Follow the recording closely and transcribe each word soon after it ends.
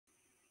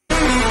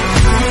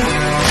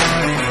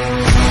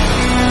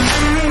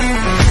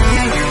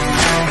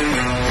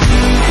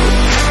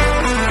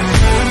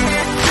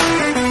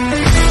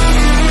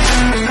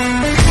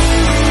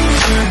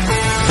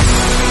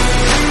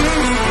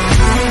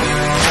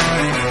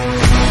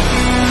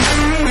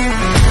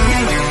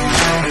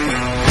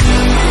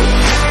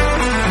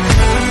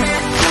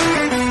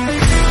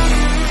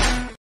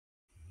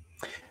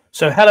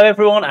So hello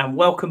everyone and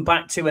welcome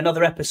back to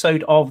another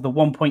episode of the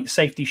 1 Point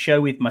Safety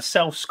Show with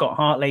myself, Scott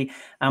Hartley,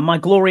 and my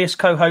glorious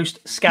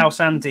co-host,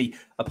 Scouse Andy.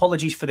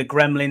 Apologies for the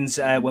gremlins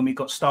when we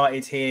got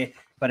started here.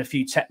 We've had a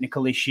few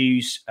technical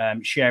issues,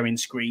 sharing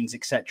screens,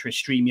 etc.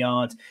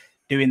 StreamYard,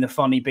 doing the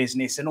funny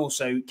business. And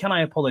also, can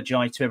I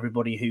apologise to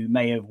everybody who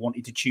may have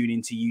wanted to tune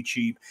into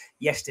YouTube?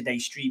 Yesterday,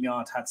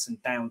 StreamYard had some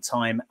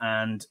downtime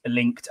and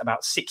linked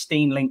about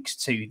 16 links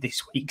to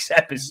this week's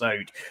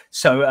episode.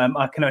 So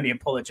I can only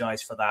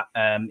apologise for that.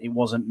 It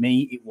wasn't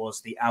me, it was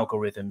the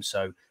algorithm.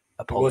 So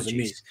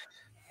apologies.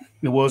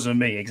 It wasn't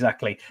me,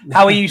 exactly.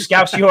 How are you,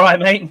 Scouse? You all right,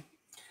 mate?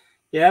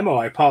 Yeah, I'm all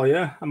right, Paul.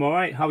 Yeah, I'm all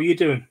right. How are you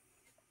doing?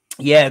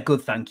 Yeah,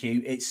 good, thank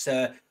you. It's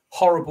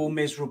horrible,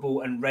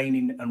 miserable and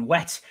raining and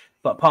wet.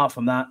 But apart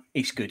from that,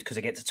 it's good because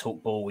I get to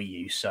talk ball with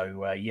you.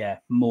 So, yeah,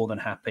 more than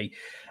happy.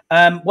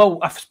 Well,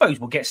 I suppose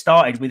we'll get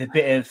started with a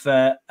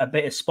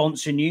bit of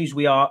sponsor news.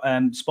 We are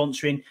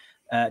sponsoring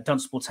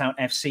Dunstable Town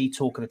FC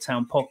Talk of the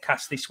Town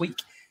podcast this week.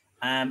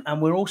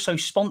 And we're also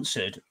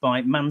sponsored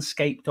by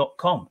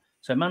Manscaped.com.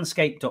 So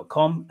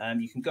Manscaped.com,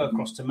 you can go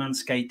across to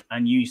Manscaped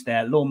and use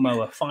their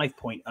Lawnmower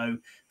 5.0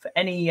 for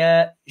any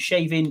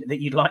shaving that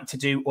you'd like to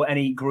do or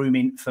any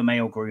grooming for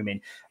male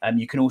grooming.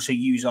 You can also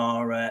use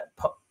our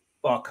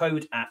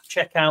code at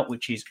checkout,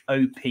 which is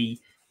OPSS,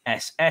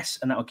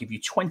 and that will give you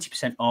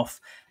 20% off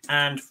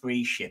and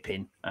free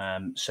shipping.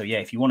 So yeah,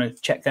 if you want to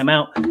check them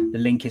out, the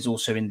link is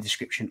also in the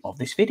description of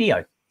this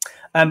video.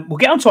 We'll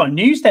get on to our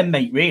news then,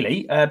 mate,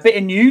 really. A bit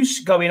of news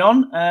going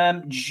on.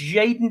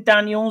 Jayden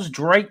Daniels,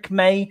 Drake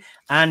May,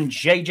 and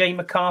JJ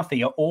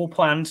McCarthy are all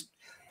planned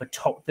for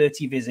top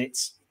 30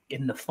 visits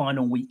in the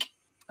final week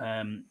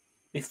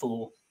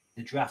before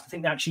the draft. I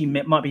think that actually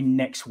might be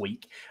next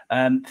week.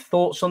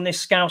 Thoughts on this,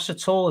 Scouse,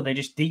 at all? Are they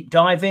just deep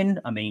diving?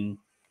 I mean,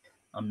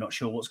 I'm not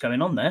sure what's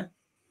going on there.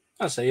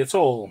 I say it's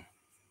all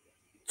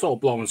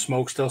blowing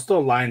smoke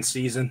still Lions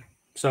season.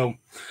 So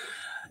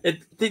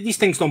these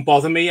things don't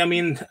bother me. I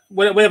mean,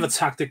 whatever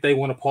tactic they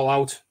want to pull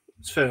out,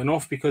 it's fair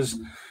enough because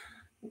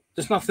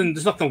there's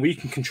nothing we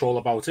can control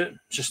about it. It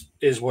just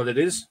is what it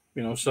is,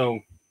 you know. So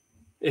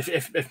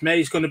if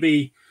May's going to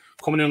be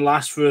coming in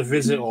last for a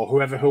visit or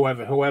whoever,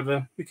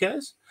 who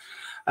cares?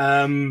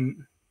 I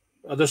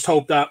just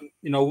hope that,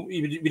 you know,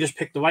 we just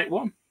pick the right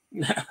one.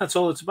 That's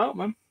all it's about,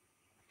 man.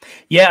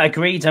 Yeah,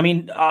 agreed. I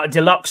mean,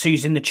 Deluxe,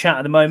 who's in the chat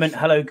at the moment,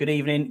 hello, good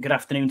evening, good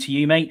afternoon to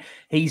you, mate.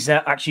 He's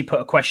actually put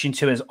a question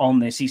to us on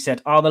this. He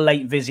said, are the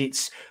late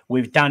visits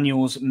with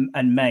Daniels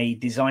and May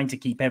designed to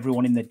keep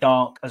everyone in the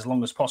dark as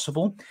long as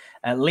possible?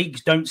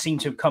 Leaks don't seem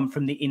to have come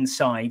from the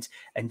inside.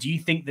 And do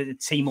you think that the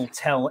team will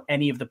tell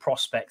any of the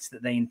prospects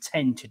that they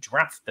intend to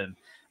draft them?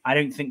 I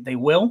don't think they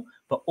will,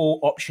 but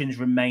all options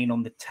remain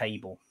on the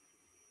table.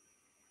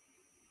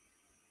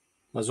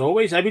 As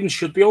always, everything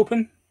should be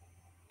open.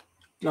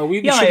 No,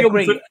 we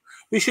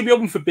should be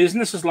open for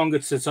business as long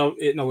as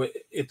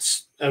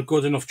it's a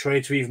good enough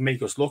trade to even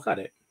make us look at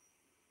it.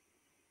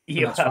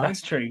 Yeah,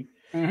 that's true.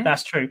 Mm-hmm.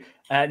 That's true.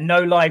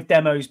 No live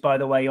demos, by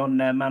the way, on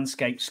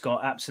Manscaped,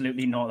 Scott.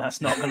 Absolutely not. That's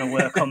not going to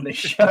work on this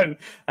show.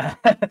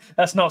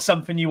 That's not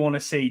something you want to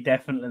see,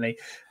 definitely.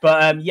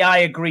 But yeah, I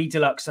agree,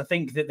 Deluxe. I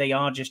think that they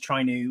are just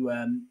trying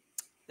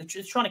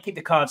to keep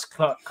the cards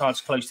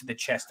close to the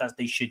chest, as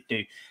they should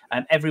do.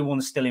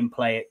 Everyone's still in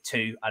play at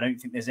 2. I don't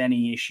think there's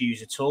any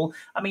issues at all.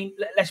 I mean,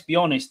 let's be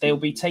honest, they'll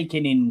be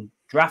taking in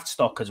draft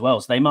stock as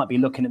well. So they might be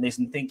looking at this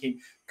and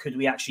thinking, could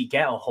we actually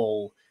get a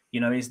haul? You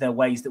know, is there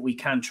ways that we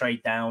can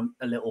trade down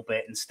a little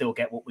bit and still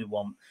get what we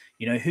want?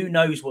 You know, who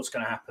knows what's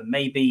going to happen?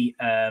 Maybe,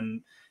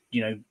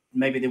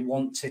 maybe they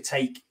want to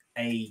take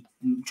a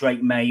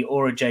Drake May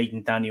or a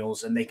Jayden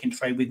Daniels and they can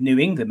trade with New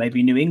England.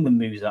 Maybe New England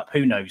moves up.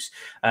 Who knows?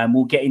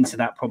 We'll get into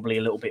that probably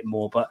a little bit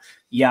more. But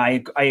yeah,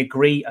 I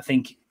agree. I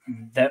think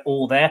they're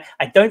all there.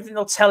 I don't think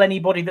they'll tell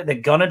anybody that they're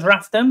going to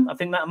draft them. I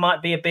think that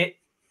might be a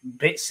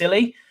bit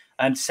silly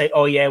and to say,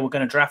 oh, yeah, we're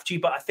going to draft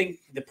you. But I think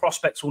the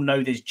prospects will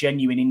know there's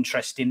genuine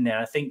interest in there.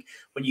 I think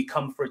when you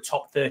come for a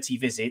top 30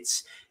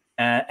 visits,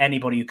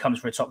 anybody who comes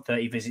for a top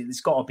 30 visit,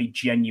 there's got to be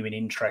genuine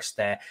interest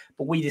there.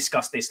 But we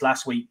discussed this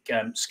last week,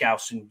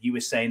 Scouse, and you were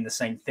saying the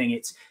same thing.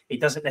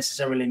 It doesn't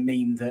necessarily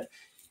mean that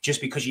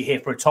just because you're here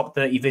for a top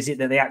 30 visit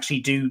that they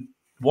actually do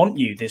want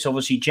you. There's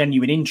obviously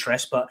genuine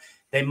interest, but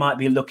they might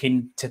be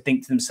looking to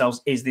think to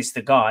themselves, is this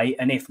the guy?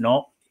 And if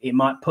not, it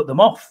might put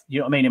them off. You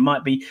know what I mean?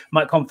 It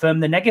might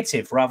confirm the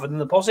negative rather than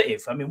the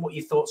positive. I mean, what are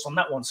your thoughts on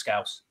that one,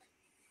 Scouse?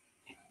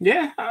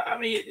 Yeah, I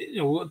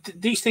mean,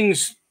 these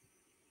things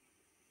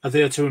are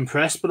there to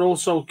impress, but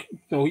also,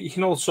 you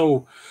can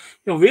also,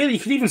 really, you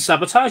could even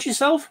sabotage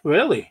yourself.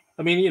 Really,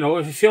 I mean,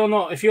 if you're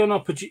not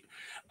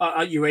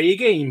at your A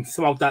game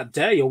throughout that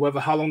day, or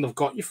how long they've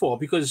got you for,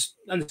 because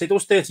and say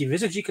those 30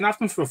 visits, you can have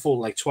them for a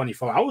full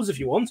 24 hours if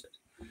you want it.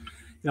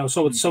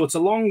 So it's a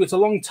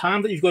long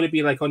time that you've got to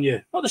be on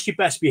your not just your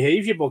best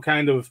behavior, but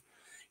kind of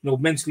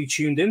mentally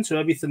tuned into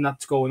everything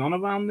that's going on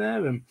around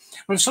there, and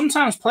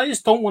sometimes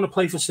players don't want to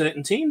play for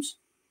certain teams.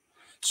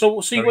 So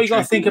what you got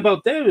to think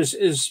about there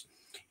is.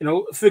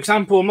 For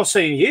example, I'm not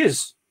saying he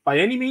is by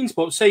any means,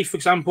 but say, for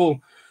example,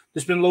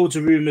 there's been loads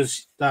of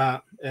rumours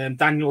that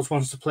Daniels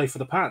wants to play for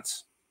the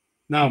Pats.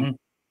 Now,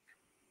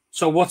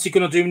 so what's he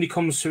going to do when he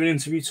comes to an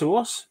interview to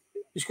us?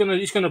 He's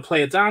gonna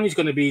play it down. He's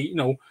going to be,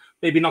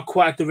 maybe not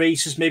quite at the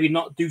races, maybe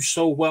not do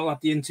so well at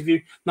the interview.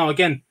 Now,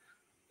 again,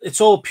 it's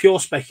all pure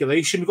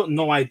speculation. We've got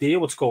no idea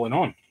what's going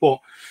on. But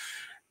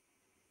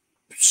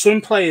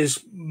some players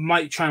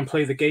might try and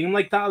play the game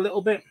like that a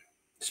little bit,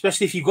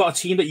 especially if you've got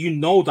a team that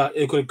that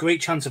have got a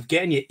great chance of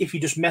getting you if you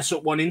just mess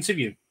up one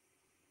interview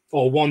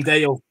or one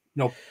day or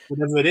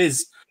whatever it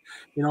is.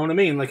 You know what I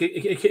mean? Like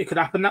it could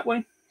happen that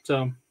way.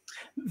 So.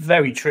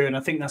 Very true, and I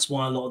think that's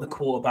why a lot of the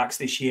quarterbacks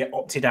this year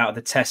opted out of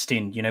the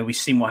testing. We've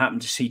seen what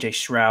happened to CJ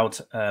Stroud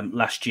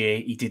last year.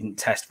 He didn't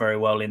test very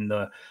well in the,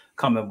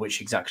 I can't remember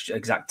which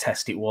exact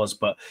test it was,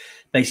 but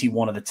basically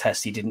one of the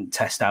tests he didn't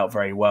test out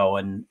very well,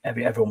 and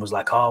everyone was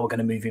like, "Oh, we're going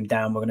to move him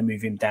down. We're going to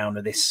move him down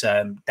to this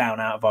down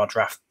out of our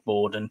draft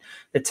board." And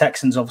the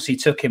Texans obviously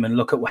took him, and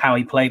look at how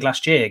he played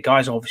last year.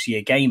 Guy's obviously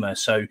a gamer,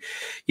 so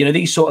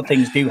these sort of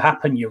things do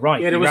happen. You're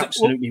right. You're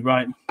absolutely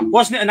right.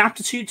 Wasn't it an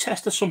aptitude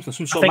test or something?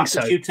 Some sort of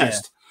aptitude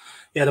test.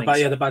 Yeah,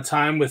 the bad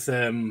time with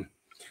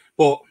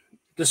but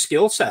the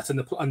skill set and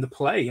the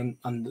play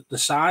and the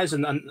size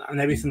and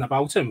everything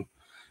about him.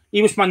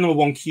 He was my number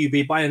one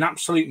QB by an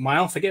absolute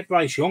mile. Forget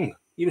Bryce Young.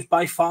 He was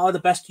by far the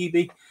best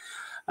QB.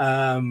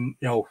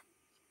 The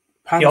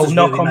old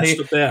knock on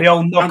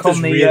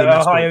the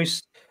Ohio.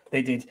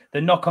 They did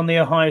the knock on the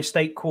Ohio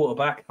State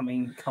quarterback. I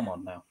mean, come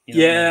on now.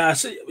 Yeah.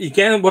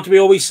 Again, what do we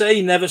always say?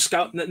 You never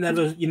draft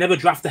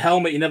the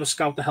helmet. You never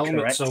scout the helmet.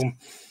 Correct. So,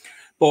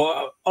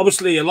 but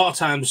obviously, a lot of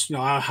times,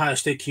 our Ohio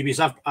State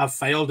QBs have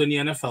failed in the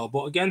NFL.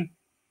 But again,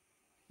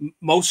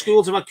 most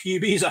schools have had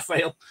QBs that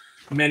fail.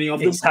 Many of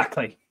them.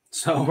 Exactly.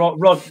 So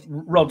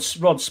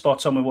Rod's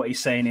spot on with what he's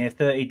saying here.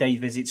 30-day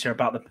visits are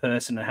about the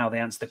person and how they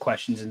answer the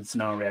questions and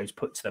scenarios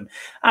put to them.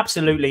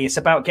 Absolutely. It's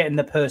about getting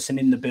the person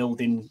in the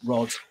building,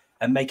 Rod,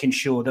 and making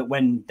sure that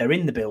when they're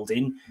in the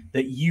building,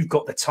 that you've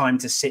got the time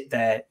to sit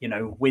there,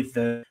 with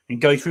them and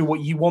go through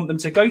what you want them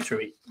to go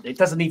through. It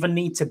doesn't even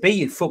need to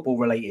be football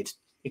related.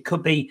 It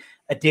could be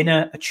a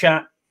dinner, a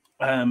chat,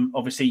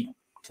 obviously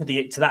to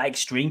that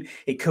extreme.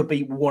 It could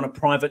be we want to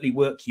privately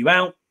work you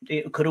out.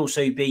 It could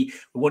also be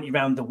we want you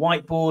around the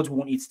whiteboard. We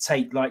want you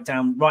to write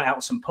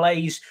out some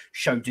plays,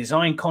 show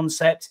design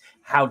concept.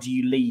 How do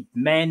you lead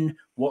men?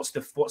 What's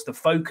the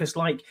focus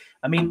like?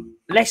 I mean,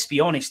 let's be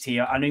honest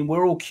here. I mean,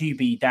 we're all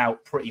QB'd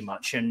out pretty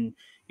much, and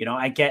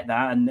I get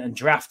that. And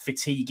draft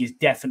fatigue is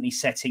definitely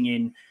setting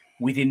in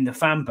within the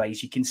fan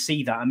base. You can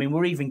see that. I mean,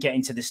 we're even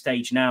getting to the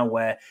stage now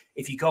where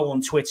if you go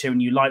on Twitter and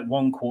you like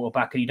one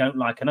quarterback and you don't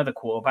like another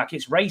quarterback,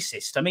 it's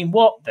racist. I mean,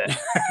 what the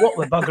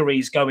buggery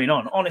is going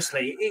on?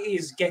 Honestly, it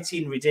is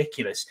getting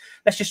ridiculous.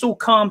 Let's just all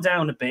calm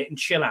down a bit and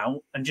chill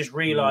out and just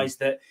realize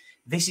that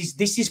this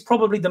is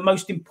probably the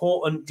most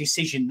important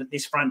decision that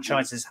this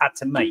franchise has had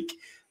to make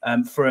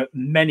for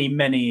many,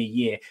 many a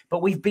year.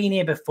 But we've been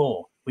here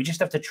before. We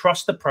just have to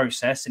trust the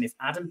process. And if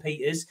Adam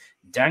Peters,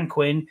 Dan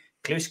Quinn,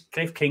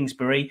 Cliff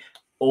Kingsbury,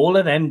 all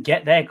of them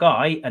get their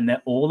guy and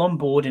they're all on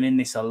board and in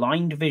this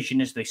aligned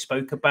vision as they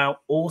spoke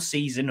about all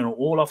season and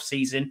all off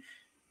season,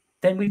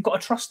 then we've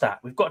got to trust that.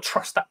 We've got to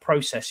trust that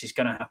process is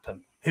going to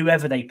happen,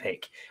 whoever they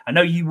pick. I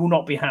know you will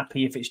not be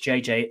happy if it's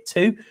JJ at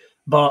 2,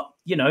 but,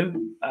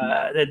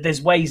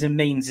 there's ways and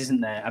means,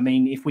 isn't there? I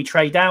mean, if we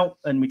trade out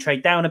and we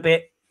trade down a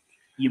bit,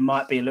 you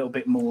might be a little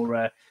bit more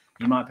on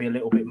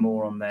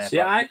there.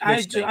 Yeah,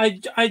 I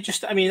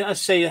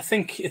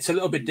think it's a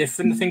little bit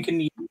different. I think in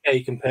the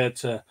UK compared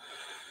to,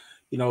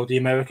 the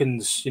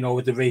Americans,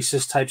 with the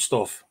racist type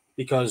stuff,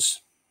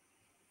 because,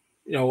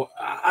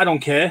 I don't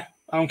care.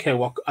 I don't care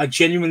what. I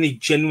genuinely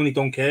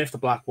don't care if they're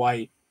black,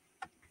 white,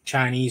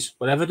 Chinese,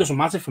 whatever. It doesn't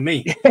matter for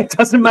me. It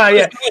doesn't matter.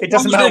 Yeah, it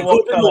doesn't matter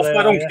what color.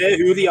 I don't care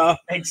who they are.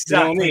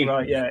 Exactly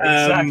right. Yeah,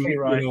 exactly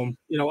right.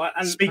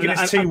 And speaking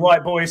as two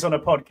white boys on a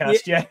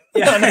podcast. Yeah,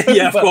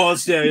 of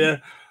course. Yeah.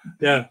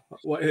 I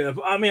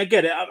mean, I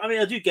get it. I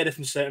mean, I do get it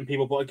from certain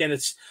people, but again,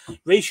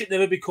 race should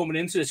never be coming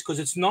into this because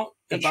it's not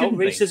about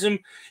racism.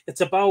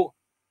 It's about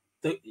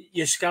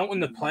you're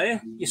scouting the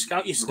player. You're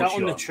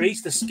scouting the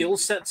traits, the skill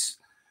sets.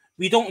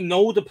 We don't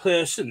know the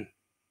person.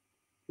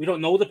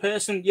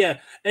 Yeah,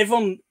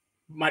 everyone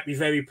might be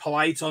very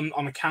polite on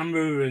a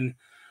camera and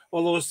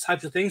all those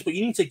types of things, but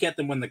you need to get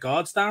them when the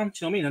guard's down. Do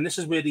you know what I mean? And this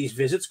is where these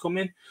visits come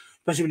in,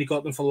 especially when you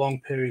got them for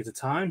long periods of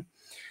time.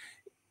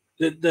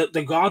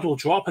 The guard will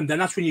drop, and then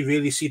that's when you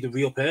really see the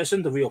real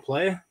person, the real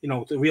player,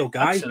 the real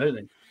guy.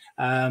 Absolutely.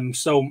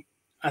 So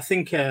I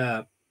think,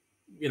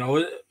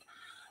 we'll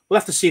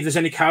have to see if there's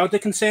any character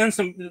concerns.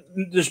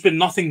 There's been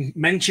nothing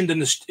mentioned in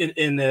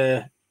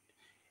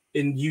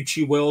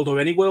YouTube world or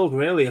any world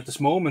really at this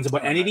moment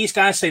about any of these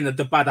guys saying that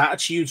the bad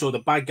attitudes or the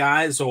bad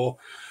guys or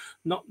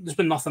not. There's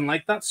been nothing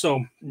like that.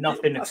 So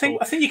nothing. I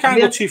think you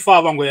can't go too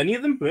far wrong with any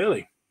of them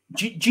really.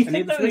 Do you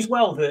think though as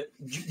well that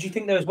do you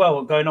think though as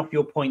well, going off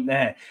your point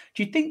there,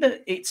 do you think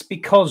that it's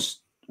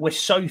because we're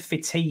so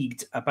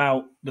fatigued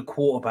about the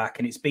quarterback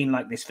and it's been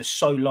like this for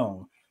so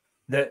long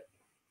that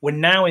we're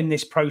now in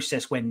this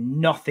process where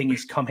nothing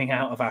is coming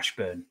out of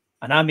Ashburn?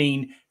 And I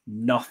mean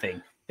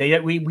Nothing.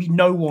 We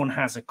no one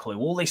has a clue.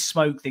 All this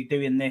smoke, they're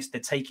doing this.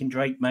 They're taking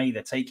Drake May.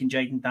 They're taking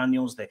Jaden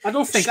Daniels. I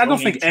don't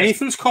think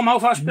anything's come out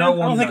of that. No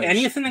one I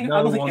don't think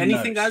knows.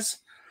 anything has.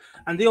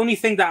 And the only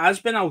thing that has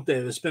been out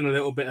there has been a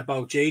little bit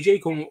about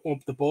JJ coming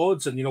up the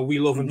boards, and we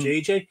love him,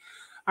 JJ.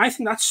 I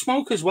think that's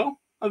smoke as well.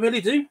 I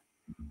really do.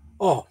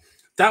 Oh,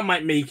 that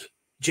might make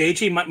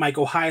JJ might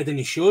go higher than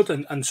he should,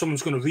 and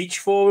someone's going to reach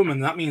for him,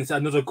 and that means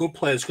another good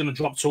player is going to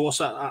drop to us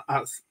at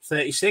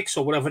 36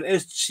 or whatever it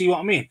is. See what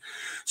I mean?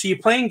 So you're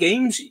playing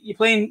games, you're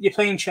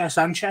playing chess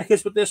and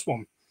checkers with this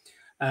one,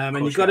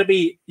 and you got to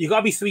be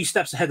 3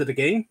 steps ahead of the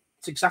game.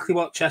 It's exactly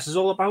what chess is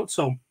all about.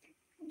 So,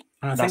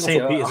 and I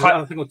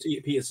think what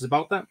Peters is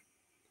about that.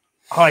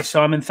 Hi,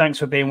 Simon. Thanks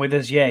for being with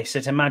us. Yeah, he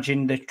said,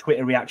 imagine the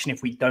Twitter reaction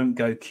if we don't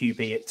go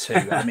QB at 2.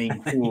 I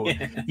mean,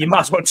 you might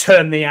as well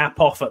turn the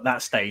app off at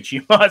that stage.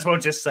 You might as well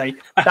just say,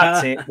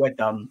 that's it, we're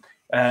done.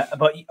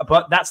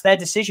 But that's their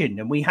decision,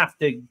 and we have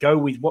to go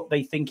with what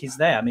they think is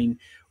there. I mean,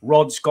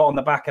 Rod's got on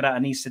the back of that,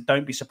 and he said,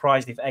 don't be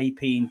surprised if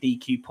AP and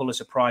DQ pull a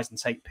surprise and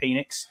take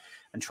Penix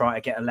and try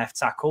to get a left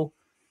tackle.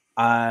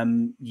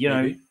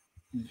 Maybe.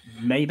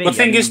 The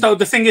thing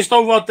is,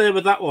 though, Rod, there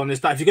with that one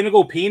is that if you're going to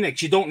go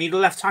Penix, you don't need a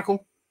left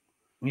tackle.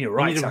 You need a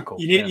right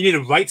tackle. You need a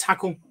right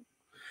tackle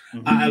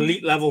at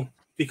elite level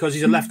because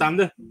he's a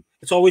left-hander.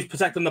 It's always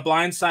protecting the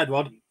blind side,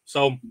 Rod.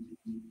 So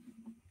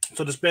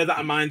just bear that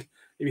in mind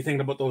if you're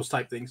thinking about those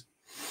type things.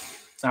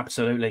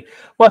 Absolutely.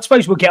 Well, I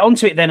suppose we'll get on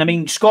to it then. I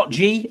mean, Scott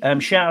G,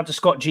 shout out to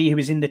Scott G, who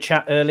was in the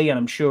chat early, and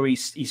I'm sure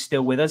he's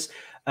still with us.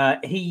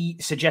 He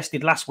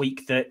suggested last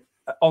week that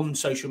on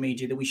social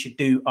media that we should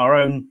do our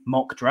own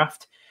mock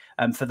draft.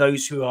 For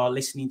those who are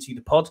listening to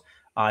the pod,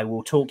 I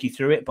will talk you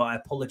through it, but I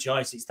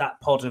apologize. It's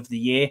that pod of the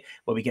year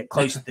where we get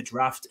close to the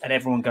draft and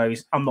everyone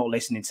goes, I'm not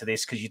listening to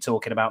this because you're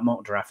talking about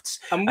mock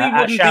drafts. And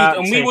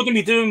we wouldn't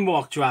be doing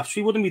mock drafts.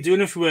 We wouldn't be doing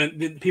it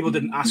if people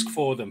didn't ask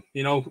for them.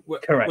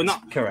 Correct.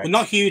 We're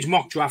not huge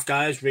mock draft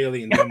guys,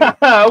 really.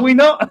 Are we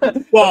not?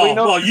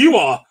 Well, you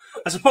are.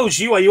 I suppose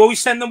you are. You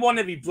always send them one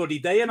every bloody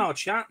day in our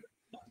chat.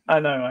 I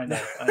know. I am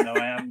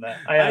there.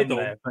 I don't.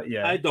 There, but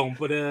yeah, I don't.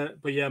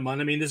 But yeah,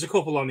 man. I mean, there's a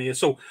couple on here.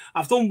 So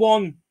I've done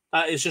one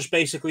that is just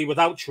basically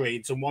without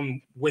trades and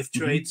one with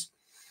trades.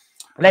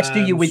 Let's do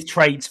you with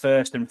trades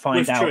first and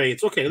find out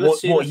trades. Okay,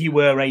 what you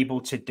were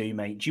able to do,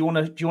 mate. Do you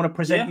want to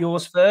present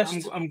yours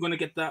first? I'm going to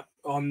get that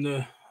on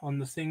the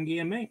thing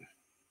here, mate.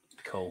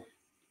 Cool.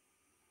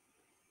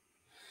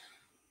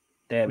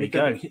 There we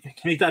go. Can you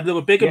make that a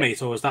little bigger,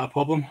 mate, or is that a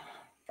problem?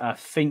 I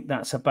think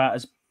that's about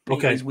as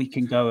big as we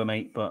can go,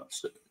 mate. But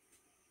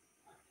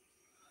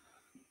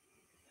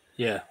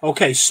yeah.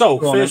 Okay. So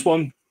first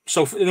one.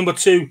 So number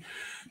 2.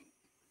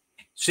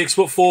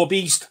 6'4"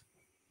 beast,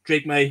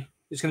 Drake May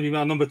is going to be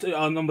our number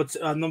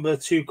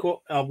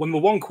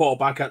 1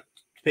 quarterback at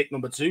pick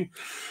number 2.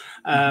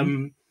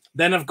 Then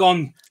I've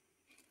gone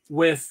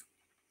with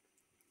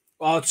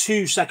our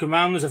 2 second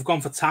rounders. I've gone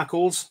for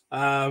tackles.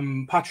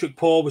 Patrick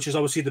Paul, which is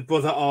obviously the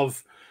brother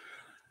of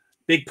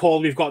Big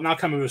Paul. We've got now. I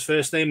can't remember his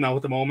first name now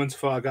at the moment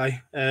for our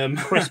guy.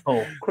 Chris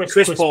Paul.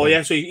 Chris Paul.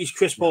 Yeah, so he's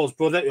Chris Paul's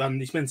brother,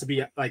 and he's meant to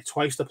be like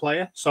twice the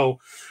player.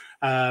 So,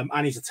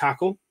 and he's a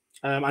tackle.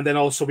 And then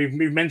also we've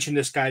mentioned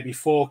this guy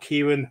before,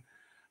 Kieran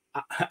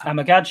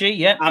Amagaji,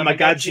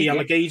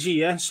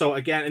 yeah. So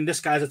again, and this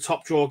guy's a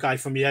top draw guy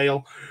from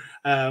Yale.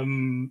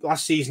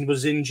 Last season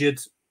was injured,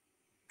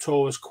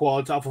 tore his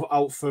quad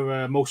out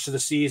for most of the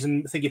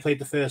season. I think he played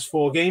the first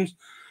 4 games.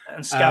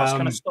 And Scouts,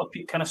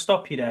 can I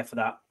stop you there for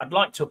that? I'd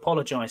like to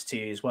apologise to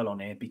you as well on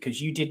here because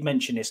you did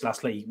mention this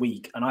last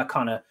week, and I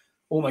kind of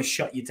almost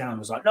shut you down. I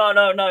was like,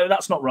 no,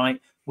 that's not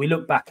right. We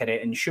look back at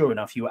it, and sure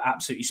enough, you were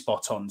absolutely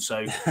spot on.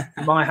 So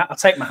I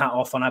take my hat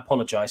off, and I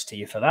apologise to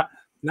you for that.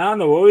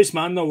 No worries,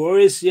 man. No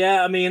worries.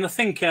 Yeah, I mean, I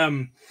think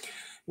when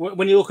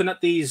you're looking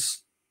at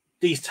these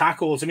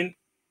tackles, I mean,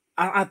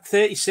 at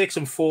 36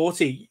 and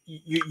 40,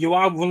 you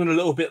are running a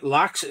little bit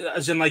lax,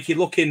 as in like you're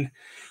looking,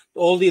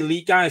 all the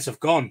elite guys have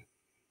gone,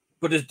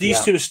 but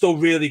these 2 are still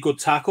really good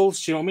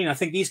tackles. Do you know what I mean? I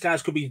think these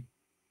guys could be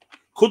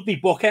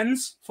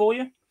bookends for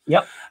you.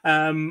 Yep.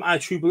 I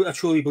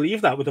truly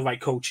believe that with the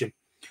right coaching.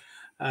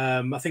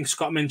 I think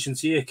Scott mentions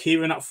here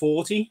Kieran at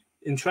 40.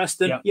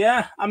 Interesting. Yep.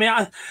 Yeah. I mean,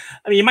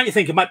 you might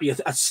think it might be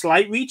a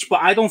slight reach,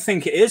 but I don't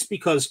think it is,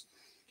 because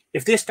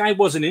if this guy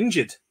wasn't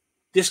injured,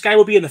 this guy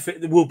will be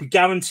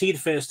guaranteed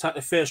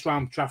first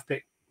round draft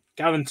pick,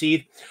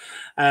 guaranteed.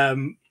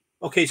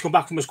 Okay, he's come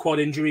back from his quad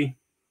injury.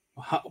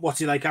 What's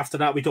he like after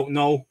that? We don't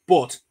know,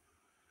 but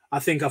I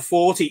think at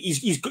 40,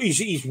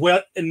 he's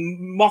well.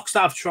 In mocks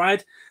that I've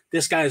tried,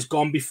 this guy has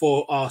gone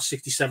before our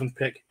 67th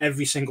pick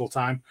every single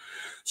time.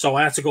 So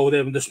I had to go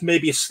there and just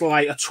maybe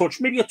a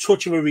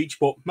touch of a reach,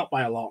 but not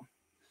by a lot.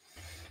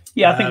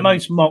 Yeah, I think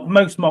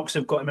most mocks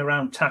have got him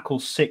around tackle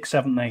 6,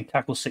 haven't they?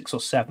 Tackle 6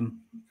 or 7.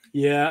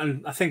 Yeah,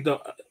 and I think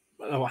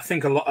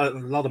a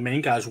lot of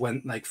main guys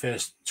went like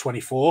first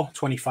 24,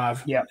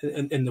 25. Yeah,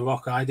 in the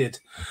rock I did.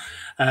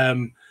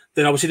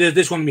 Then obviously there's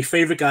this one of my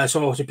favorite guys.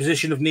 So it's a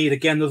position of need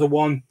again. Another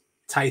one,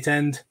 tight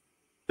end,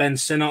 Ben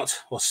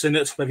Sinnott or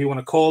Sinnott, whatever you want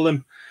to call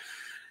him.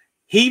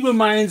 He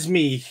reminds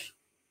me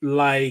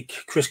like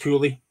Chris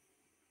Cooley.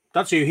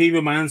 That's who he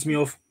reminds me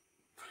of.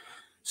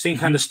 Same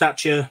kind of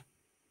stature,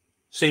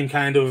 same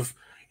kind of,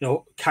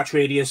 catch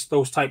radius,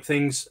 those type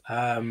things.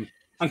 And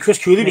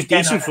Chris Cooley was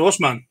decent for us,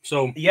 man.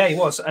 So yeah, he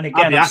was. And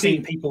again, I've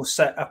seen people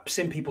say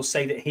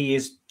that he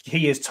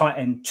is tight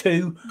end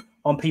 2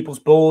 on people's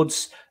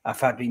boards. I've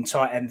had been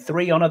tight end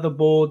 3 on other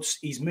boards.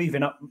 He's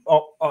moving up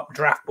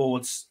draft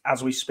boards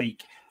as we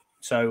speak.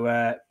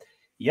 So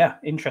yeah,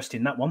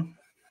 interesting, that one.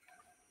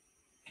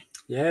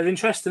 Yeah,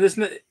 interesting,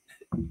 isn't it?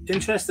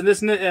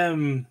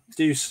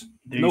 Deuce.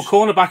 No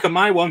cornerback on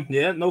my one.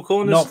 Yeah, no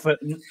corners.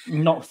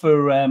 Not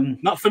for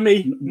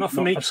me.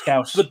 For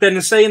Scouse. But then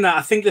in saying that,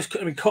 I think this.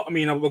 I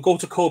mean, we'll go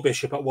to Cole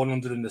Bishop at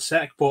 100 in a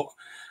sec, but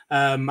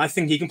I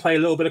think he can play a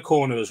little bit of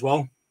corner as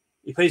well.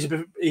 He's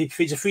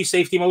a free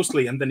safety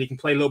mostly, and then he can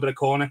play a little bit of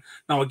corner.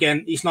 Now,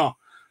 again, he's not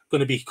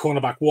going to be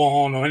cornerback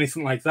 1 or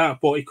anything like that,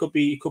 but he could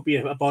be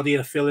a body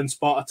and a fill-in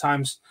spot at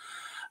times.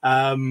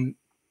 Going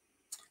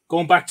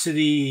back to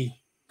the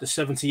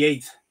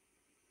 78th.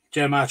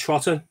 Jeremiah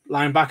Trotter,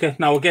 linebacker.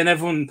 Now, again,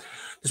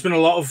 there's been a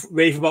lot of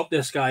rave about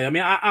this guy. I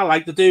mean, I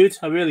like the dude.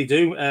 I really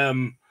do.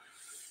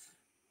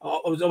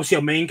 Obviously,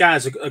 our main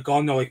guys are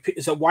gone now. Like,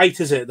 is it White,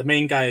 is it? The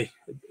main guy,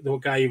 the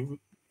guy who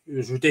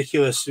was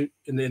ridiculous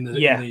in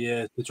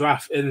the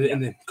draft, in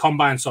the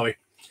combine, sorry.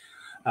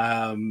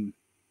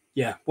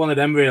 Yeah, one of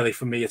them, really,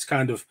 for me. It's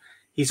kind of,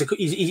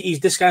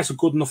 this guy's a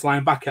good enough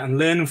linebacker, and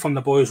learning from the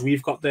boys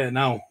we've got there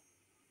now,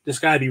 this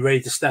guy would be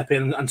ready to step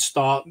in and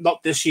start,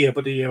 not this year,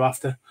 but the year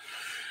after.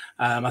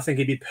 I think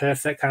he'd be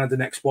perfect, kind of the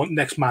next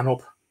man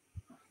up.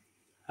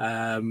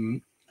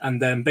 And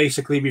then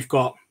basically we've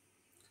got,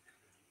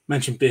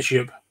 mentioned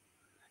Bishop,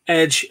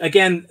 Edge.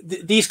 Again,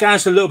 these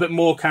guys are a little bit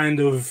more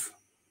kind of,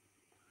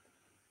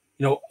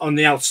 on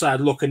the outside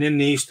looking in,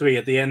 these 3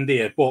 at the end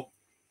here. But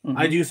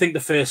I do think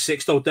the first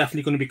 6, though,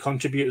 definitely going to be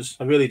contributors.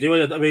 I really do.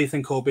 I really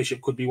think Cole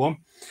Bishop could be one.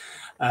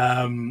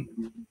 Then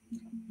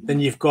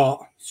you've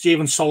got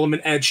Stephen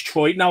Solomon, Edge,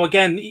 Troy. Now,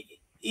 again,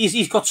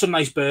 he's got some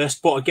nice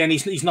burst, but again,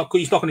 he's not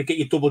going to get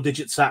you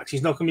double-digit sacks.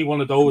 He's not going to be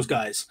one of those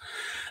guys.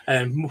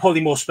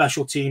 Probably more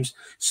special teams.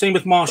 Same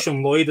with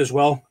Marshawn Lloyd as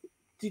well.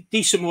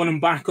 Decent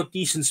running back, got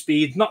decent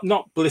speed.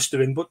 Not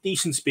blistering, but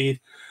decent speed.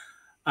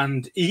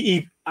 And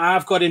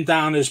I've got him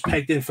down as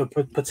pegged in for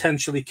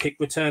potentially kick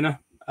returner.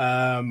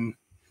 And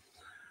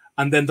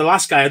then the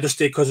last guy I just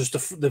did because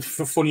it's the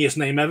funniest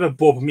name ever,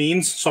 Bob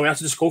Means. So I had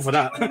to just go for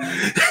that.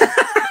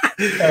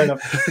 Fair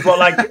enough. But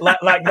like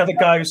the other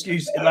guys,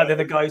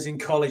 the guys in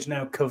college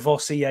now,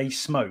 Cavossier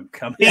Smoke.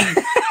 I mean,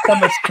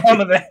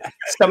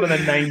 some of the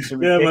names are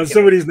ridiculous. Yeah, man.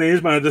 Some of these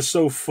names, man, are just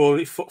so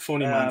funny,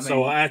 man.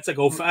 So I had to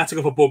go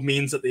for Bob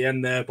Means at the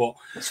end there. But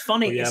it's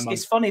funny.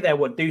 It's funny there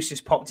what Deuce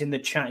has popped in the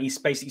chat. He's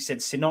basically said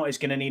Sinat is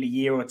going to need a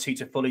year or 2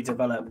 to fully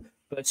develop.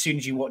 But as soon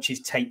as you watch his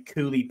tape,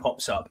 Cooley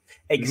pops up.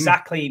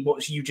 Exactly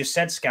what you just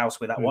said, Scouse,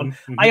 with that one.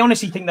 I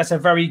honestly think that's a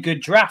very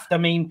good draft. I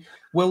mean,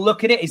 we'll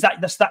look at it.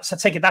 That's I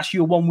take it that's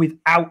your one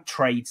without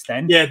trades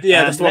then. Yeah,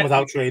 that's the one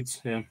without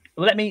trades. Yeah.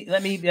 Let me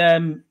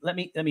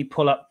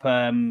pull up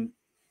mine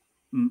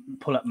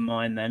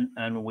then,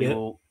 and we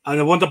will. And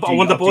I want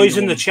the boys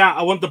in the chat.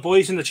 I want the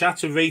boys in the chat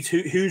to rate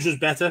whose was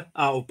better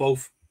out of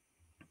both.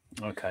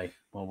 Okay,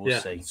 well we'll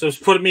see. So it's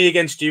putting me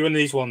against you in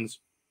these ones.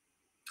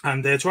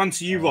 And to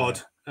answer you, Rod.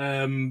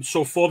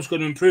 So Forbes going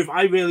to improve.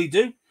 I really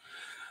do.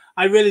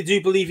 I really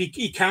do believe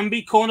he can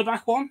be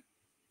cornerback 1.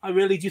 I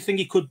really do think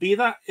he could be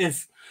that.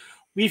 If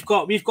we've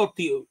got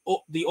the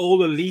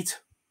all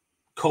elite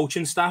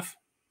coaching staff.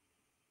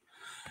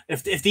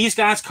 If these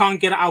guys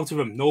can't get it out of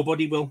him,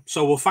 nobody will.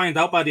 So we'll find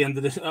out by the end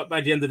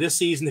of this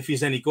season if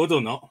he's any good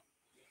or not,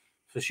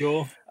 for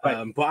sure.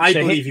 Right. But I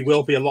believe he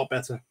will be a lot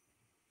better.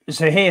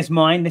 So here's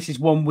mine. This is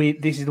the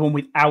one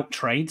without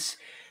trades.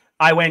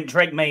 I went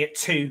Drake May at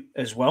 2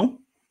 as well.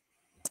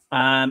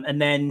 And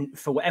then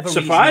for whatever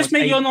reason, surprised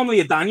me. You're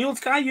normally a Daniels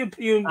guy.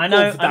 I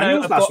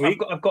know.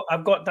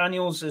 I've got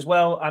Daniels as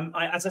well.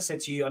 As I said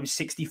to you, I'm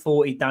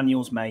 60-40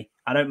 Daniels May.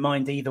 I don't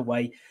mind either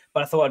way,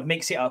 but I thought I'd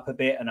mix it up a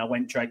bit, and I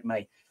went Drake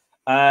May.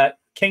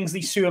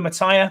 Kingsley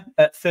Suamataia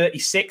at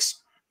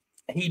 36.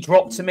 He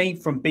dropped to me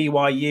from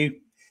BYU.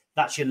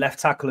 That's your left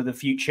tackle of the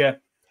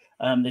future.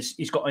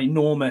 He's got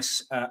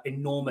enormous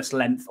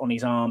length on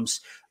his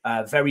arms.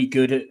 Very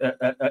good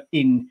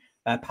in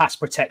pass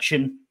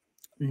protection.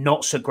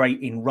 Not so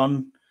great in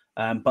run,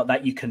 but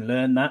that you can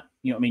learn that.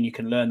 You know what I mean? You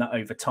can learn that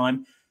over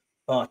time.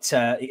 But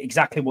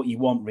exactly what you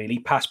want, really.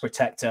 Pass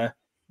protector,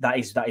 that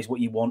is what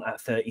you want at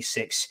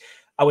 36.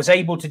 I was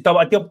able to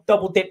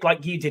double dip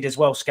like you did as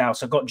well,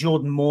 Scouse. I got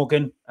Jordan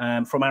Morgan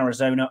from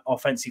Arizona,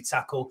 offensive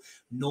tackle.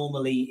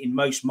 Normally, in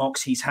most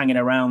mocks, he's hanging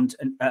around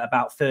at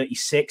about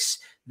 36.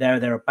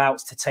 They're about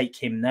to take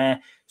him there.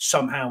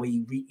 Somehow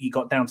he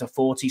got down to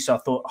 40. So I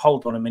thought,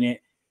 hold on a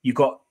minute. You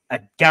got a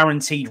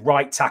guaranteed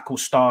right tackle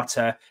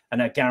starter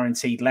and a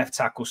guaranteed left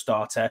tackle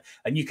starter,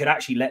 and you could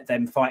actually let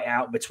them fight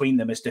out between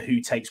them as to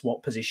who takes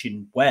what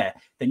position where,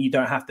 then you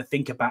don't have to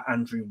think about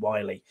Andrew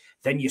Wiley.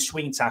 Then your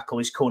swing tackle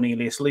is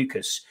Cornelius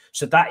Lucas.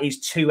 So that is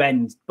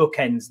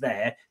bookends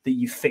there that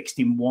you fixed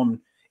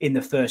in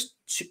the first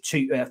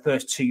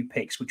two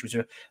picks, which was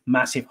a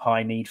massive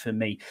high need for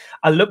me.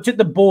 I looked at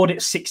the board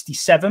at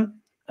 67,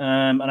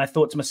 and I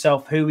thought to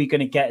myself, who are we going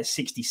to get at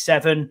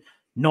 67?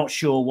 Not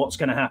sure what's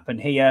going to happen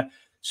here.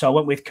 So I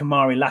went with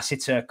Kamari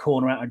Lassiter,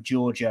 corner out of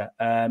Georgia,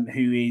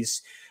 who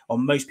is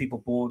on most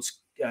people's board.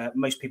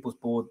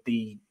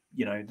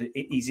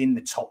 He's in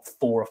the top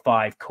 4 or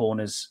 5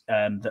 corners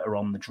that are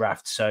on the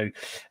draft. So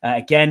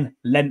again,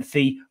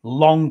 lengthy,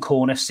 long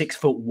corner,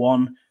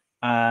 6'1".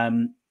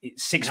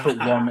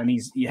 6'1", and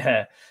he's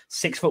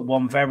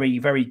 6'1", very,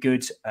 very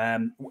good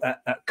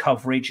at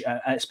coverage,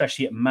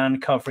 especially at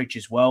man coverage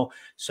as well.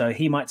 So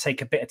he might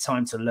take a bit of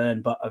time to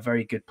learn, but a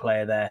very good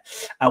player there.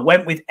 I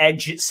went with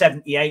edge at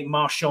 78,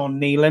 Marshawn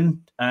Nealon,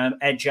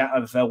 edge out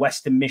of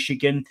Western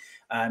Michigan.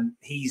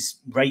 He's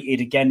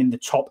rated again in the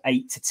top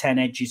 8 to 10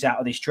 edges out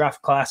of this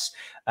draft class.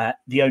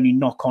 The only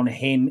knock on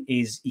him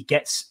is he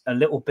gets a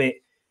little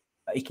bit.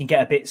 He can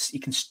get a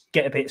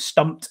bit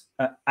stumped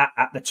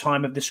at the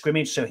time of the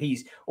scrimmage. So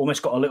he's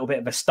almost got a little bit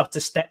of a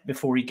stutter step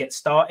before he gets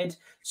started.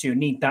 So you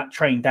need that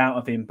trained out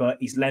of him. But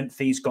he's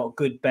lengthy, he's got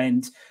good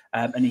bend,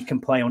 and he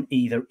can play on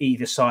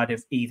either side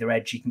of either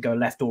edge. He can go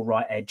left or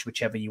right edge,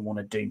 whichever you want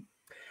to do.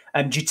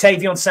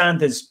 Jatavion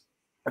Sanders,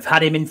 I've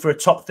had him in for a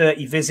top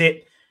 30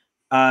 visit.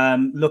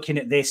 Looking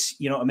at this,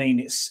 you know what I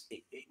mean?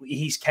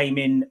 He's came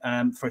in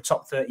for a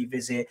top 30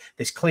 visit.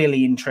 There's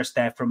clearly interest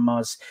there from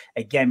Muzz.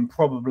 Again,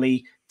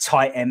 probably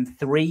tight end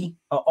 3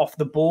 off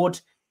the board,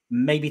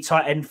 maybe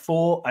tight end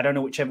 4. I don't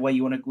know whichever way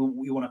you want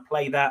to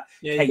play that.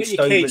 Yeah, Kate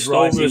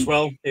Stover as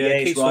well. Yeah,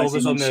 Kate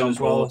Stover's on there as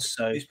well. Boards,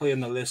 so he's playing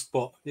the list,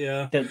 but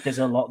yeah, there's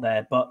a lot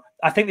there. But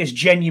I think there's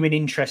genuine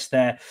interest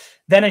there.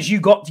 Then as you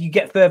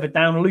get further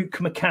down, Luke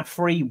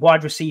McCaffrey,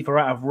 wide receiver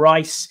out of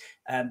Rice,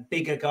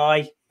 bigger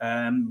guy.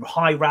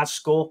 High RAS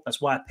score. That's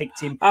why I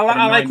picked him. I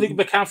like Luke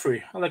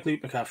McCaffrey.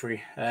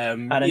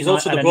 He's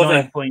also the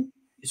brother.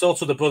 He's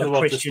also the brother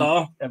of the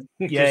star.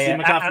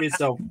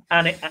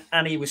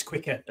 And he was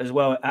quicker as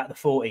well at the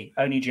 40,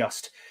 only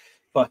just.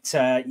 But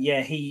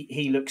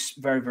he looks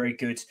very, very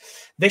good.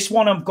 This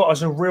one I've got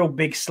as a real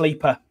big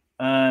sleeper.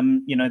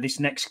 This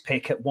next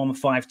pick at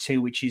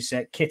 152, which is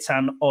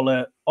Kitan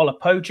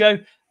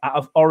Olapojo out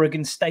of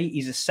Oregon State.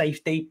 He's a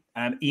safety.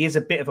 He is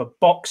a bit of a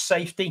box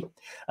safety,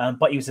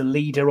 but he was a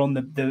leader on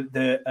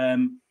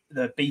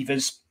the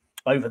Beavers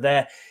over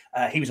there.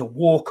 He was a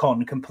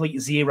walk-on, complete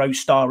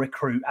 0-star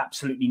recruit,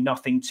 absolutely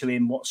nothing to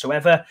him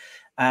whatsoever.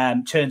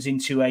 Turns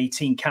into a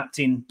team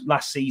captain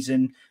last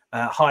season,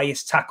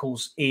 highest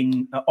tackles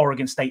in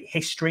Oregon State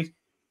history.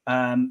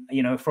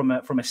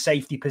 From a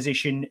safety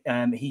position,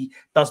 he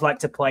does like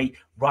to play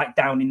right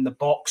down in the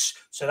box.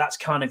 So that's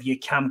kind of your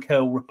Cam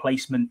Curl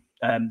replacement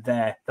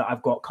there that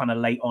I've got kind of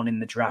late on in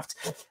the draft.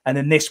 And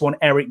then this one,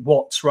 Eric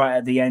Watts, right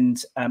at the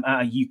end,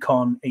 out of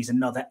UConn. He's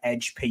another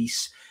edge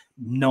piece.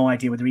 No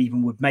idea whether he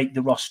even would make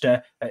the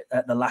roster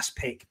at the last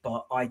pick,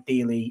 but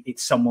ideally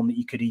it's someone that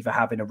you could either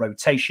have in a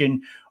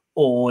rotation,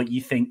 or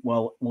you think,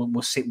 well,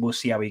 we'll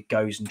see how he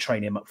goes and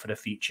train him up for the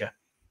future.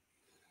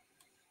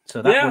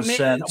 So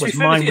that was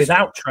mine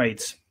without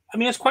trades. I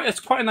mean, it's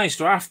quite a nice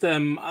draft.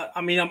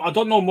 I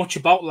don't know much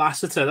about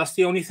Lassiter. That's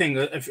the only thing.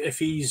 If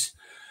he's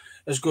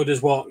as good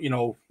as what,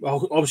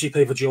 obviously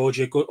play for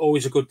Georgia,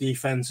 always a good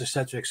defense,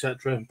 etc.,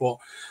 etc. But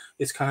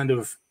it's kind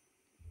of,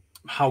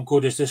 how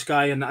good is this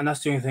guy? And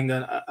that's the only thing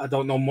that I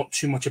don't know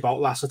too much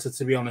about Lassiter,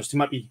 to be honest. He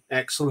might be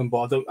excellent,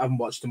 but I haven't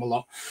watched him a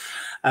lot.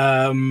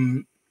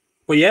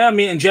 But yeah, I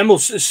mean, in general,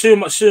 Sue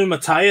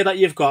Mattia that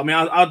you've got, I mean,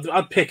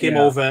 I'd pick him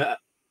over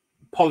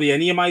probably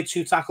any of my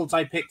 2 tackles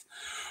I picked,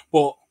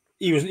 but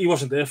he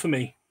wasn't there for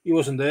me. He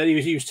wasn't there.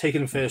 He was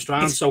taken in first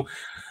round.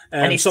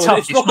 And it's tough.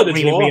 It's not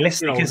really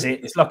realistic, is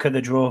it? It's luck of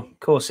the draw. Of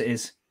course it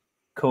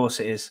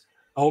is.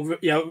 Oh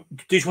yeah.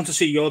 Do you want to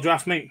see your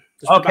draft, mate?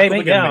 Okay,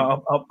 mate. Yeah,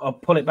 mate. I'll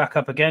pull it back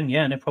up again.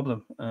 Yeah, no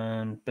problem.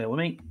 Bear with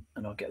me,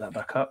 and I'll get that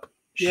back up.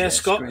 Yeah,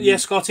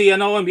 Scotty. I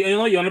know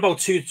you're on about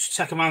 2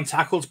 second-round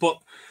tackles, but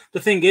the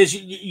thing is,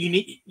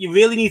 you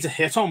really need to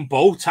hit on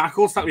both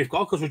tackles that we've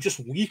got, because we're just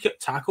weak at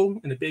tackle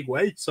in a big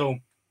way. So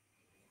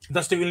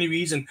that's the only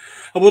reason.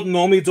 I wouldn't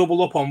normally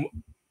double up on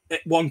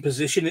one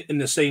position in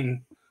the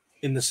same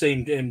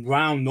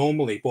round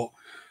normally, but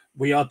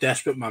we are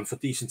desperate, man, for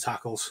decent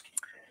tackles.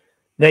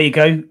 There you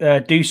go,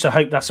 Deuce. I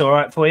hope that's all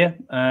right for you.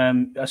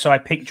 So I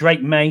picked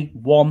Drake May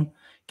 1,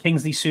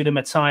 Kingsley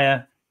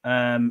Suda-Mattia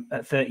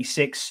at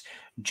 36,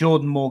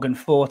 Jordan Morgan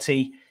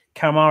 40,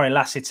 Kamari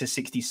Lassiter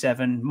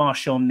 67,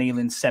 Marshawn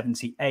Nealon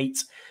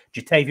 78,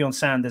 Jatavion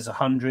Sanders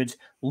 100,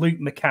 Luke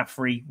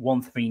McCaffrey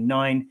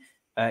 139,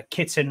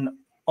 Kitten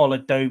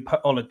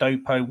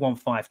Oladopo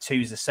 152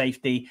 is the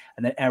safety,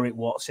 and then Eric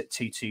Watts at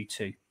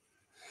 222.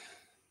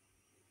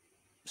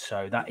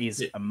 So that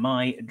is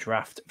my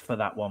draft for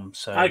that one.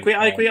 So I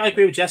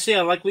agree with Jesse.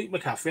 I like Luke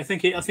McCaffrey.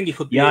 I think he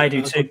could be I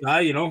do too. good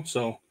guy, you know.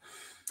 So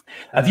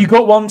have you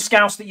got one,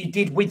 Scouse, that you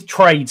did with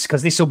trades?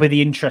 Because this will be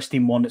the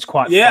interesting one. It's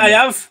quite funny. I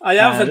have. Do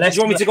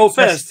you want me to go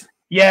first?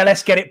 Yeah,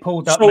 let's get it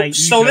pulled up, mate.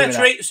 So let's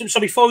rate. So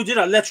before we do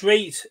that, let's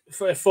rate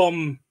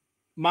from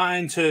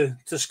mine to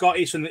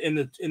Scotty in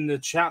the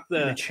chat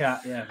there. In the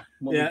chat, yeah.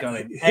 What we're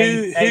going.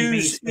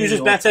 Who's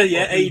better?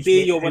 Yeah, A,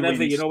 B, or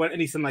whatever. You know,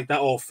 anything like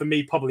that. Or for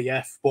me, probably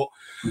F. But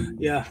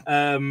yeah,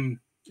 and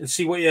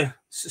see what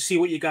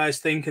you guys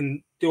think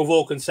and do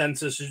overall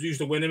consensus. Who's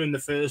the winner in the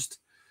first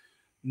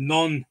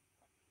non-trades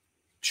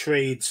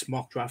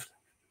mock draft?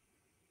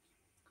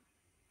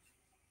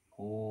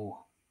 Oh,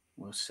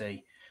 we'll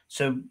see.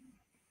 So.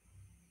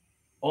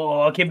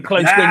 Oh, I'll give a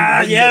close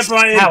win. Yeah,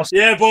 Brian. Scouse.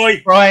 Yeah,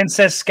 boy. Brian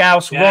says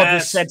Scouse.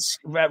 Yes.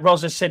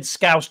 Roz has said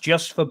Scouse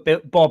just for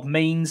Bob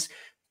Means.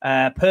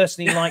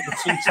 Personally, like the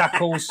two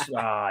tackles.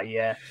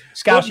 Yeah.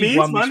 Scouse, you've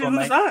won this one,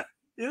 mate. That?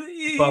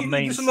 Bob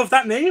Means. He doesn't love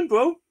that name,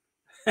 bro.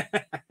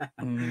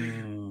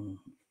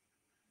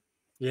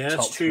 Yeah,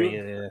 that's true.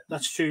 3,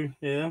 That's true.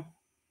 Yeah.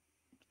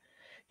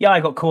 Yeah, I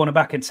got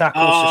cornerback and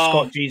tackle, so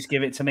Scott G's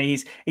give it to me.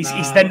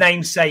 He's their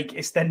namesake.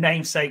 It's their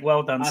namesake.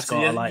 Well done,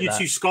 Scott. I like you that.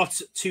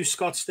 two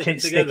Scots sticking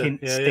together.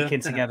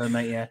 Sticking together,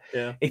 mate.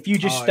 Yeah. If you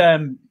just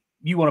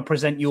you want to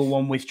present your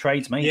one with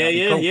trades, mate.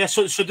 Yeah.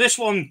 So this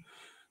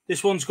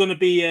one's going to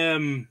be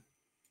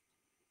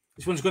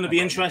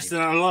interesting.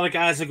 And a lot of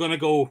guys are going to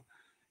go,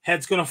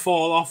 head's going to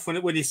fall off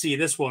when you see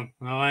this one.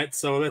 All right.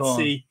 So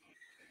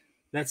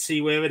let's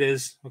see where it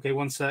is. Okay,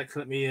 one sec.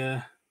 Let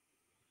me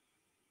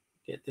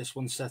get this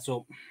one set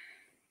up.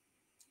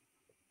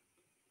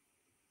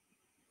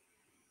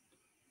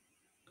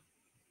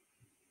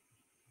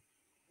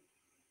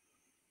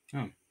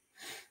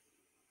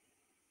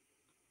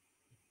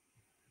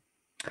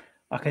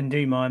 I can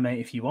do mine, mate,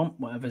 if you want.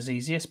 Whatever's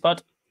easiest,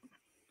 bud.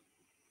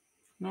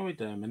 No, wait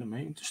there a minute,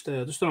 mate. Just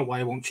don't know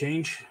why it won't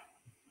change.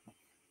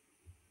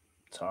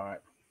 It's all right.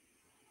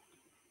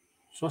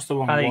 So that's the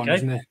wrong one,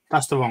 isn't it?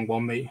 That's the wrong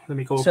one, mate. Let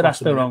me go. So that's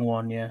the wrong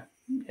one, yeah.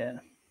 Yeah,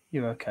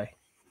 you're okay.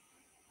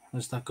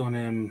 Has that gone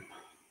in?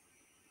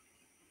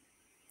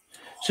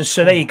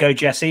 So there you go,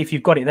 Jesse. If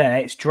you've got it there,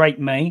 it's Drake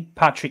May,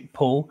 Patrick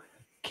Paul,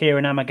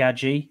 Kieran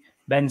Amagaji,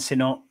 Ben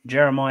Sinnott,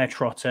 Jeremiah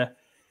Trotter,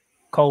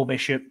 Cole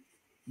Bishop,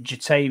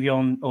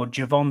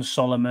 Javon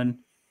Solomon,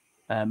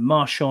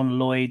 Marshawn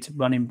Lloyd,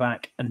 running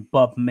back, and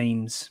Bob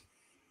Means.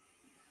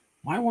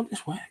 Why won't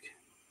this work?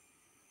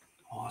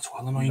 Oh, it's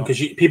well annoying because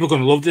people are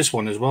going to love this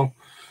one as well.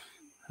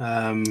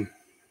 I'm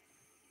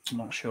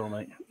not sure,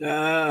 mate.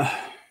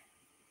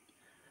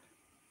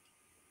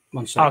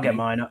 I'll get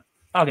mine up.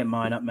 I'll get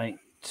mine up, mate.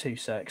 2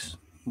 secs.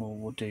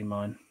 We'll do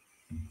mine.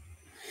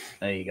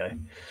 There you go.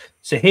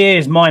 So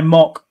here's my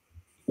mock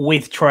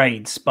with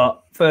trades.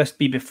 But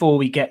firstly, before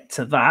we get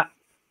to that,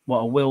 what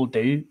I will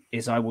do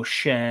is I will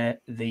share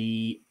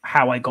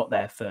how I got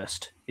there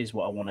first, is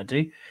what I want to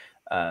do.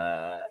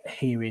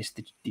 Here is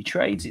the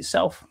trades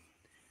itself.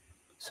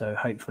 So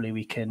hopefully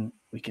we can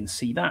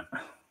see that.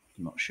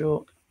 I'm not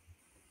sure.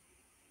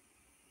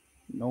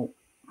 No.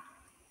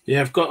 Yeah,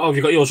 have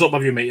you got yours up,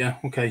 have you, mate? Yeah,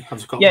 okay.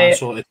 I've got mine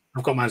sorted.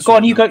 I've got mine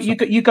sorted. Go on,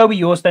 you go with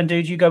yours then,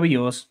 dude. You go with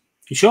yours.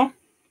 You sure?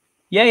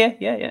 Yeah.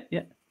 JJ.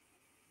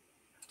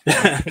 You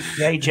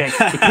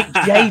picked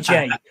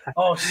JJ.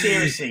 Oh,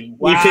 seriously.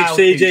 Wow.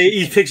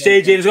 He picks JJ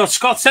and he's got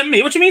Scott sent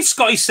me. What do you mean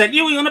Scott sent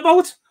you? What are you on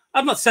about?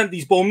 I've not sent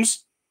these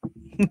bums.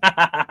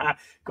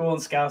 Go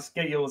on, Scouts.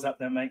 Get yours up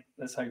there, mate.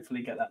 Let's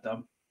hopefully get that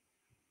done.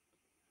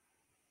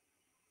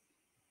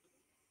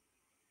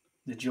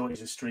 The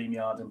joys of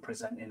StreamYard and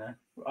presenting her.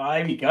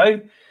 Here we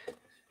go.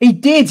 He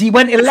did. He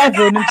went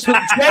 11 and took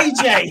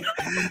JJ.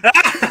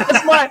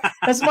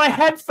 That's my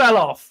head fell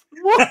off.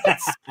 What?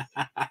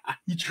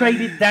 You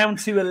traded down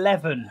to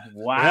 11.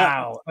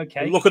 Wow. Yeah.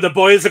 Okay. Look at the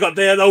boys I got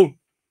there, though.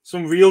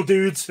 Some real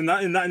dudes in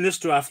this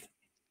draft.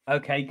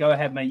 Okay, go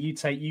ahead, mate. You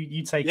take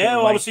it. Yeah,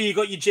 well, obviously you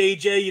got your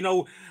JJ. You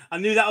know, I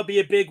knew that would be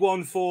a big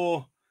one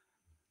for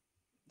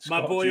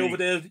my boy over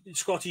there,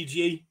 Scotty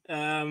G.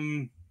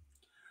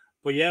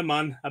 But yeah,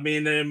 man. I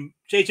mean,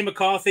 JJ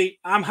McCarthy.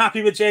 I'm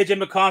happy with JJ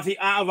McCarthy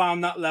at around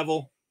that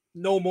level.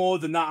 No more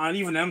than that. And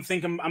even I'm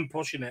thinking I'm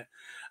pushing it.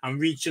 I'm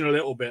reaching a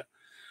little bit.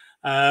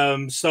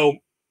 So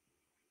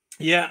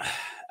yeah,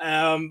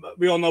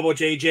 we all know about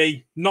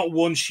JJ. Not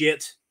one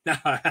shit.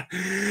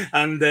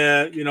 And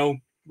you know,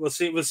 we'll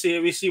see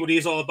what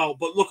he's all about.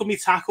 But look at me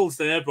tackles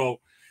there, bro.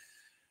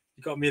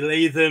 You got me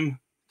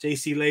Latham,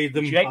 JC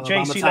Latham,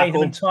 JC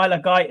Latham, and Tyler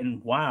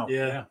Guyton. Wow.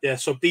 Yeah.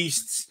 So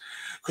beasts.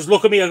 Because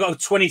look at me, I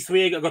got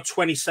 23, I got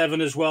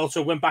 27 as well.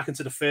 So I went back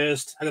into the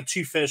first. I got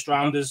 2 first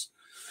rounders.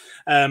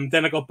 Then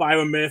I got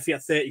Byron Murphy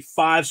at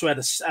 35. So I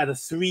had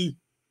three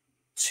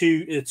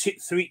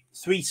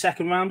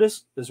second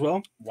rounders as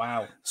well.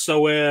 Wow.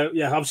 So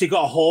yeah, obviously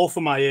got a haul for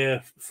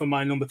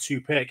my number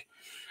 2 pick.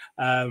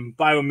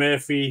 Byron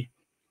Murphy,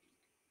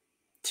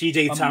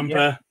 TJ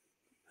Tampa.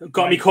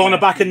 Got me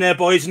cornerback in there,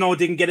 boys. No, I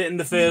didn't get it in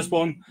the first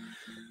one.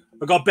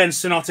 I got Ben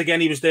Sinnott again.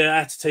 He was there. I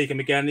had to take him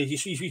again.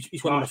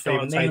 He's one of my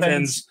favourite tight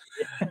ends.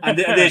 And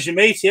there's your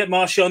mate,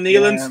 Marshawn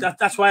Neeland. Yeah.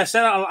 That's why I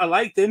said I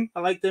liked him. I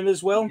liked him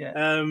as well.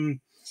 Yeah.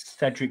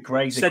 Cedric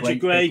Gray's Cedric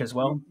Gray as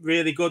well.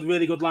 Really good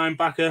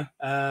linebacker.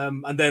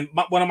 And then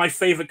one of my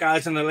favourite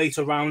guys in the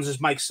later rounds is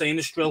Mike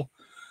Sainristil,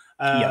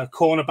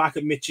 cornerback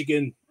at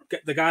Michigan.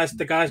 The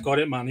guy's got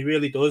it, man. He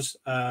really does.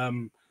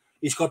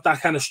 He's got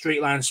that kind of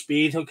straight line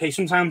speed. Okay,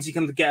 sometimes he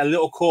can get a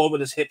little caught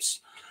with his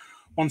hips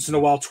once in a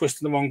while,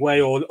 twisting the wrong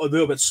way, or a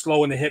little bit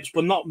slow in the hips,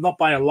 but not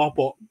by a lot.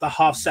 But the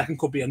half second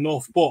could be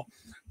enough. But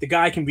the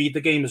guy can read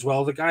the game as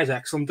well. The guy's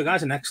excellent. The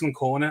guy's an excellent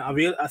corner.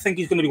 I think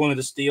he's going to be one of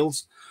the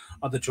steals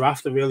of the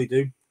draft. I really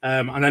do.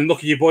 And then look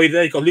at your boy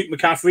there. You got Luke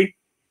McCaffrey.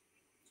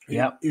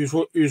 Yeah,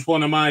 who's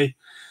one of my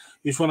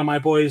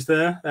boys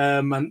there.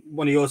 And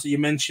one of yours that you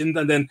mentioned.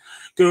 And then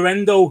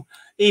Guerrero,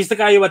 he's the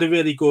guy who had a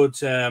really good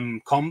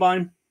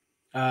combine.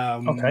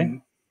 Okay.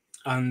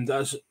 And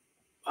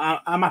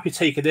I'm happy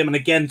taking him. And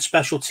again,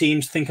 special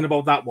teams, thinking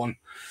about that one.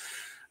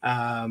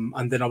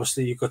 And then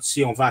obviously you've got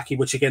Sion Vaki,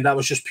 which again, that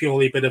was just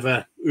purely a bit of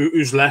a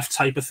who's left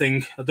type of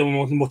thing. I don't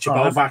know much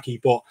about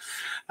Vaki, but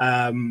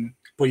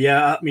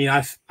yeah, I mean,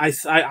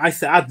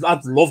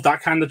 I'd love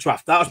that kind of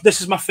draft.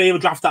 This is my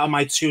favorite draft out of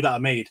my two that I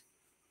made,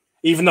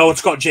 even though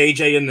it's got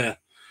JJ in there.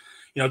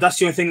 You know, that's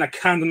the only thing that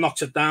kind of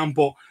knocks it down.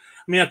 But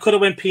I mean, I could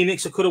have went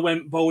Penix, I could have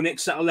went Bo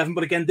Nix at 11,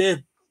 but again,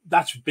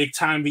 that's big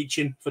time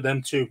reaching for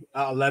them too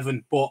at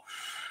 11. But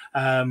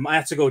I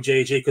had to go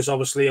JJ because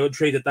obviously I would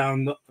trade it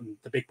down.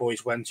 The big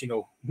boys went, you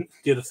know,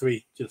 the other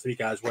three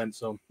guys went.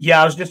 So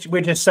yeah,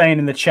 we're just saying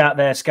in the chat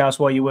there, Scouse,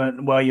 while you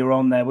were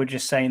on there, we're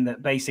just saying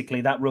that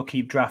basically that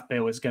rookie draft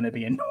bill is going to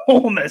be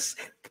enormous.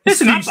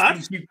 It's not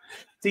bad.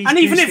 And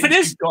even if it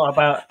is,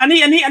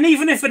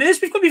 even if it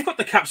is, we've got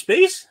the cap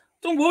space.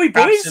 Don't worry,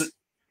 boys.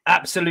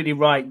 Absolutely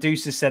right.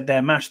 Deuce has said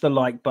there, mash the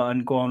like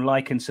button, go on,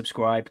 like and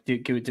subscribe. Do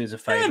us a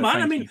favor. Yeah,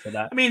 man. Thank you for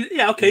that. I mean,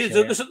 yeah, okay.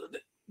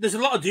 There's a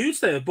lot of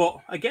dudes there, but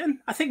again,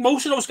 I think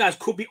most of those guys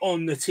could be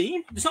on the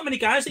team. There's not many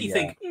guys that you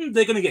think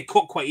they're going to get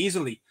cut quite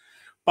easily,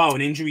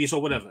 barring injuries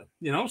or whatever,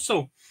 you know.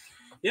 So,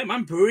 yeah,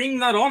 man, bring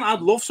that on.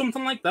 I'd love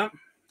something like that.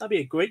 That'd be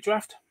a great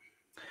draft.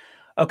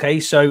 Okay,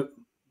 so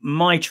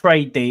my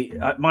trade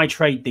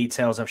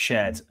details I've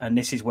shared, and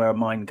this is where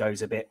mine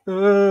goes a bit.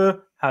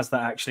 Has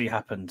that actually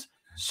happened?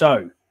 So,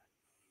 do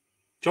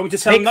you want me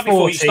to tell them that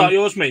before you start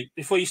yours, mate?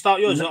 Before you start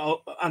yours,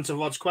 I'll answer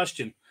Rod's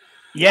question.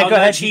 Yeah, go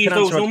ahead. Achieve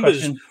those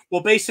numbers.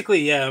 Well,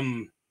 basically,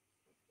 the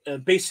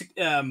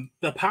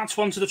Pats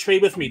wanted to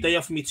trade with me. They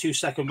offered me 2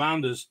 second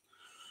rounders,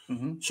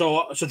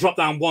 so drop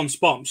down one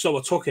spot. So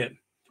I took it,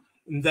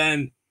 and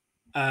then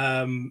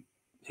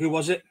who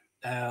was it?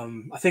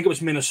 I think it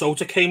was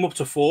Minnesota came up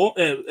to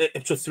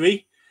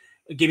 3,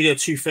 give me their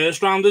 2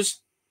 first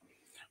rounders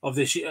of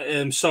this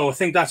year. So I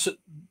think that's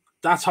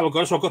how it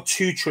goes. So I got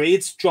 2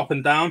 trades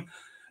dropping down,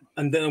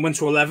 and then I went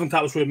to 11th.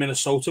 That was where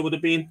Minnesota would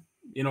have been.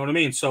 You know what I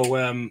mean?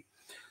 So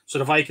so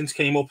the Vikings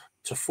came up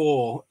to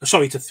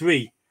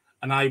 3,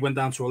 and I went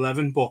down to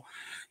 11. But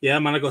yeah,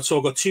 man, I got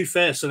 2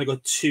 firsts and I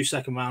got 2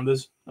 second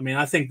rounders. I mean,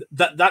 I think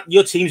that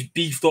your team's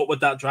beefed up with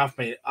that draft,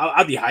 mate.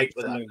 I'd be hyped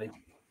with that.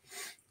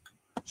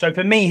 So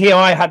for me here,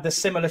 I had the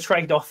similar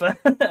trade offer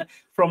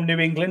from New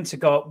England to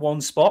go up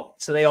 1 spot.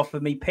 So they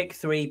offered me pick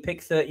 3,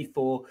 pick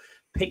 34,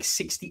 pick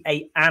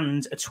 68,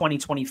 and a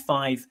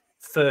 2025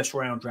 first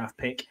round draft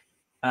pick.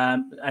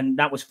 And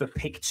that was for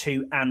pick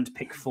 2 and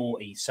pick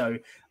 40. So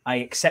I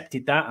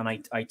accepted that and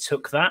I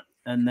took that.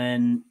 And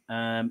then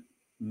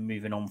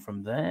moving on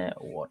from there,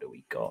 what do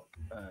we got?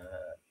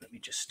 Let me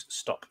just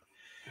stop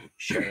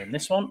sharing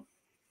this one.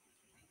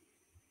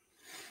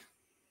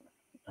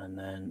 And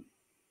then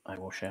I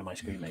will share my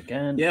screen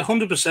again. Yeah,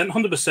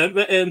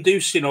 100%.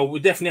 Deuce, you know, we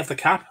definitely have the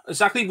cap.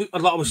 Exactly. A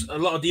lot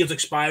of deals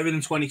expiring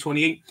in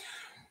 2028.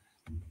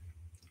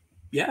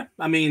 Yeah,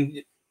 I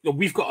mean,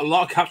 we've got a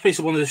lot of cap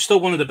space. Still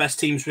one of the best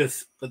teams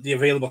with the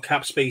available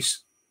cap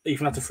space,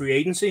 even after free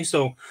agency.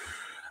 So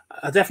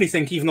I definitely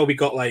think, even though we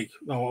got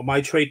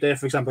my trade there,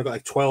 for example, I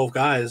got 12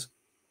 guys,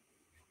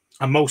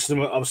 and most of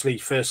them are obviously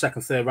first,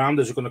 second, third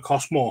rounders are going to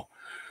cost more.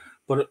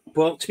 But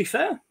to be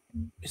fair,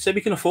 we said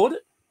we can afford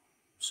it,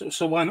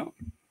 so why not?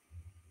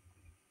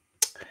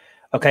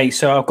 Okay,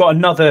 so I've got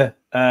another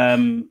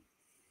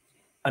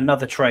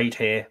trade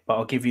here, but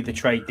I'll give you the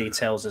trade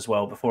details as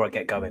well before I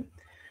get going.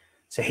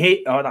 So here,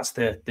 that's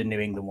the New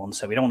England one.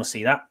 So we don't want to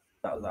see that.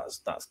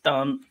 That's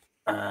done.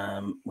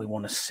 We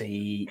want to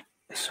see.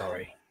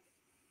 Sorry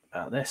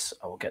about this.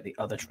 I will get the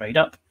other trade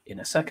up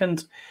in a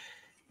second.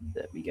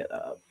 Let me get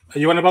that up. Are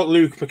you on about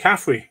Luke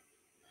McCaffrey?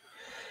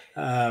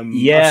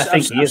 Yeah, I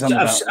think he is.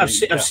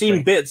 I've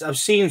seen bits. I've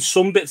seen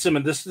some bits of him.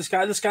 And this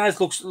guy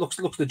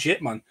looks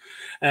legit, man.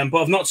 But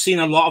I've not seen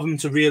a lot of him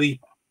to really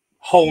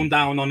hone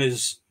down on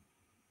his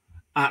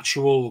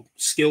actual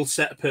skill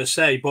set per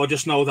se. But I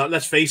just know that,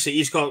 let's face it,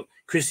 he's got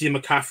Christian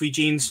McCaffrey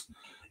genes.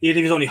 Even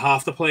if he's only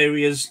half the player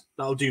he is,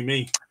 that'll do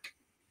me.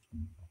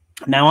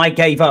 Now, I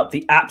gave up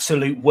the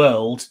absolute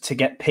world to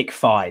get pick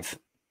 5.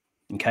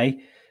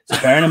 Okay.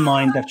 So bearing in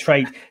mind I've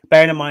traded.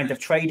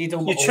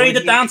 You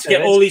traded down to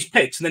get all these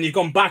picks, and then you've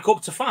gone back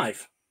up to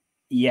 5.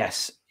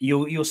 Yes,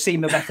 you'll see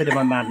my method of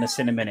my madness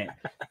in a minute.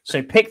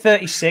 So pick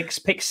 36,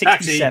 pick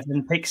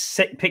 67, pick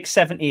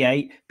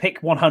 78,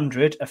 pick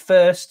 100, a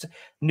first,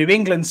 New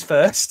England's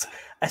first,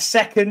 a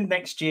second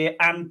next year,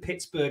 and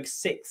Pittsburgh's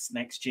 6th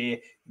next year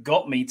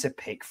got me to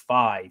pick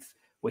 5,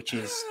 which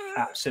is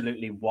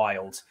absolutely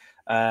wild.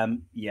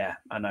 Yeah,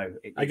 I know.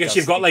 I guess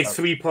you've got like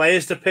 3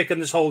 players to pick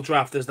in this whole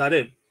draft. Is that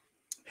it?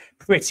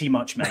 Pretty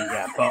much, mate.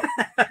 Yeah, but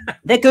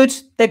they're good.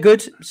 They're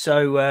good.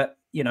 So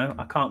you know,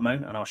 I can't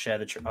moan, and I'll share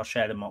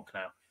the mock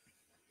now.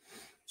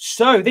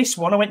 So this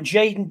one, I went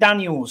Jaden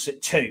Daniels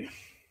at 2.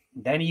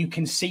 Then you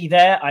can see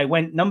there, I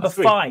went number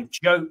 5,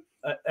 Joe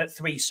at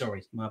 3.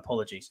 Sorry, my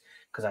apologies,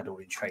 because I'd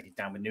already traded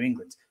down with New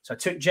England. So I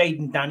took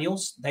Jaden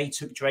Daniels. They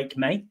took Drake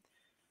May.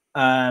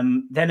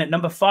 Then at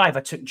number 5,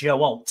 I took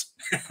Joe Alt.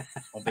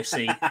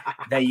 Obviously,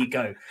 there you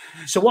go.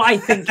 So what I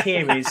think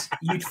here is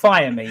you'd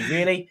fire me,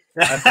 really?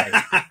 Okay,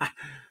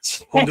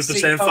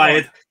 100%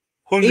 fired.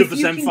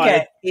 100%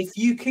 fired. If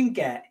you can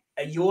get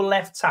your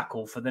left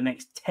tackle for the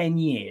next 10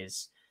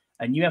 years,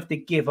 and you have to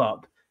give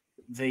up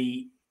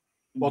the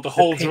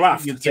whole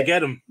draft to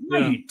get him. No,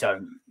 you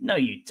don't. No,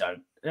 you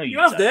don't. No, you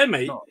have there,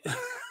 mate.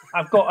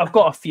 I've got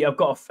a few.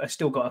 I've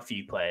still got a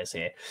few players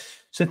here.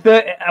 So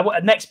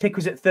next pick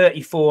was at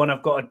 34, and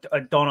I've got a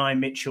Donai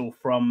Mitchell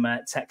from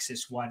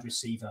Texas, wide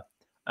receiver.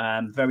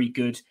 Very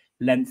good,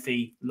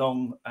 lengthy,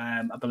 long.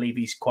 I believe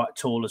he's quite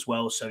tall as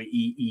well, so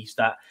he's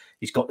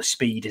got the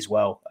speed as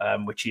well,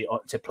 which he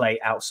ought to play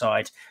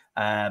outside.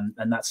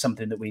 And that's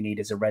something that we need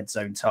as a red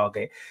zone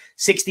target.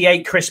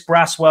 68, Chris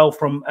Braswell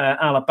from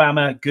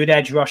Alabama, good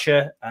edge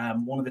rusher,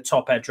 one of the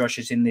top edge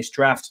rushers in this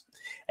draft.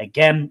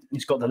 Again,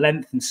 he's got the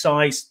length and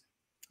size,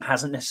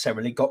 hasn't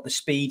necessarily got the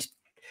speed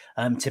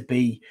to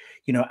be,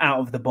 you know, out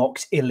of the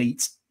box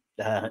elite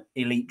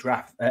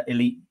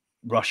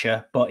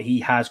rusher, but he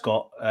has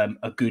got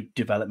a good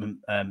development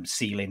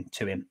ceiling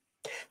to him.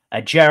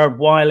 Jared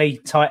Wiley,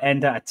 tight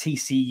end at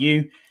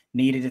TCU,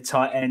 needed a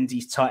tight end.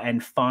 He's tight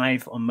end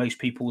 5 on most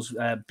people's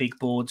big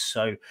boards,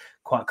 so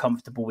quite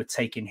comfortable with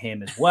taking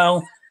him as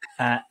well.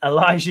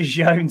 Elijah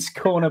Jones,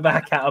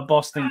 cornerback out of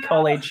Boston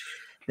College.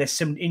 There's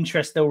some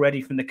interest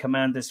already from the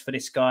Commanders for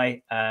this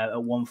guy at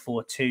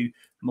 142.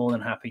 More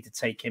than happy to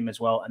take him as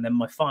well. And then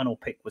my final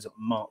pick was at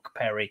Mark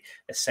Perry,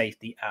 a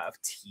safety out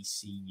of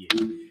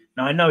TCU.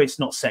 Now, I know it's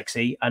not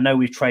sexy. I know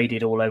we've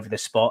traded all over the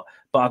spot,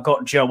 but I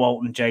got Joe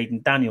Alt and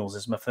Jaden Daniels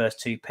as my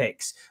first 2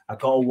 picks. I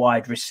got a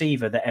wide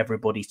receiver that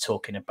everybody's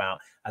talking about.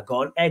 I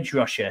got an edge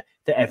rusher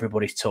that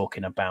everybody's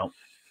talking about.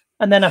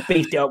 And then I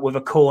beefed it up with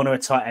a corner, a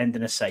tight end,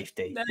 and a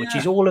safety, which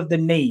is all of the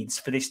needs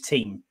for this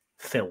team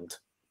filled.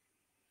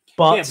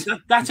 But yeah,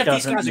 that's if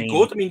these guys are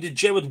good. I mean, did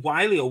Jared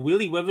Wiley or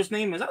Willie, whatever his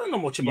name is, I don't know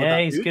much about that.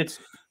 Yeah, he's good.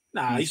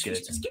 Nah, he's good.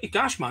 He's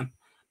gosh, man.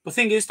 But the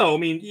thing is, though, I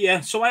mean,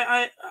 yeah, so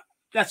I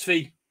let's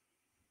see.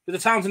 With the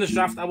talent in this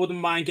draft, I wouldn't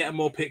mind getting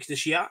more picks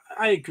this year.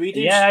 I agree,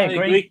 dude. Yeah, I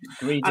agree.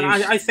 And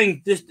I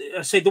think this,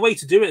 I say the way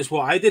to do it is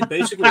what I did,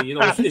 basically, you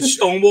know, is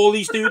stonewall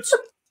these dudes.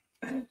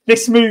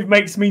 This move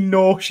makes me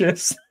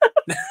nauseous.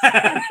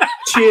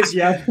 Cheers,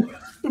 yeah.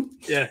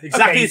 Yeah,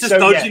 exactly. Okay, it's just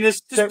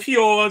dodginess, just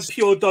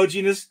pure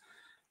dodginess.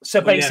 So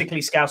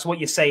basically, Scouts, what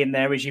you're saying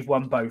there is you've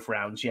won both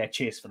rounds. Yeah,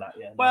 cheers for that.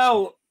 Yeah.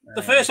 Well,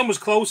 the first one was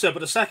closer, but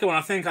the second one,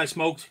 I think I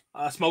smoked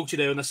you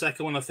there, and the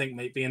second one, I think,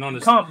 mate, being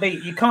honest,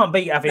 you can't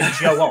beat having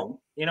Joe Alt.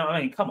 You know what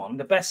I mean? Come on,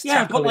 the best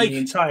tackle in the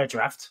entire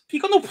draft. You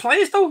got no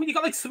players though. You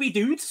got like 3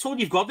 dudes. That's all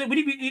you've got.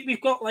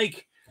 We've got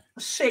like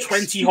 6,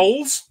 20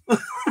 holes. I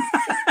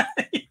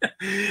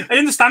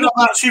understand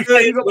that 2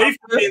 players away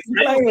from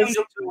players.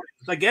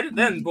 I get it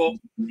then, but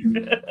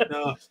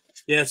no.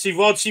 Yeah, see,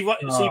 Rod, see,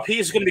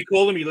 Peter's going to be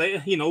calling me later.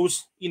 He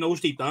knows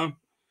deep down.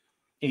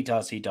 He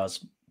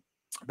does.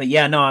 But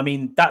yeah, no, I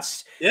mean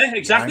that's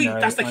exactly.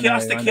 That's the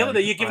killer.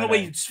 That you're giving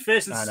away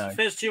first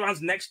 2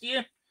 rounds next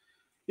year.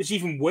 It's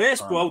even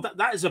worse, bro.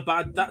 That is a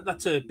bad.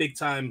 That's a big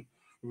time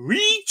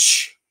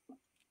reach.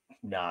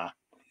 Nah,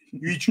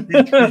 reach.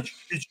 I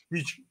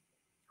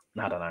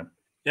don't know.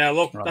 Yeah,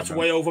 look, that's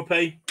way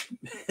overpay.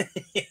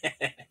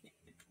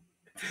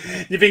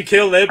 You've been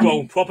killed there,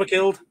 bro. Proper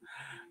killed.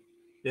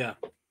 Yeah.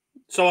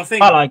 So I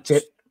think I liked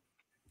it.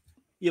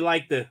 You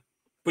liked it,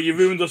 but you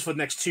ruined us for the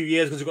next 2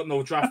 years because we've got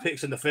no draft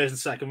picks in the first and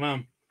second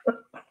round.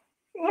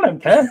 I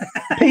don't care.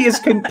 Peter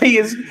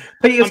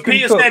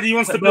said he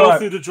wants to build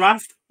through the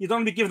draft. You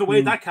don't be giving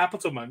away that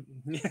capital, man.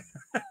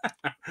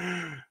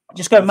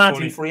 Just go mad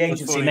in free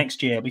agency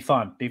next year. Be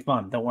fine.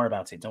 Don't worry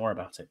about it.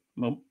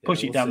 We'll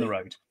push it down the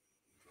road.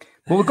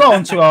 Well, we'll go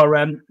on to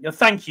our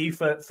thank you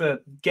for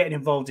getting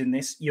involved in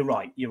this. You're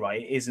right.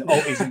 It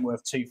isn't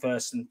worth 2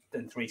 firsts and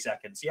 3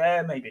 seconds.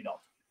 Yeah, maybe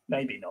not.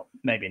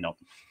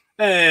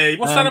 Hey,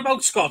 what's that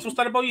about, Scott? What's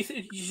that about?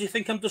 You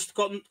think I'm just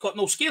got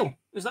no skill?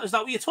 Is that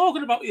what you're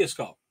talking about here,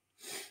 Scott?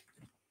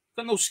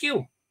 Got no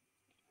skill?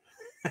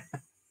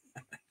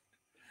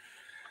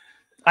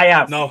 I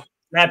have. No.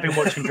 I've been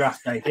watching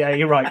draft day. Yeah,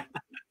 you're right.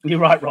 You're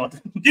right, Rod.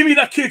 Give me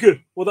that kicker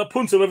or that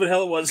punter, whatever the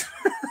hell it was.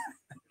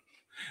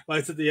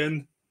 Right at the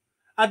end.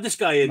 Add this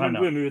guy in.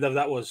 Remember whoever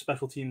that was,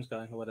 special teams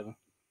guy or whatever.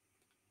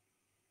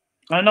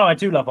 I know. I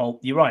do love Holt.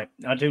 You're right.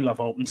 I do love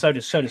Holt, and so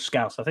does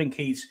Scouse. I think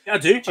he's. Yeah, I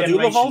do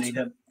love Holt.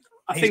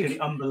 I think he's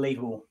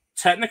unbelievable.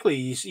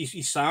 Technically,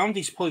 he's sound.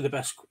 He's probably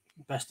the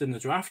best in the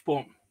draft.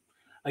 But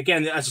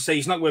again, as I say,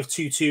 he's not worth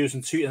 2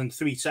 2s and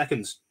 3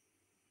 seconds.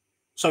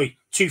 Sorry,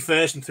 2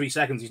 firsts and 3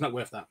 seconds. He's not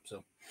worth that.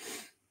 So.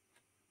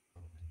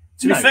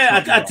 To be fair,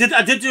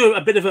 I did do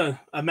a bit of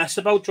a mess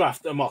about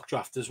a mock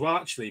draft as well,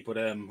 actually, but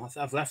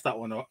I've left that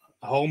one at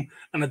home,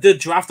 and I did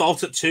draft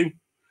Alt at 2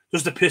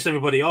 just to piss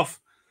everybody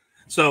off.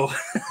 So,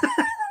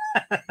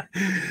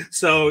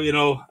 you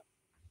know,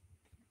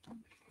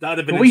 that'd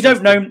have been.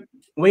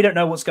 We don't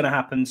know what's going to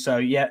happen. So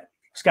yeah,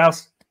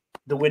 Scouse,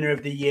 the winner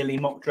of the yearly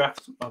mock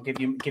draft. I'll give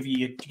you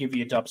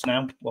your dubs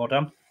now. Well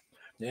done.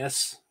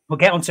 Yes. We'll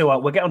get onto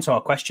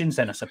our questions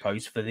then, I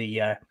suppose, for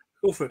the.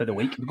 For the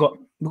week, we've got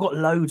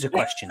loads of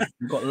questions.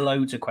 We've got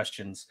loads of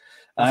questions.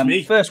 That's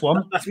me. First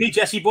one. That's me,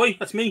 Jesse boy.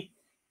 That's me.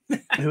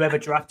 Whoever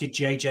drafted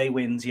JJ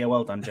wins. Yeah,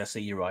 well done,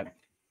 Jesse. You're right.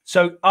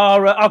 So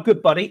our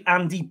good buddy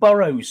Andy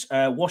Burrows,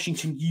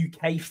 Washington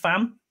UK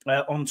fan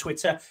on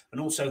Twitter,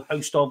 and also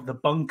host of the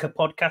Bunker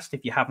podcast.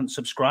 If you haven't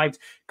subscribed,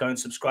 go and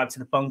subscribe to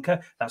the Bunker.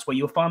 That's where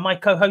you'll find my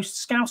co-host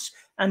Scouse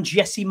and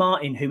Jesse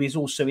Martin, who is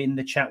also in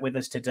the chat with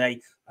us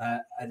today,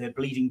 the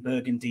Bleeding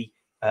Burgundy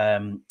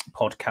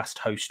podcast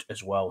host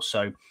as well.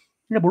 So you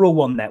know, we're all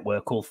one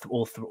network, all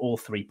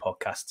 3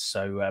 podcasts.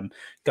 So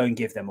go and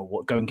give them a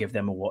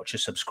watch, a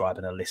subscribe,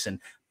 and a listen.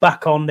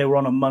 Back on, they were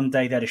on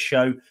Monday. They had a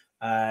show,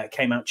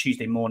 came out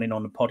Tuesday morning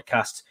on the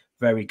podcast.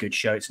 Very good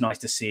show. It's nice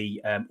to see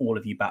all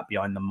of you back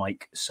behind the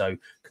mic. So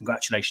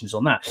congratulations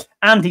on that.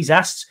 Andy's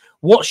asked,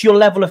 what's your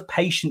level of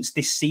patience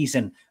this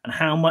season, and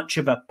how much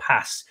of a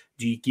pass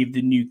do you give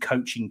the new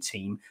coaching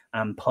team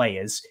and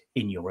players,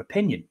 in your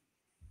opinion?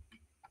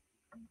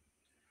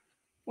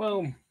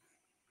 Well, I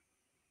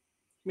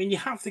mean, you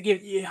have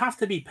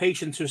to be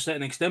patient to a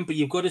certain extent, but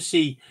you've got to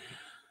see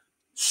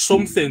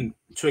something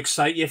to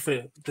excite you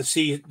for the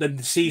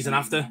season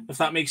after, if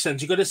that makes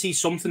sense. You've got to see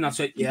something that's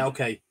like, yeah,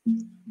 okay,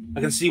 I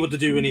can see what they're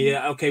doing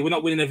here. Okay, we're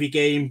not winning every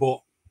game, but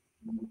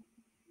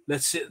you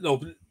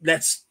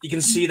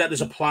can see that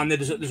there's a plan.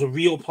 There's a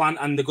real plan,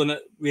 and they're going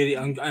to really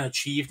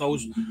achieve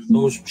those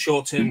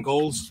short-term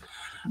goals.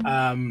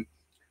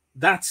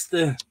 That's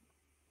the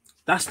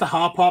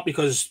hard part,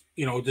 because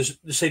you know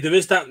there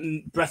is that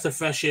breath of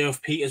fresh air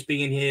of Peters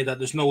being here, that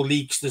there's no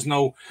leaks, there's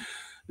no,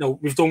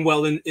 we've done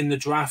well in the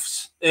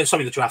drafts. In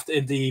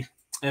the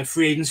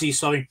free agency,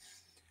 sorry.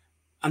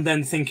 And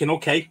then thinking,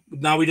 okay,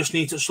 now we just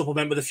need to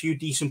supplement with a few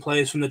decent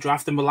players from the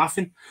draft, and we're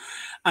laughing.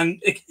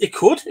 And it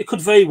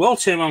could very well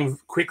turn around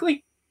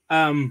quickly.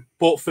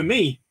 But for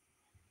me,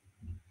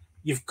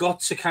 you've got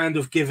to kind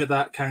of give it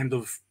that kind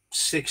of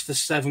 6 to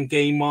 7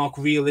 game mark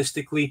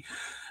realistically.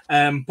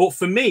 But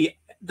for me,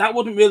 that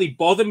wouldn't really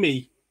bother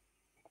me.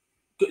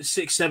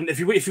 6, 7. If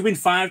you win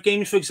 5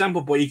 games, for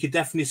example, but you could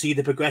definitely see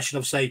the progression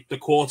of, say, the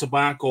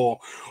quarterback or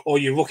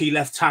your rookie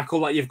left tackle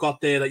that you've got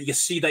there, that you can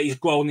see that he's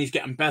growing, he's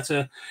getting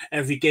better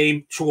every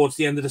game. Towards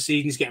the end of the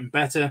season, he's getting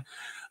better.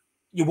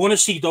 You want to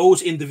see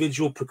those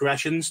individual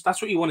progressions.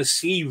 That's what you want to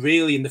see,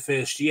 really, in the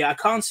first year. I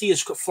can't see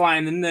us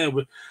flying in there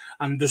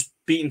and just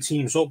beating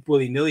teams up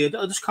willy-nilly.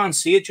 I just can't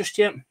see it just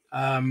yet.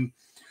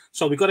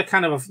 So we've got to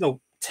kind of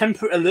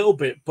temper it a little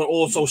bit, but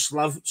also still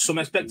have some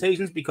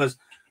expectations, because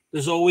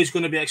there's always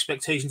going to be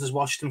expectations as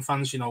Washington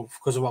fans,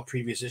 because of our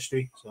previous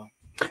history. So,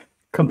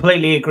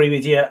 completely agree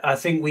with you. I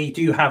think we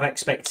do have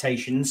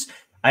expectations.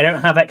 I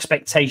don't have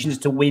expectations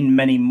to win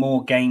many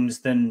more games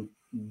than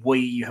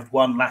we have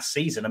won last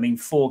season. I mean,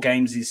 4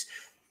 games is...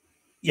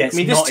 Yeah, I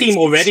mean, this team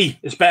already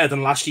is better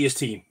than last year's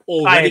team.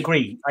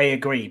 Already. I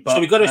agree. But, so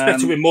we've got to expect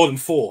to win more than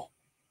 4.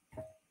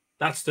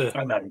 That's the...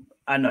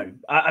 I know.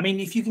 I mean,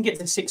 if you can get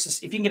to 6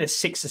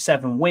 or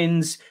 7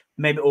 wins,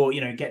 maybe, or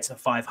get to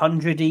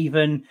 500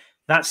 even,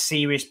 that's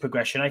serious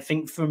progression. I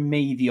think for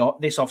me,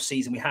 this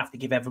offseason, we have to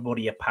give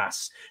everybody a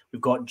pass.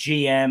 We've got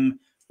GM,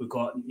 we've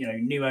got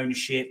new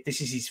ownership.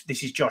 This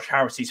is Josh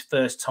Harris's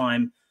first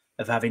time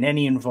of having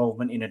any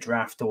involvement in a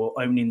draft or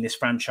owning this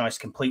franchise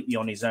completely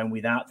on his own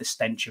without the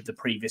stench of the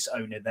previous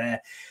owner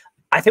there.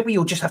 I think we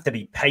all just have to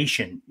be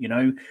patient.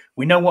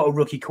 We know what a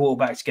rookie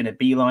quarterback's going to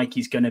be like.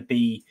 He's going to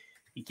be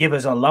give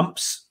us our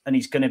lumps, and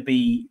he's going to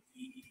be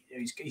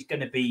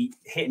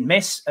hit and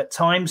miss at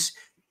times.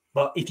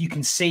 But if you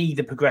can see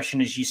the progression,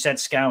 as you said,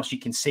 Scouse, you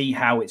can see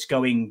how it's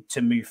going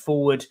to move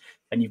forward,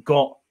 and you've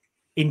got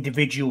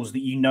individuals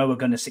that are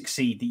going to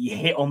succeed, that you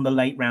hit on the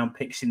late round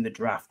picks in the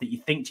draft, that you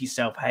think to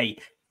yourself, hey,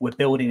 we're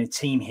building a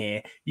team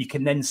here. You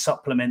can then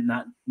supplement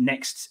that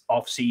next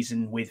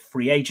offseason with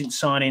free agent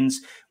signings,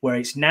 where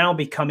it's now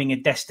becoming a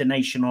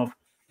destination of,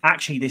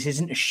 actually, this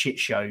isn't a shit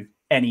show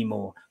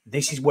anymore.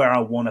 This is where I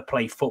want to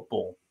play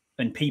football.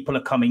 And people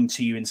are coming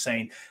to you and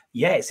saying,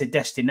 yeah, it's a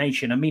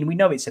destination. I mean, we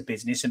know it's a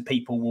business, and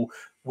people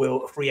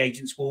free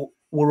agents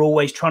were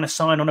always trying to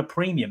sign on a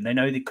premium. They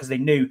know that because they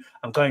knew,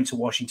 I'm going to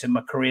Washington,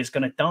 my career's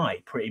going to die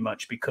pretty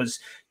much, because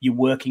you're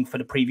working for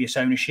the previous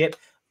ownership.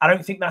 I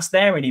don't think that's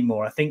there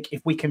anymore. I think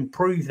if we can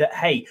prove that,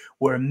 hey,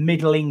 we're a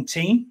middling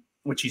team,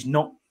 which is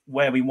not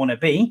where we want to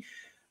be,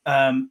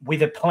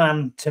 with a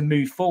plan to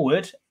move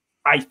forward,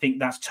 I think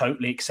that's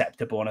totally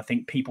acceptable. And I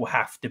think people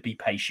have to be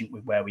patient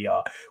with where we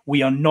are.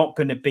 We are not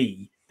going to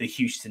be the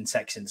Houston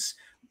Texans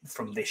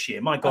from this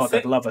year. My God,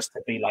 they'd love us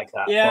to be like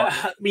that. Yeah,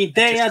 I mean,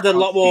 they had a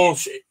lot more.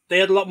 They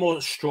had a lot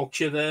more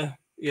structure there,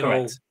 you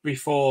know,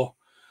 before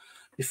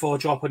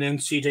dropping in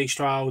CJ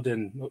Stroud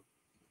and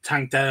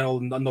Tank Dell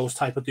and those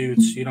type of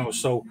dudes, you know.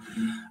 So,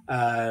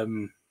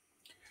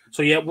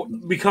 yeah,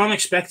 we can't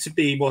expect to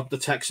be what the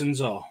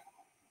Texans are,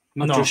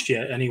 not just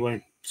yet,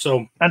 anyway.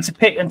 So, and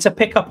to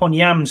pick up on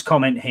Yam's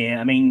comment here,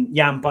 I mean,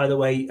 Yam, by the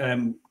way,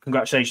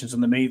 congratulations on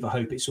the move. I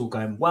hope it's all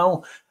going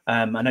well.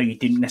 I know you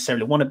didn't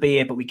necessarily want to be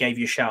here, but we gave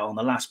you a shout on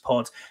the last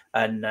pod,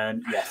 and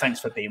yeah, thanks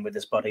for being with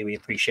us, buddy. We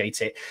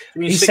appreciate it.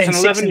 He's 6 and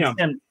 11,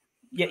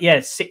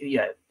 yeah.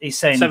 He's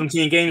saying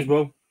 17 games,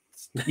 bro.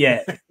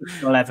 Yeah,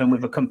 11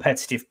 with a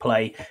competitive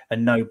play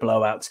and no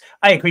blowouts.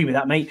 I agree with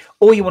that, mate.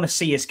 All you want to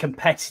see is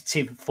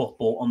competitive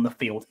football on the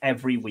field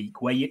every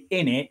week, where you're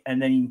in it and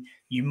then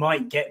you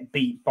might get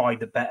beat by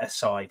the better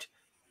side.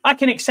 I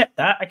can accept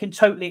that. I can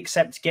totally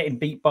accept getting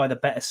beat by the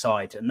better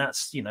side, and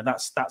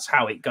that's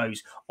how it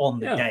goes on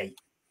the day.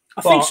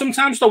 I think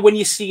sometimes though, when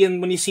you're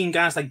seeing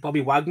guys like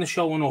Bobby Wagner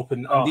showing up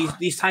and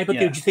these type of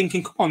dudes, you're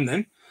thinking, come on,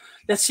 then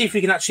let's see if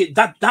we can actually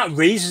that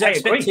raises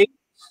expectations.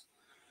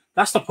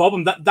 That's the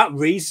problem. That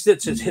raises it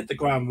to hit the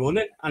ground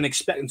running and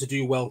expecting to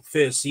do well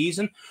first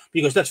season.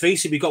 Because let's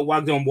face it, we got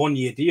Wagner on 1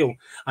 year deal,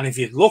 and if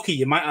you're lucky,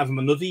 you might have him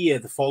another year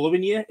the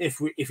following year if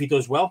he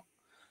does well.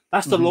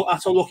 That's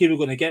that's how lucky we're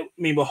going to get. I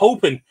mean, we're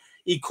hoping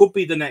he could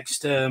be the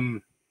next.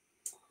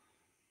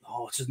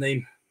 What's his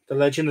name? The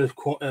legend of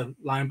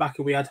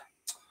linebacker we had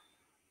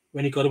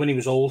when he got him when he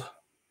was old.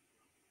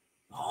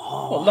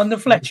 London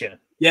Fletcher.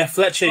 Yeah,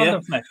 Fletcher,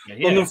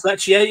 London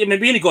Fletcher, yeah.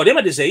 Maybe we only got him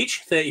at his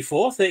age,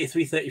 34,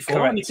 33, 34.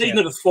 Correct, and he's taken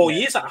another 4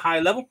 years at a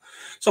high level.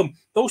 So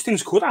those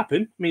things could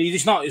happen. I mean,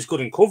 he's not as good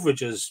in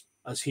coverage as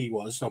he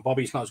was. No,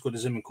 Bobby's not as good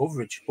as him in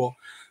coverage, but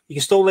he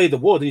can still lay the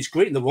wood, and he's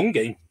great in the run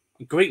game.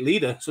 A great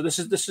leader. So this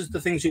is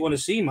the things you want to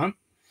see, man.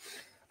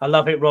 I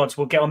love it, Rods.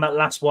 We'll get on that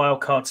last wild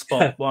card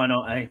spot. Why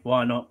not, eh?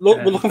 Why not? Look,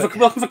 we're looking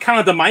for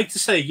Canada Mike to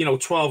say,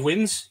 12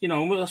 wins.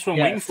 That's what I'm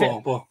waiting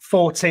for. But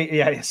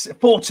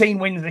 14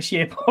 wins this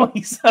year,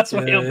 boys. That's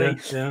what it'll be.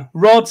 Yeah.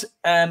 Rod,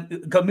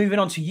 moving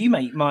on to you,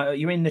 mate.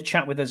 You're in the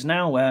chat with us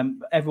now.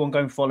 Everyone go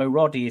and follow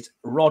Rod. He is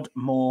Rod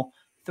Moore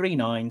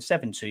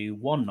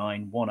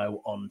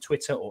 39721910 on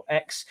Twitter or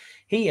X.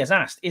 He has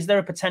asked, is there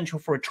a potential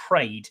for a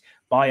trade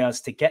by us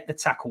to get the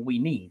tackle we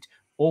need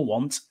or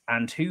want,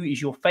 and who is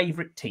your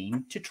favourite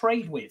team to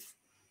trade with?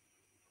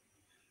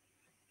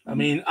 I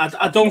mean,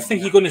 I don't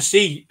think you're going to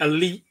see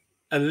elite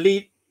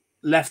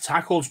left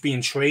tackles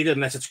being traded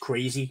unless it's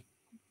crazy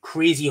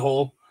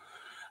haul.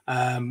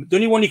 The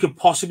only one you could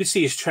possibly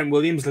see is Trent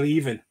Williams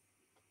leaving,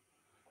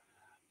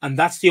 and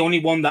that's the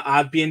only one that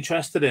I'd be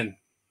interested in.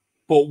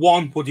 But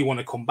one, would you want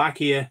to come back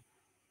here?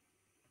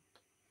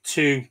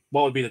 Two,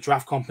 what would be the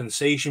draft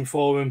compensation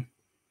for him?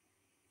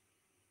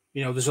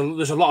 There's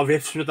a lot of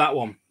ifs with that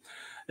one.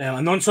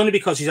 And it's only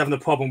because he's having a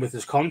problem with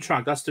his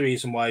contract. That's the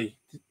reason why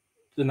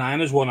the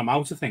Niners want him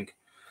out, I think.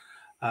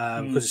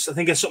 Because I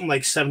think there's something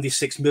like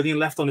 $76 million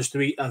left on his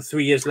 3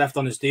 years left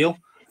on his deal.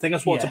 I think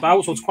that's what it's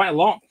about. So it's quite a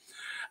lot.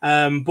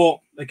 But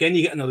again,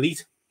 you get an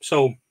elite.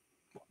 So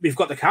we've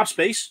got the cap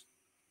space.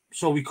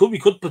 So we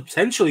could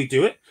potentially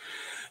do it.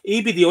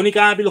 He'd be the only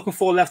guy I'd be looking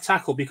for left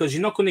tackle, because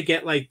you're not going to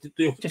get like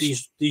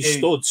these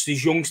studs,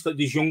 these young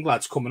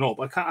lads coming up.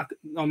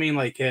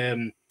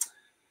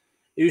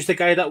 Who's the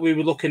guy that we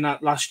were looking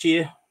at last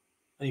year?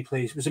 And he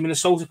plays. Was it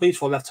Minnesota? Plays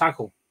for left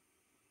tackle.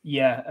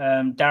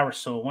 Yeah,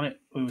 Darisaw, wasn't it?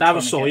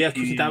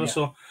 Darisaw,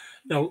 Darisaw.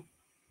 Yeah.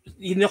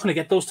 You're not going to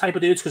get those type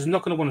of dudes because you're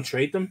not going to want to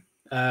trade them.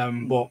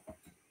 But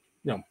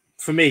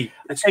for me,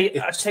 I'll tell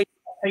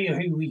you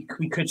who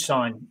we could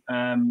sign.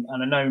 And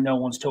I know no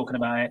one's talking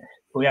about it,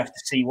 but we have to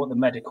see what the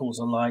medicals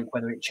are like,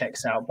 whether it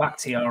checks out.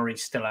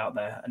 Bakhtiari's still out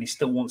there, and he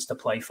still wants to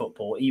play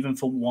football, even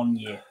for 1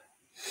 year.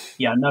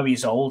 Yeah, I know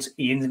he's old.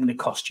 He isn't going to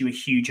cost you a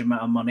huge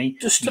amount of money.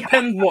 Just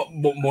depends what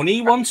money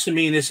he wants. I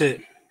mean, is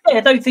it? Yeah,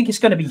 I don't think it's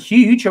going to be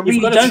huge.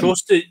 You've got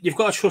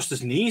to trust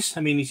his knees.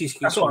 I mean, he's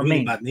got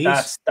really bad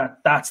knees.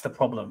 That's the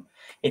problem.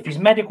 If his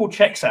medical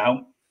checks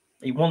out,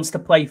 he wants to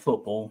play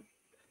football.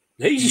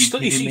 Yeah, he's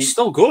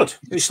still good.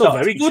 He's still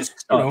very good.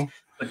 But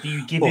do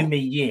you give him a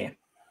year?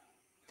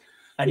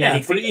 And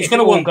he's going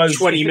to want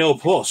 20 mil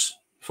plus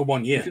for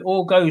 1 year. If it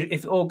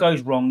all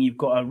goes wrong, you've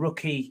got a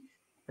rookie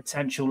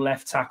potential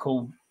left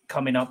tackle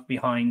coming up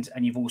behind,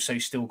 and you've also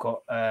still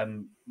got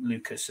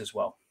Lucas as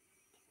well.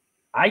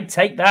 I'd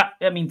take that.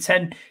 I mean,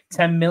 10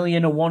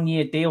 million, a 1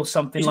 year deal,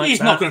 something like that.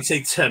 He's not going to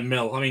take 10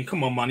 mil. I mean,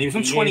 come on, man. He was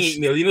on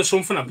 28 million or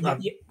something at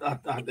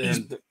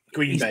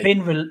Green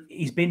Bay.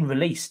 He's been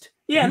released.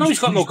 Yeah, no, he's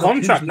got no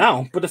contract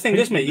now. But the thing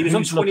is, mate, he was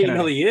on 28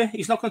 mil a year.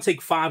 He's not going to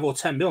take 5 or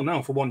 10 mil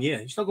now for 1 year.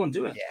 He's not going to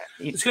do it.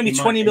 Yeah, it's going to be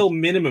 20 mil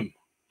minimum.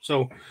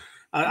 So,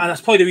 and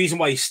that's probably the reason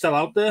why he's still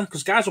out there,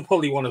 because guys will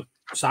probably want to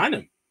sign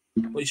him.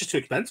 but it's just too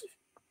expensive.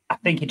 I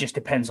think it just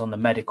depends on the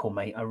medical,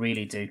 mate. I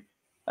really do.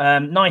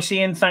 Nice,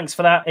 Ian. Thanks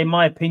for that. In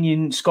my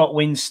opinion, Scott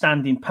wins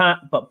standing pat,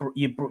 but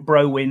your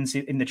bro wins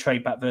in the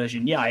trade back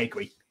version. Yeah, I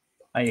agree.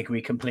 I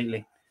agree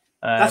completely.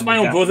 That's my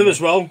own brother as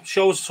well.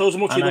 Shows how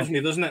much he loves me,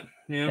 doesn't it?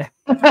 Yeah.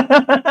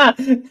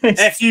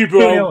 F you,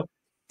 bro.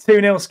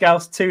 2-0,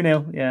 Scouts.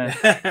 2-0.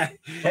 Yeah.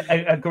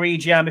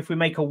 Agreed, Jam. If we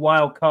make a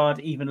wild card,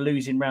 even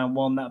losing round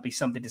one, that'd be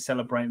something to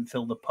celebrate and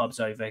fill the pubs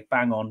over.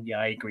 Bang on. Yeah,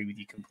 I agree with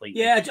you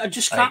completely. Yeah, I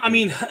just can't. I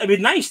mean, it'd be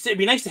nice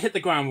to hit the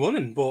ground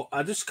running, but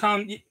I just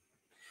can't.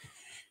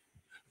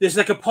 There's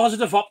like a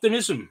positive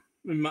optimism,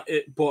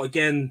 but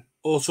again,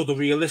 also the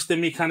realist in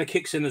me kind of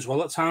kicks in as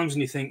well at times,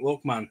 and you think,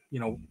 look, man,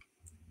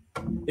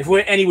 if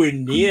we're anywhere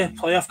near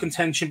playoff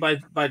contention by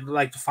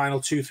like the final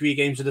 2-3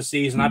 games of the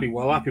season, I'd be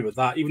well happy with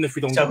that. Even if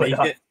we don't make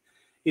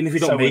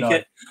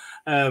it,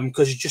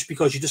 because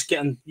you're just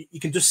getting, you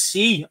can just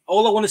see.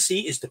 All I want to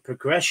see is the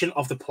progression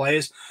of the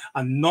players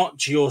and not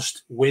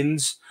just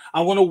wins. I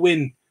want to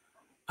win,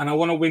 and I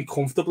want to win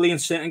comfortably in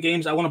certain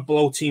games. I want to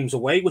blow teams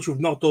away, which we've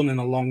not done in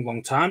a long,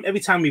 long time.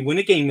 Every time we win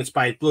a game, it's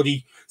by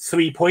bloody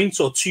 3 points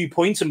or 2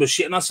 points, and we're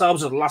shitting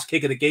ourselves at the last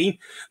kick of the game,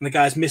 and the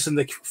guy's missing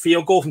the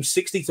field goal from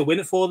 60 to win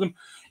it for them.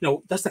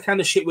 That's the kind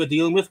of shit we're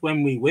dealing with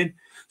when we win.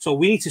 So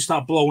we need to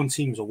start blowing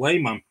teams away,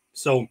 man.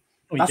 So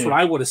that's what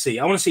I want to see.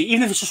 I want to see,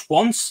 even if it's just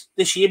once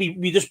this year,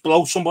 we just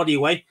blow somebody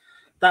away.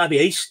 That'd be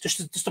ace. Just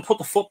to put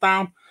the foot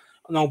down,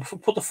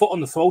 put the foot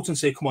on the throat and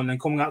say, come on, then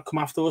come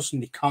after us,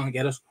 and you can't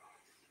get us.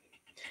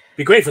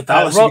 Be great for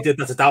Dallas if we did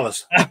that to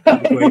Dallas.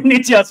 Wouldn't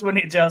it just?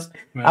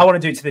 Yeah. I want to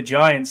do it to the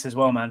Giants as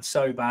well, man.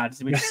 So bad.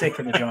 We're sick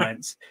of the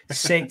Giants.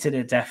 Sick to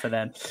the death of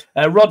them.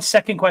 Rod's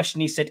second question,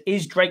 he said,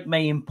 is Drake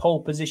May in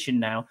pole position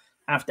now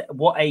after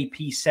what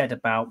AP said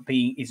about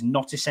being is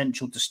not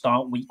essential to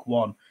start week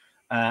one?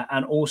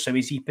 And also,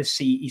 is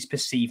he's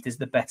perceived as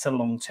the better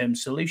long-term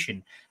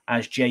solution,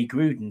 as Jay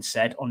Gruden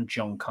said on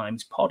John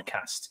Kime's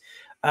podcast?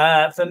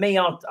 For me,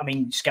 I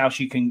mean, Scouse,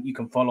 you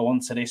can follow on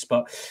to this,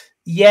 but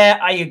yeah,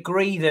 I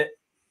agree that.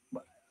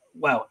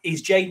 Well,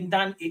 is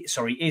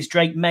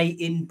Drake May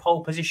in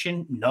pole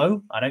position?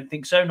 No, I don't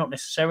think so. Not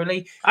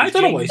necessarily. I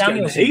don't know what he's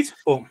getting the heat,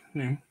 but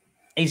yeah.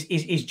 Is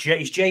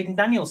Jaden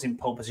Daniels in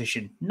pole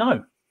position?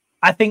 No.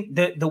 I think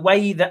the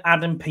way that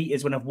Adam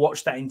Peters, when I've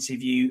watched that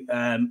interview,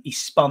 he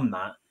spun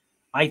that.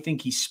 I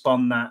think he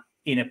spun that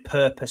in a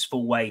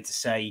purposeful way to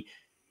say,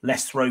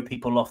 let's throw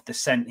people off the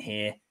scent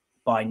here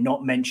by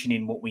not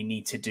mentioning what we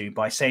need to do,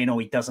 by saying, oh,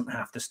 he doesn't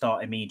have to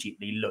start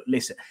immediately. Look,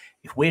 listen,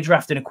 if we're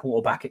drafting a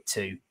quarterback at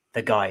 2,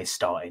 the guy is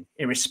starting,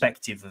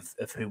 irrespective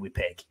of who we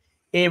pick.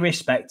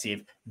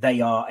 Irrespective,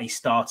 they are a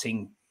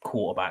starting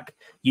quarterback.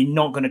 You're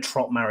not going to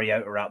trot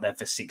Mariota out there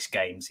for 6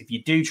 games. If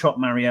you do trot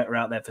Mariota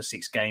out there for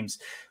 6 games,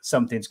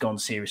 something's gone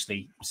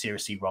seriously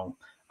wrong.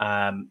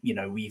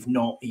 We've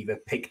not either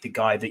picked the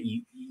guy that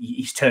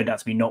he's turned out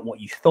to be not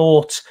what you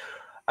thought.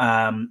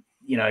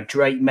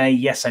 Drake May,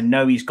 yes, I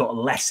know he's got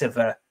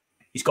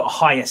a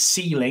higher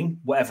ceiling,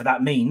 whatever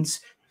that means,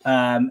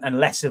 and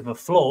less of a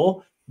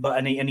floor,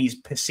 and he's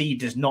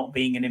perceived as not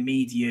being an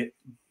immediate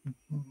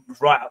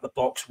right out the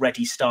box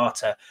ready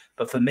starter.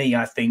 But for me,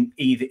 I think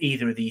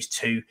either of these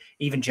two,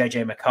 even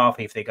JJ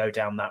McCarthy, if they go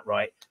down that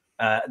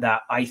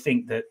that I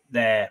think that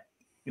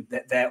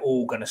they're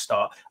all going to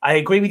start. I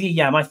agree with you,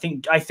 Yam. I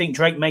think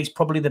Drake May's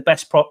probably the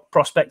best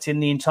prospect in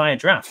the entire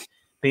draft,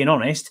 being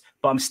honest,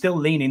 but I'm still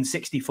leaning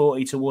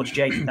 60-40 towards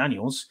Jaden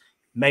Daniels.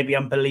 Maybe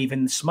I'm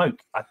believing the smoke.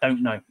 I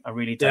don't know. I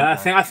really don't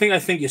know. I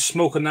think you're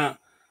smoking that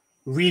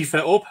reefer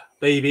up,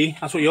 baby.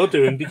 That's what you're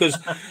doing, because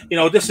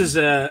this is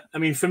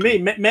for me,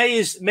 May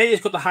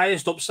has got the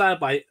highest upside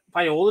by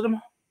all of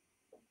them.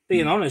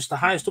 Being honest, the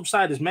highest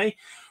upside is May.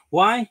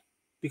 Why?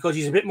 Because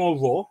he's a bit more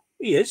raw.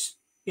 He is.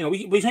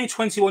 He's only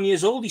 21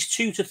 years old. He's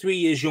 2 to 3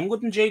 years younger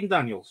than Jaden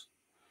Daniels.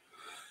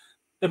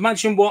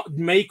 Imagine what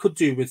May could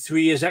do with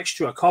 3 years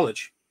extra at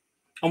college.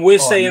 And we're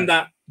saying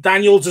that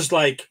Daniels is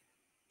like,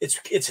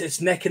 it's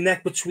neck and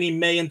neck between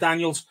May and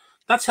Daniels.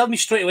 That tells me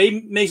straight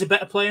away May's a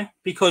better player,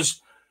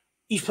 because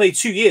he's played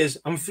 2 years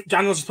and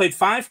Daniels has played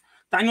 5.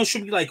 Daniels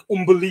should be like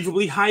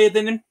unbelievably higher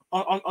than him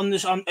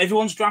on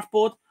everyone's draft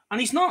board, and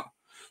he's not.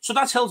 So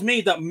that tells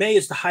me that May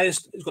is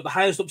has got the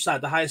highest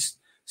upside, the highest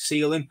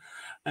ceiling.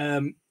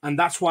 And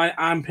that's why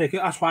I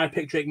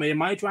pick Drake May in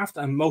my draft.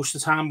 And most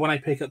of the time when I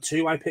pick at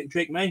 2, I pick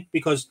Drake May,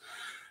 because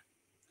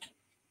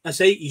I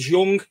say he's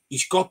young,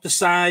 he's got the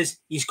size,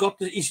 he's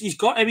got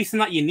everything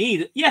that you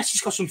need. Yes,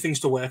 he's got some things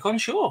to work on,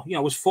 sure.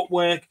 His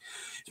footwork,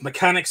 his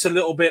mechanics can be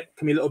a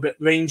little bit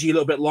rangy, a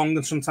little bit long,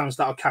 and sometimes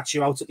that'll catch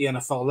you out at the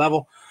NFL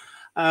level.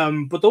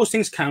 But those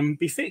things can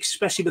be fixed,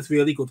 especially with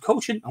really good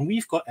coaching, and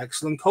we've got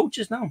excellent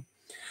coaches now.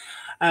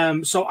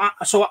 I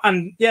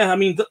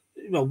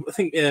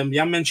think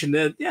Jan mentioned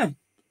that.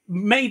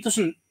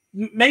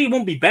 May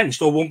won't be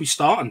benched or won't be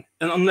starting,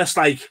 and unless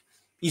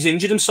he's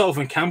injured himself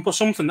in camp or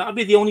something. That'd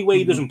be the only way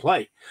he doesn't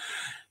play.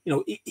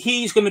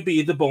 He's going to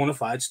be the bona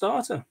fide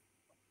starter.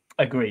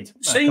 Agreed.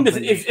 Same with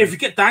if you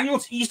get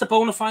Daniels, he's the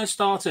bona fide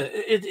starter.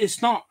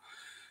 It's not.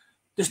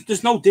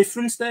 there's no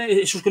difference there.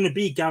 It's just going to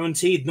be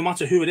guaranteed. No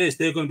matter who it is,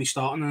 they're going to be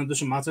starting, and it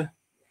doesn't matter.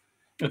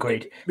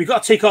 Agreed. We've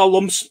got to take our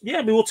lumps.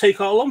 Yeah, we will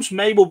take our lumps.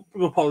 May will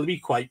probably be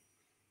quite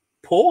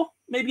poor,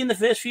 maybe in the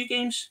first few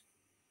games.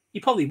 He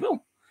probably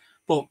will.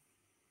 But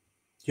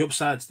the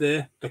upside's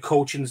there. The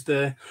coaching's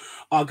there.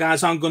 Our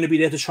guys aren't going to be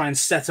there to try and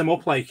set him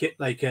up like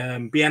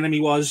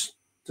Bieniemy was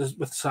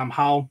with Sam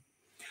Howell.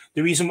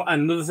 The reason,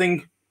 another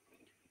thing,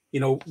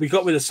 we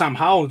got rid of Sam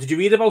Howell. Did you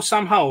read about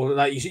Sam Howell?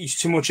 Like, he's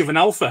too much of an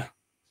alpha.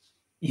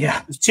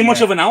 Yeah. He's too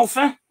much of an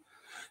alpha.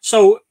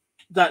 So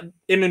that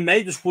him and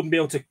May just wouldn't be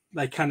able to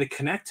kind of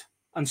connect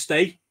and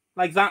stay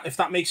like that, if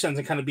that makes sense,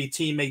 and kind of be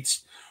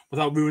teammates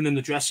without ruining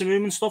the dressing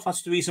room and stuff.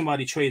 That's the reason why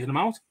they traded him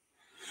out.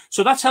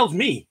 So that tells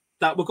me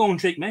that we're going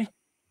Drake May.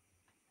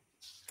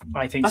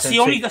 I think that's the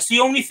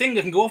only thing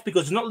that can go off,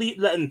 because they're not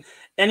letting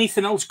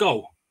anything else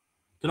go.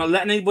 They're not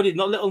letting anybody,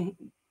 no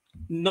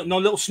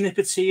little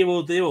snippets here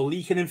or there or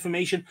leaking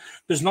information.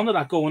 There's none of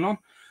that going on.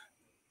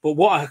 But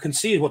what I can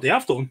see is what they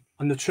have done,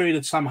 and they've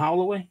traded Sam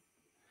Howell away.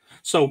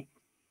 So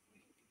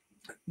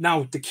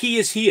now the key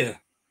is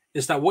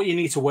that what you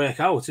need to work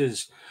out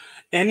is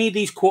any of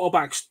these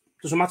quarterbacks,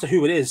 doesn't matter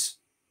who it is,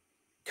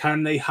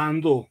 can they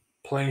handle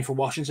playing for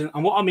Washington?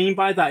 And what I mean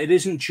by that, it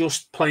isn't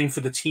just playing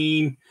for the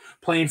team,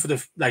 playing for the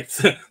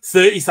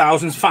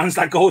 30,000 fans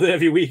that go there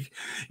every week,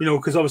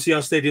 because obviously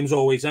our stadium's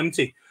always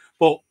empty.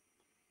 But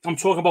I'm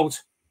talking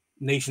about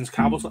nation's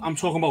capital. I'm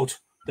talking about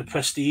the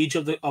prestige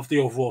of the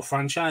overall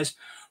franchise,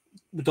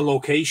 with the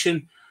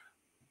location,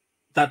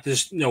 that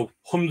there's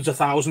hundreds of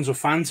thousands of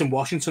fans in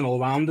Washington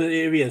all around the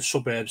area,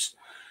 suburbs.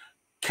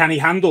 Can he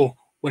handle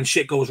when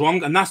shit goes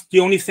wrong? And that's the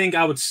only thing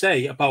I would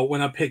say about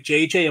when I picked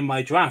JJ in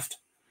my draft,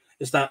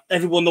 is that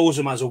everyone knows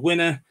him as a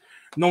winner.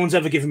 No one's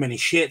ever given him any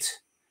shit.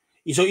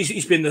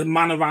 He's been the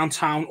man around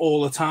town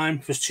all the time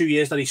for his 2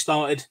 years that he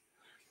started.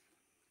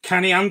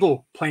 Can he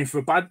handle playing for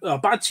a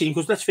bad team?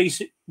 Because let's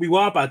face it, we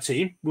were a bad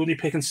team. We would be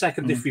picking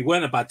second if we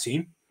weren't a bad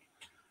team.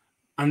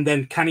 And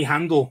then can he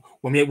handle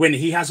when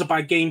he has a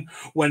bad game,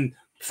 when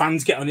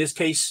fans get on his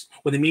case,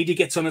 when the media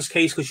gets on his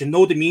case? Because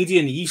the media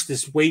in the East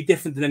is way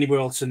different than anywhere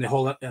else in the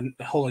whole of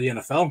the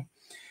NFL.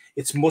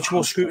 It's much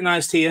more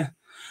scrutinized here.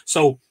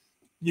 So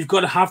you've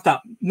got to have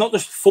that, not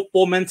just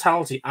football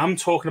mentality. I'm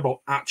talking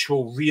about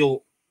actual,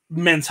 real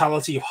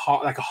mentality of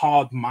like a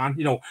hard man.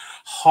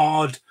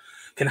 Hard,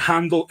 can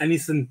handle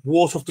anything,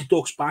 water off the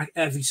duck's back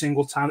every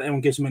single time that anyone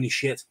gives him any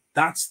shit.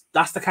 That's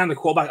the kind of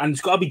quarterback, and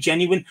it's got to be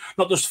genuine,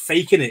 not just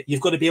faking it.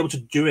 You've got to be able to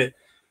do it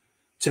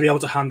to be able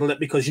to handle it,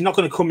 because you're not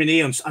going to come in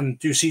here and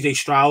do CJ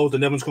Stroud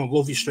and everyone's going to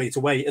love you straight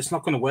away. It's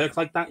not going to work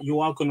like that. You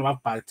are going to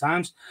have bad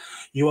times.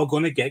 You are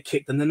going to get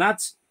kicked in the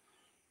nuts.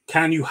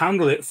 Can you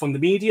handle it from the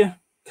media?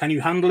 Can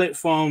you handle it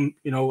from,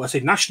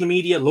 national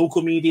media,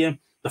 local media,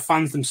 the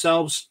fans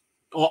themselves,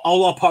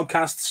 all our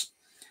podcasts?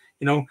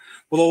 We'll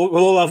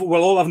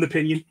all have an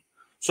opinion.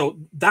 So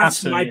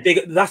that's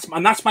Absolutely.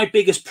 That's my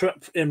biggest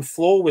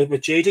flaw with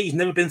JJ. He's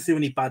never been through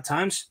any bad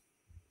times,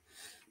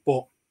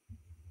 but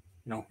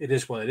it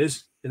is what it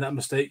is. In that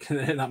mistake,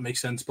 that makes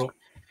sense. But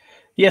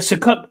yeah, so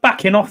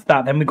backing off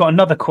that, then we've got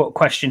another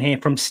question here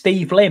from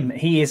Steve Lim.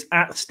 He is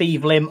at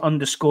Steve Lim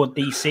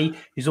 _DC.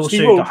 He's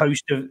also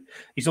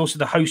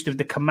the host of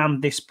the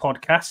Command This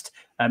podcast.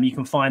 You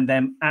can find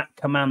them at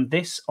Command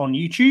This on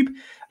YouTube.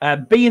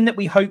 Being that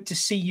we hope to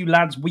see you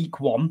lads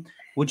week 1,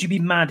 would you be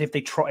mad if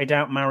they trotted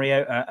out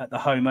Mariota at the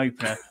home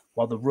opener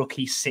while the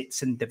rookie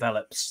sits and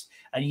develops?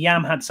 And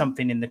Yam had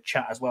something in the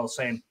chat as well,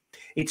 saying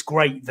it's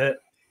great that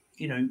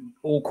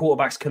all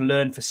quarterbacks can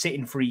learn for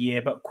sitting for a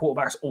year, but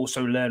quarterbacks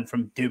also learn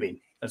from doing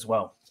as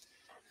well.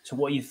 So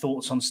what are your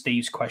thoughts on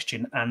Steve's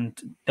question and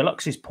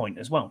Deluxe's point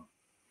as well?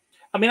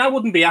 I mean, I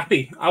wouldn't be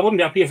happy.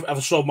 If I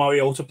saw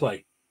Mariota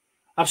play.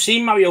 I've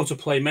seen Mariota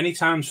play many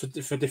times for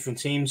different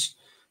teams.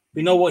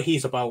 We know what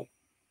he's about.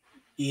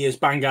 He is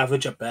bang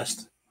average at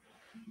best.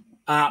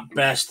 At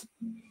best.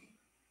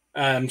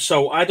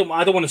 So I don't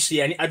want to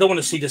see I don't want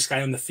to see this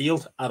guy on the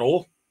field at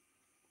all.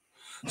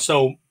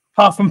 So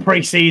apart from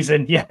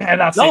preseason, yeah,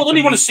 that's no. I don't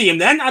even want to see him.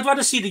 Then I'd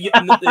rather see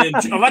I'd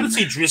rather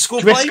see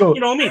Driscoll play. You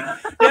know what I mean?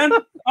 Yeah,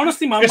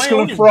 honestly,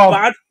 Mariota's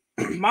bad.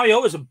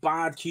 Mariota's a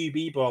bad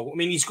QB, bro. I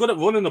mean, he's good at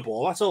running the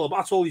ball. That's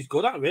all he's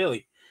good at,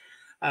 really.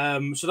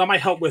 So that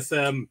might help with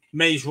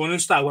May's running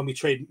style when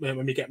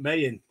we get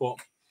May in. But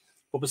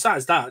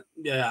besides that,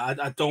 yeah,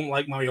 I don't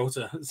like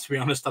Mariota, to be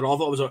honest. I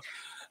thought it was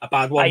a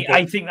bad one.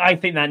 I think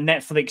that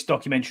Netflix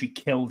documentary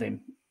killed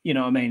him. You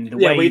know what I mean? The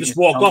way he just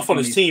walked off on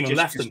his team and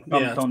left him.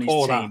 Yeah, on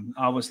his team.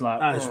 I was like,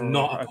 that is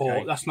not a poor.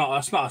 Okay. That's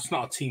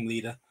not a team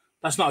leader.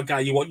 That's not a guy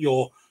you want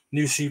your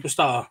new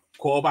superstar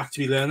quarterback to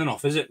be learning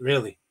off, is it?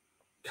 Really,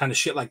 kind of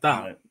shit like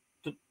that.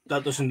 No.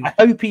 That doesn't. I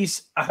hope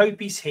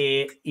he's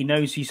here. He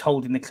knows he's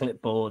holding the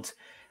clipboard,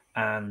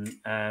 and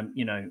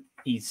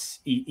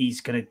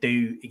he's going to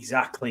do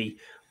exactly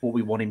what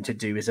we want him to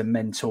do as a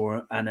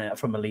mentor and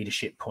from a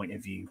leadership point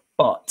of view.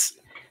 But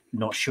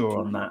not sure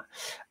on that.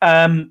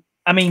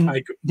 I mean,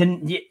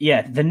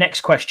 the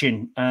next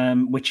question,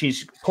 which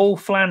is Paul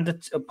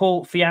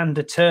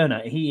Fiander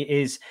Turner. He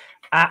is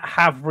at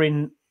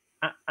Havrin.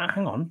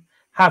 Hang on,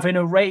 having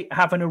a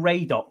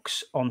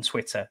Radox on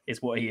Twitter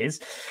is what he is.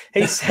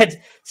 He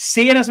said,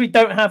 seeing as we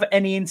don't have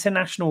any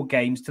international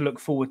games to look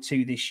forward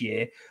to this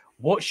year,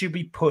 what should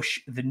we push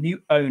the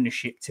new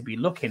ownership to be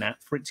looking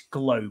at for its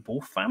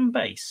global fan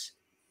base?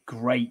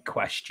 Great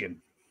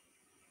question.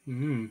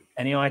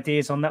 Any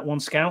ideas on that one,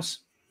 Scouse?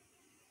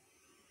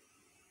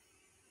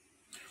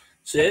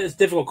 So it's a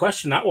difficult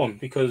question, that one,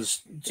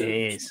 because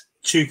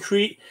to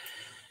create.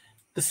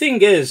 The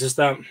thing is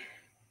that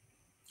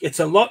it's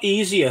a lot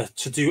easier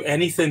to do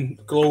anything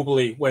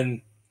globally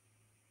when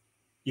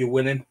you're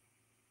winning.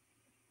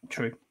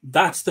 True.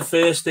 That's the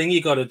first thing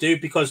you got to do,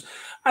 because,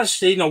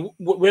 as you know,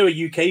 we're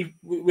a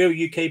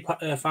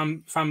UK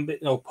fan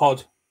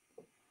pod.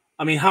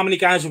 I mean, how many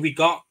guys have we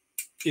got?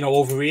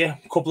 Over here,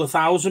 a couple of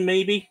thousand,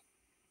 maybe.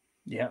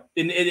 Yeah.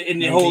 In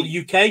the whole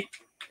UK,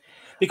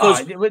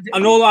 because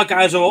and all our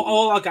guys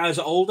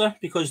are older,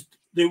 because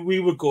we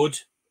were good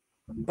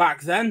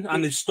back then,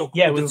 and they've stuck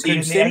with the team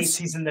in the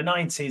 80s and the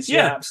 90s.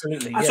 Yeah,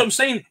 absolutely. That's what I'm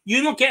saying.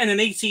 You're not getting an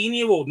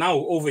 18-year-old now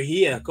over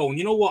here going,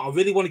 you know what, I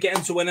really want to get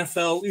into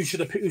NFL. Who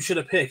should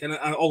I pick? And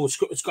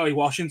it's Gary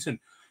Washington,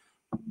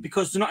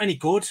 because they're not any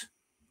good.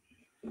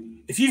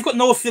 If you've got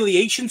no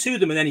affiliation to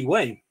them in any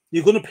way,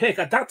 you're going to pick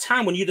at that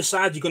time when you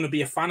decide you're going to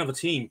be a fan of a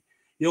team.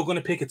 You're going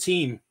to pick a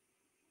team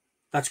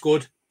that's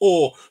good,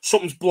 or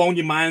something's blown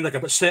your mind, like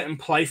a certain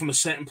play from a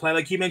certain player,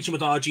 like you mentioned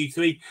with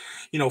RG3.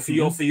 For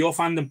your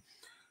fandom.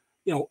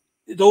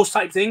 Those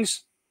type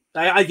things.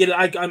 I get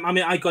it. I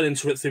mean, I got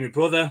into it through my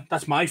brother.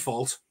 That's my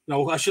fault.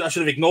 I should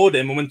have ignored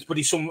him and went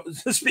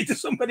to speak to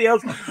somebody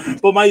else.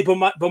 But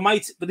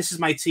this is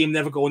my team,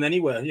 never going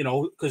anywhere.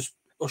 Because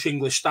us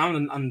English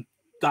stand and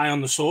die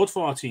on the sword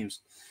for our teams.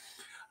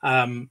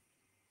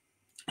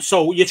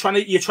 So you're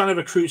trying to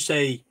recruit,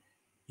 say,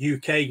 new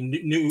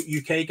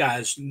UK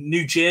guys,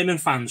 new German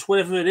fans,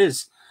 whatever it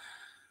is.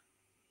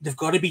 They've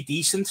got to be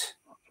decent,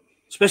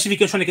 especially if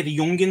you're trying to get the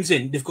youngins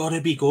in. They've got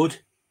to be good.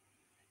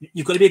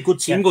 You've got to be a good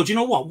team. Yeah. Go, do you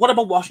know what? What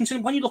about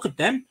Washington? When you look at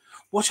them,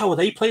 watch how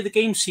they play the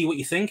game, see what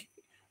you think,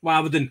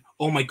 rather than,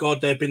 oh my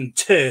God, they've been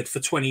turd for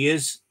 20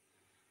 years.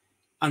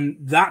 And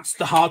that's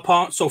the hard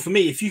part. So for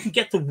me, if you can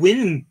get the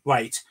win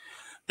right,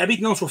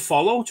 everything else will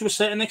follow to a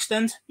certain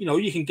extent.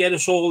 You can get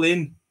us all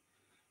in,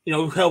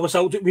 help us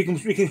out. We can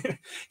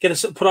get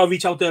us, put our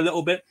reach out there a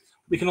little bit.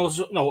 We can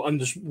also, and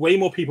there's way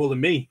more people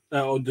than me,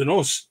 or than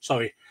us,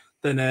 sorry,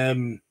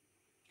 than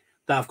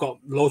that have got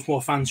loads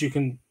more fans who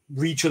can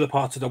reach other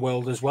parts of the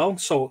world as well.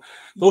 So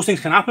those things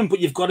can happen, but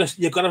you've got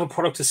to have a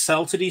product to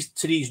sell to these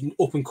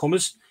up and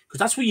comers, because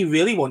that's what you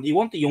really want. You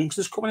want the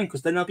youngsters coming in,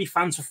 because then they'll be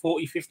fans for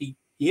 40, 50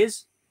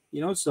 years.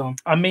 So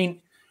I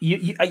mean,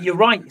 you're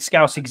right,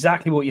 Scouse.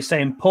 Exactly what you're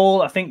saying,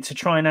 Paul. I think to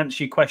try and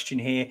answer your question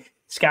here,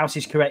 Scouse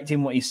is correct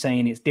in what he's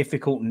saying. It's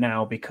difficult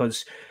now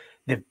because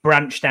they've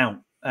branched out.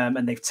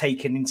 And they've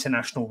taken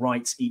international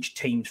rights, each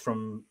team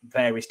from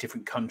various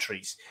different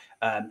countries.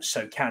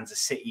 So Kansas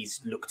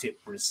City's looked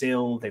at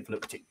Brazil, they've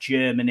looked at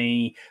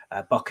Germany,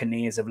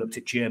 Buccaneers have looked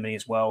at Germany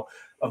as well.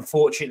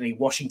 Unfortunately,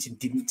 Washington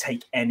didn't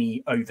take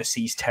any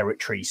overseas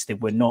territories. They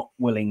were not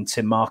willing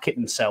to market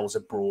themselves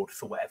abroad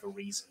for whatever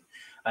reason.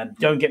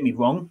 Don't get me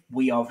wrong,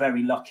 we are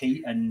very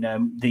lucky, and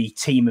the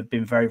team have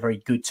been very, very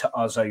good to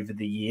us over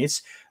the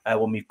years.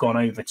 When we've gone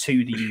over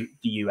to the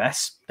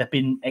US, they've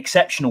been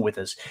exceptional with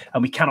us,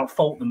 and we cannot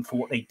fault them for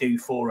what they do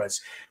for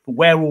us. But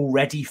we're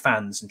already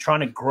fans, and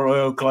trying to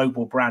grow a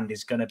global brand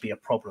is going to be a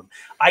problem.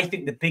 I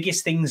think the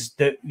biggest things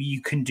that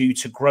you can do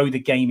to grow the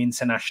game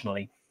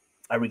internationally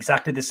are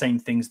exactly the same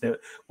things that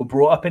were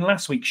brought up in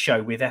last week's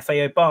show with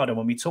F.A. Obada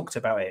when we talked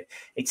about it.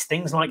 It's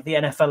things like the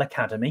NFL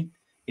Academy.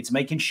 It's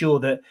making sure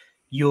that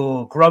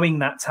you're growing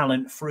that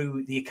talent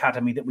through the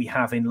academy that we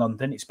have in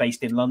London. It's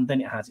based in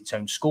London. It has its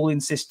own schooling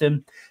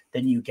system.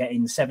 Then you get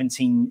in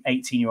 17,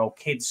 18-year-old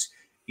kids,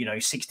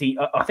 60.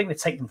 I think they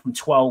take them from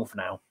 12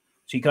 now.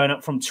 So you're going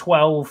up from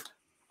 12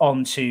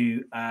 on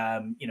to,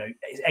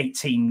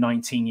 18,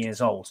 19 years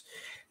old.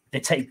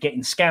 They're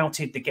getting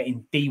scouted. They're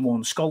getting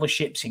D1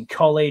 scholarships in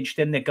college.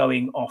 Then they're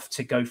going off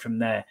to go from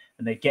there.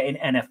 And they're getting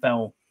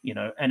NFL,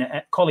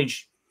 and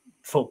college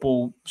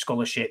football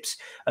scholarships,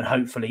 and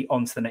hopefully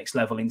onto the next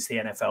level into the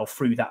NFL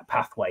through that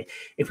pathway.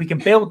 If we can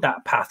build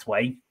that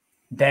pathway,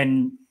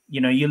 then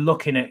you're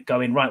looking at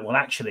going, right, well,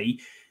 actually,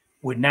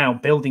 we're now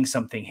building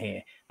something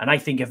here. And I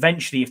think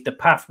eventually, if the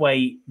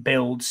pathway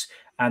builds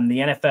and the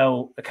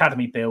NFL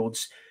Academy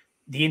builds,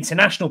 the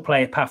international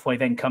player pathway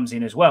then comes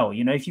in as well.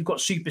 If you've got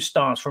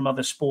superstars from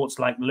other sports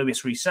like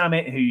Lewis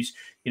Rees-Zammit, who's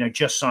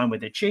just signed with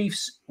the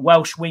Chiefs,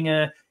 Welsh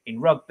winger in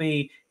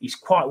rugby, he's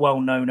quite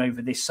well known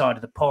over this side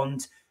of the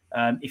pond.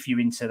 If you're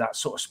into that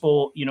sort of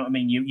sport, you know what I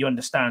mean? You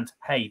understand,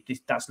 hey,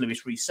 that's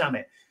Lewis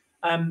Rees-Zammit.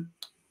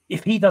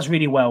 If he does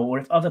really well, or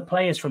if other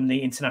players from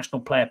the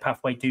international player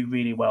pathway do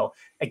really well,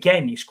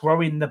 again, it's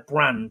growing the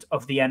brand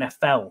of the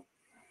NFL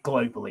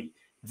globally.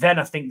 Then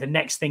I think the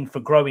next thing for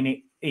growing it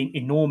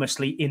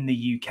enormously in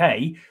the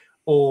UK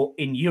or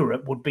in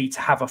Europe would be to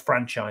have a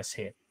franchise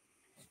here.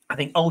 I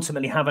think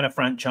ultimately having a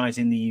franchise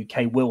in the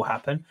UK will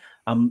happen.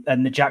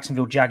 And the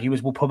Jacksonville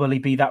Jaguars will probably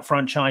be that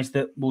franchise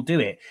that will do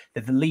it.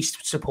 They're the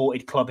least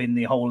supported club in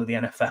the whole of the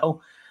NFL.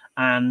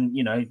 And,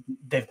 you know,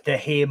 they're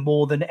here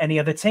more than any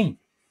other team.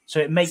 So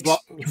it makes...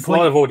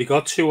 Florida have already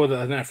got 2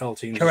 other NFL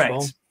teams correct.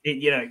 as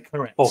well.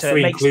 Correct. Or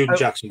 3, including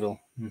Jacksonville.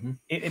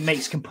 It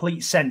makes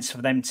complete sense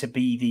for them to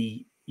be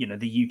the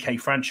UK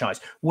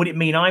franchise. Would it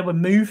mean I would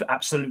move?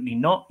 Absolutely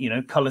not. You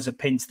know, colours are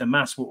pinned to the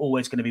mast. We're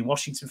always going to be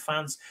Washington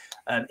fans,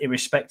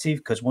 irrespective,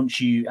 because once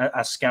you,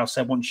 as Scal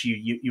said, once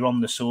you're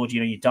on the sword,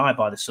 you know, you die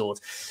by the sword.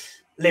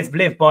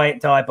 Live by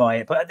it, die by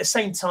it. But at the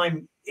same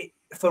time,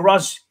 for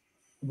us,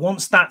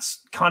 once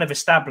that's kind of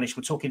established,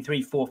 we're talking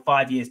 3, 4,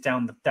 5 years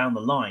down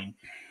the line,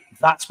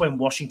 that's when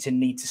Washington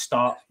need to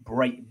start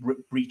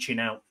reaching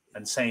out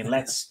and saying,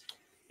 let's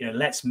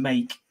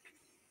make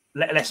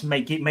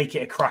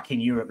it a crack in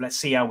Europe. Let's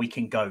see how we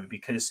can go,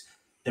 because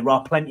there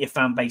are plenty of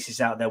fan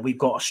bases out there. We've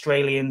got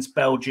Australians,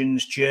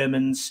 Belgians,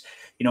 Germans.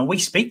 You know, we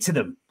speak to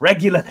them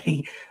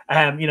regularly.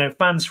 You know,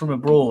 fans from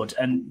abroad,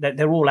 and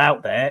they're all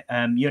out there.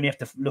 You only have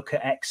to look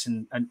at X,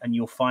 and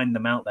you'll find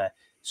them out there.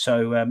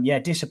 So yeah,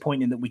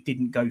 disappointing that we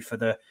didn't go for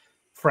the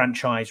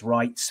franchise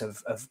rights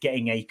of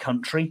getting a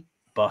country.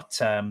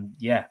 But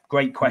yeah,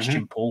 great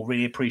question, Paul.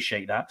 Really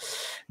appreciate that.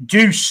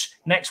 Deuce,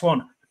 next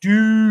one.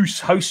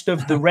 Deuce, host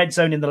of the Red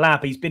Zone in the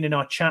Lab. He's been in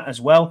our chat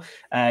as well.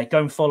 Go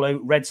and follow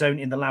Red Zone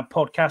in the Lab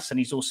podcast, and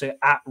he's also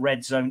at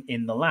Red Zone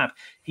in the Lab.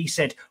 He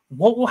said,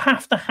 what will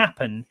have to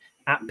happen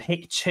at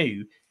pick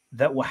 2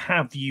 that will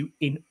have you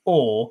in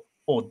awe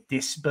or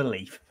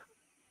disbelief?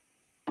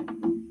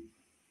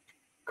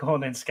 Go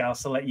on then,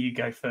 Scouse. I'll let you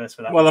go first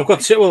for that. Well, I've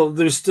got to, well,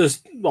 there's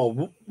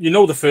you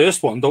know the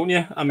first one, don't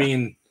you? I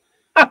mean,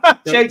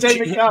 JJ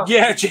McCall.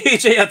 Yeah,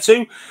 JJ had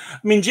 2. I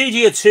mean,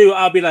 JJ had 2.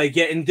 I'll be like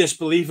getting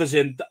disbelievers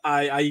in.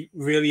 I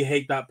really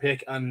hate that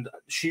pick and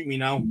shoot me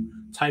now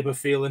type of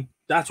feeling.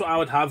 That's what I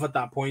would have at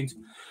that point.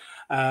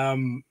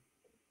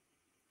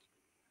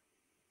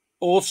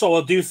 Also,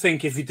 I do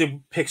think if you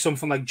did pick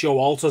something like Joe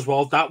Alt as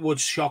well, that would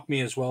shock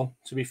me as well.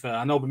 To be fair,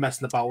 I know we're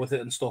messing about with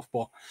it and stuff,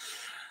 but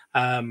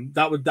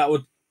that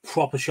would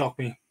proper shock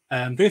me.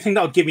 The only thing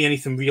that would give me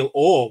anything real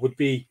awe would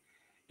be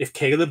if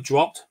Caleb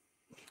dropped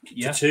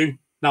to 2.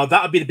 Now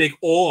that would be the big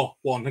awe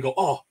one. I go,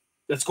 oh,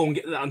 let's go and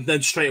get that, and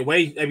then straight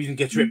away everything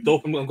gets ripped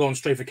up, and I'm going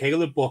straight for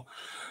Caleb. But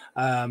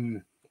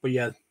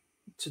yeah,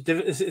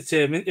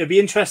 it'd be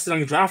interesting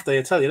on the draft day.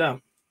 I tell you that.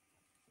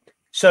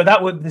 So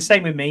that would the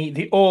same with me.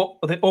 The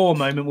awe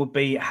moment would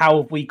be,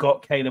 how have we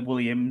got Caleb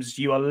Williams?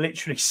 You are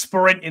literally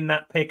sprinting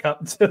that pick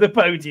up to the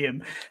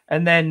podium,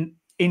 and then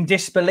in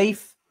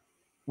disbelief,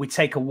 we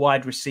take a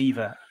wide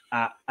receiver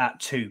at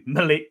 2,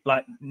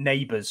 like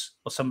Neighbors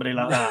or somebody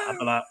like that. I'd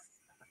be like,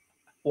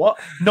 what?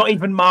 Not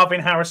even Marvin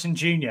Harrison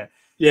Jr.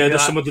 Yeah,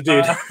 there's some other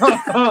dude.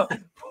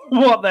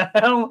 What the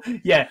hell?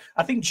 Yeah,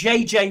 I think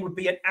JJ would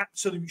be an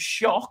absolute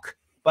shock,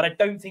 but I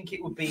don't think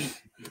it would be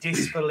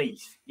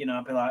disbelief. You know,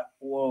 I'd be like,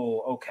 whoa,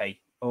 okay.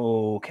 You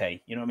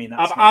know what I mean?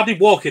 I'd be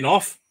walking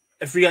off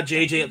if we had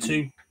JJ at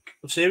 2.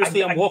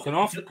 Seriously, I'm walking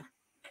off.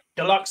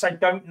 Deluxe, I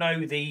don't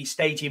know the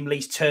stadium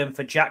lease term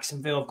for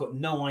Jacksonville. I've got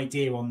no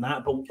idea on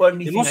that.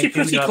 But it must be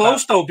pretty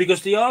close, though,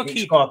 because they are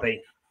keeping...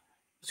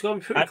 It's got to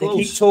be pretty close.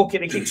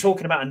 They keep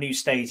talking about a new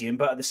stadium,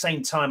 but at the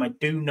same time, I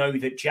do know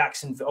that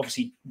Jacksonville,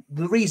 obviously,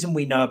 the reason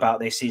we know about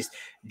this is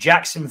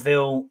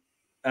Jacksonville,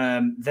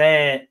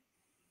 their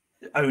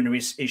owner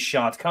is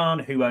Shad Khan,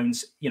 who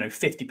owns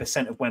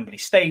 50% of Wembley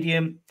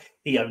Stadium.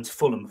 He owns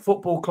Fulham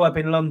Football Club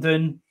in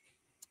London.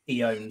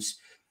 He owns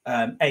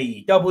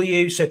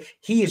AEW. So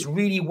he is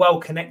really well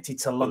connected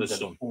to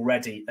London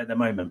already at the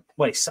moment.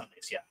 Well, his son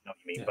is, I know what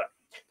you mean, yeah. But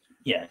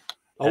yeah.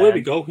 Oh, there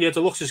we go. Yeah,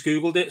 Deluxe just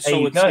Googled it.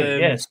 So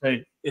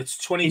it's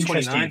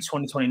 2029.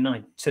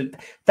 2029. So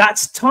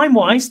that's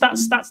time-wise,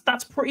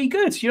 that's pretty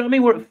good. You know what I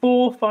mean? We're at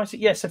 4, 5,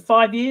 6, yeah, so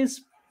 5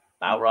 years.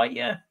 About right,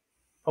 yeah.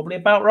 Probably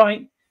about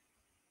right.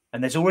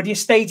 And there's already a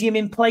stadium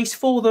in place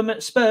for them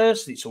at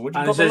Spurs. It's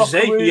already got the locker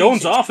rooms. He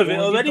owns half of it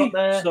already.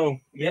 So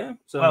yeah.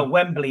 So. Well,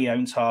 Wembley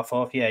owns half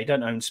of. Yeah, he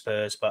don't own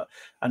Spurs, but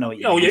I know what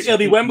you mean. It'll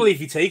be Wembley if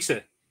he takes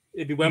it.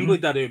 It'll be Wembley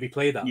that it will be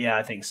played at. Yeah,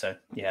 I think so.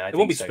 Yeah, it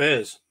won't be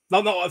Spurs.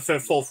 Not for a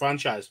full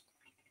franchise.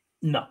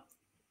 No,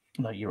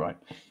 you're right.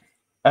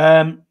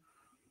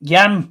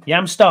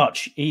 Yam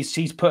Starch,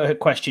 he's put a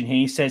question here.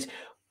 He says,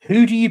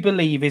 who do you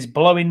believe is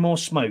blowing more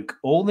smoke?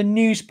 All the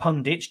news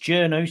pundits,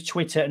 journos,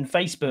 Twitter and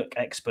Facebook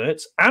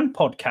experts and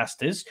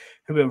podcasters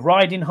who are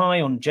riding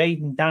high on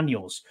Jaden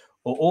Daniels,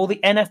 or all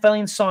the NFL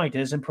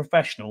insiders and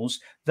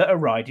professionals that are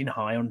riding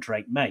high on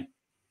Drake May?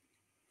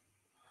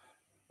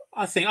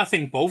 I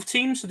think both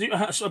teams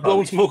are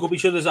blowing smoke up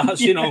each other's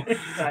ass.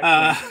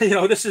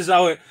 Exactly. This is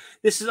how it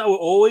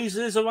always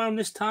is around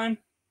this time.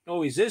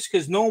 Always is,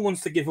 because no one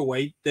wants to give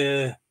away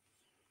their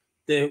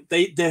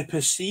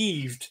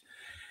perceived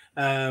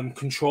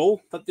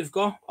control that they've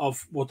got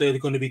of what they're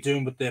going to be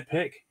doing with their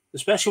pick,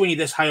 especially when you're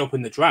this high up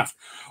in the draft.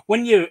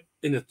 When you're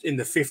in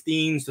the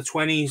 15s, the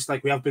 20s,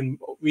 like we have been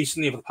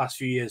recently over the past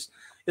few years,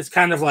 it's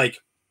kind of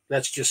like,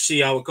 let's just see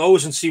how it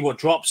goes and see what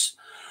drops.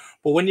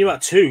 But when you're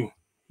at 2,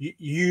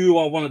 you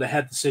are one of the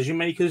head decision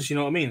makers. You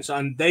know what I mean? So,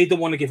 and they don't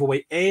want to give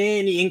away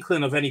any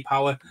inkling of any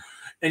power,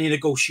 any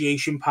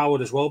negotiation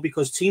power as well,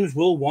 because teams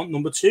will want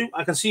number 2.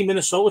 I can see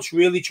Minnesota's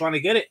really trying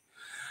to get it,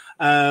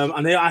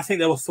 and I think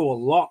they will throw a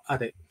lot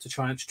at it to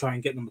try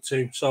and get number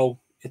 2. So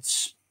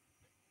it's.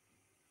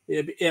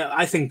 Yeah,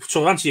 I think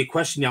so. To answer your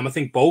question, I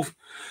think both.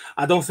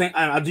 I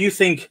do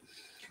think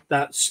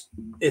that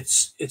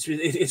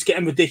it's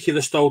getting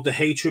ridiculous though. The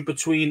hatred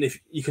between,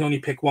 if you can only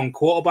pick one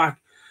quarterback,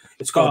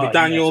 it's got to be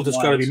Daniels, it's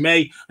got to be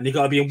May, and you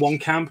got to be in one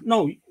camp.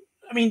 No,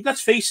 I mean,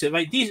 let's face it.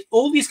 Right,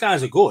 all these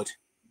guys are good.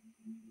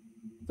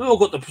 They've all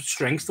got the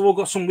strengths. They've all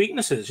got some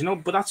weaknesses,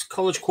 But that's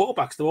college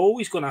quarterbacks. They're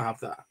always going to have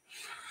that.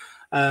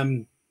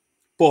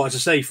 But as I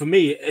say, for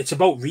me, it's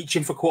about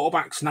reaching for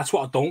quarterbacks, and that's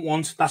what I don't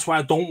want. That's why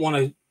I don't want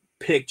to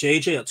pick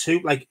JJ at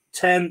 2, like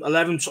 10,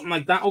 11, something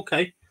like that.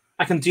 Okay,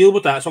 I can deal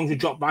with that as long as we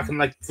drop back and,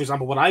 like, for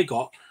example, what I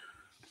got,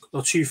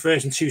 the 2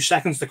 first and 2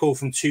 seconds to go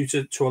from 2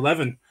 to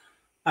 11.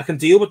 I can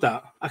deal with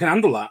that. I can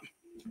handle that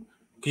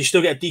because you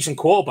still get a decent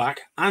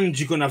quarterback, and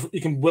you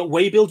can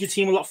way build your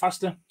team a lot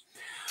faster.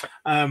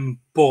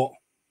 But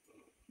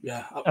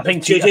yeah, I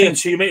think JJ at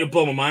 2 made it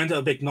blow my mind.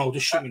 A big no,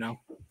 just shoot me now.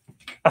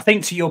 I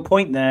think to your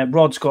point there,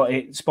 Rod's got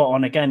it spot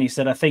on again. He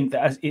said, I think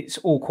that it's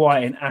all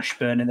quiet in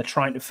Ashburn and they're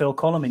trying to fill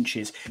column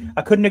inches.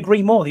 I couldn't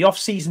agree more. The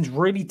off-season's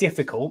really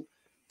difficult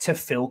to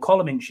fill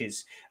column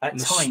inches at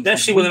times.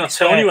 Especially when they're not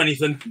telling you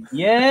anything.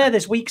 Yeah,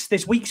 there's weeks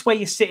where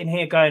you're sitting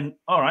here going,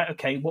 all right,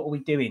 okay, what are we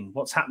doing?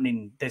 What's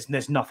happening?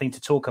 There's nothing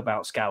to talk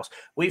about, Scouse.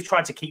 We've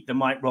tried to keep the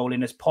mic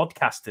rolling as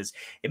podcasters.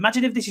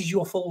 Imagine if this is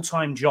your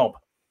full-time job.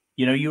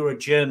 You're a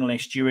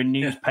journalist, you're a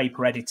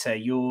newspaper editor,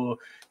 you're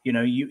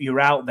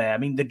out there. I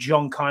mean, the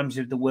John Kimes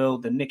of the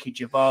world, the Nicky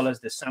Javalas,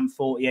 the Sam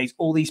Fortiers,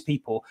 all these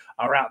people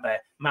are out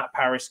there. Matt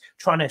Paris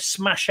trying to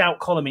smash out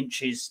column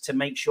inches to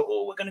make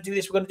sure, we're going to do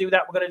this, we're going to do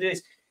that, we're going to do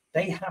this.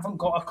 They haven't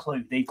got a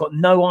clue. They've got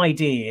no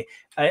idea,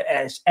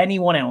 as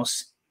anyone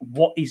else,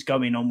 what is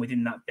going on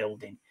within that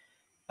building.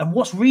 And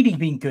what's really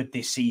been good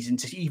this season,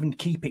 to even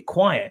keep it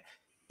quiet,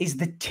 is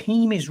the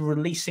team is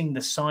releasing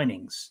the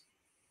signings.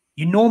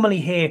 You normally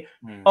hear,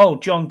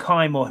 John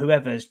Keim or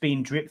whoever has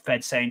been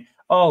drip-fed saying,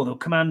 the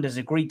Commanders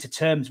agreed to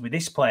terms with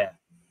this player.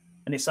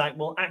 And it's like,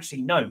 well,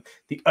 actually, no.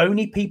 The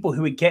only people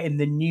who are getting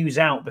the news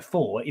out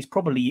before is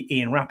probably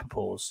Ian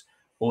Rappaport's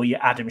or your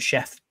Adam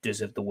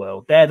Schefters of the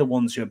world. They're the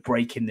ones who are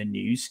breaking the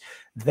news.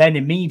 Then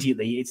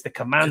immediately it's the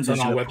Commanders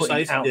who are putting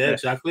it out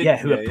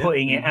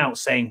putting it out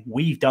saying,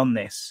 we've done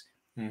this.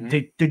 Mm-hmm.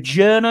 The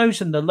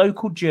journos and the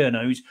local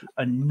journos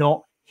are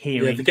not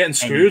hearing they're getting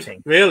screwed.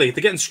 Anything. Really,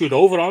 they're getting screwed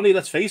over, aren't they?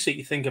 Let's face it.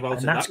 You think about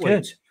it that's that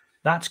good. way.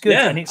 That's good.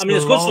 Yeah, and it's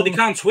good so they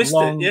can't twist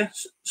it. Yeah,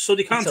 so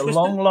they can't twist it. It's a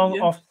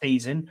long off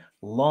season,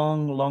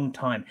 long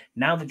time.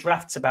 Now the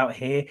draft's about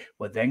here.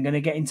 We're then going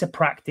to get into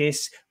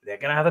practice. They're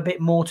going to have a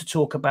bit more to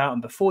talk about,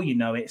 and before you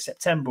know it,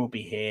 September will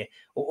be here,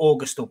 or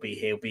August will be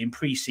here. We'll be in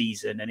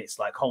pre-season, and it's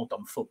like, hold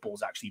on,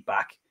 football's actually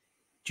back.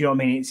 Do you know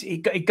what I mean?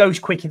 It goes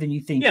quicker than you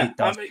think it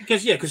does.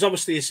 Because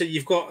obviously you said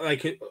you've got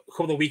like a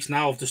couple of weeks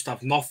now of just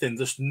have nothing,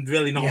 just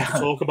really nothing to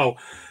talk about.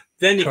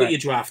 Then you've got your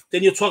draft.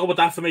 Then you'll talk about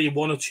that for maybe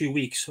 1 or 2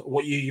 weeks,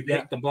 what you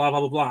picked and blah,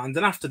 blah, blah, blah. And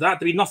then after that,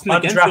 there'll be nothing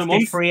again for a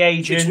month. Free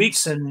agents 6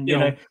 weeks. And,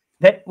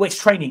 it's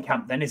training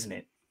camp then, isn't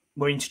it?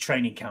 We're into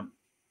training camp.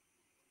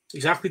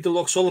 Exactly,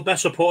 Deluxe. All the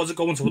best reporters are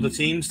going to other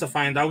teams to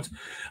find out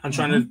and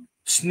trying to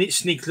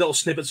sneak little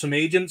snippets from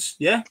agents.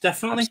 Yeah,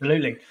 definitely.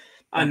 Absolutely.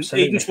 And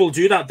agents will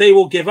do that. They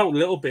will give out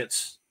little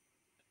bits.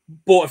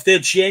 But if they're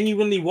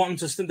genuinely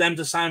wanting them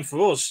to sign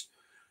for us,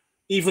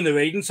 even their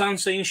agents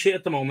aren't saying shit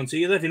at the moment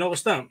either. Have you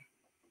noticed that?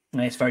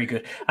 It's very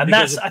good. And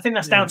I think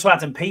that's down to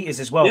Adam Peters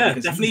as well. Yeah,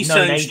 because definitely. He's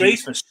known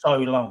agents for so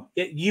long.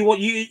 Yeah, you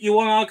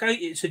want our guy?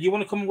 You said you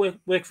want to come and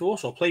work for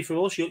us or play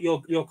for us,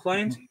 your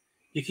client? Mm-hmm.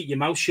 You keep your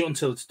mouth shut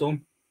until it's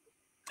done.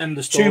 End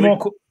the story.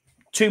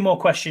 Two more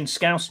questions,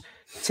 Scouse.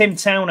 Tim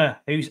Towner,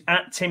 who's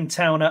at Tim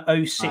Towner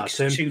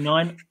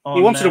 0629.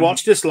 He wanted to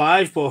watch this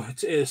live, but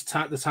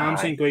the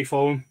time's ain't great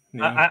for him.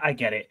 Yeah. I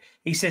get it.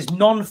 He says,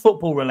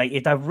 non-football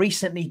related, I've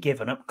recently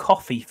given up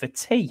coffee for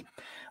tea.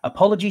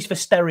 Apologies for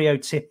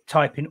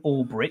stereotyping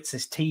all Brits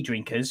as tea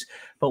drinkers,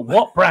 but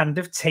what brand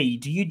of tea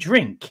do you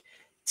drink?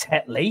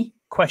 Tetley? ?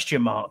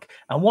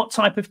 And what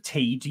type of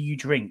tea do you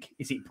drink?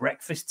 Is it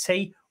breakfast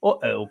tea or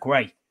Earl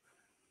Grey?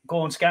 Go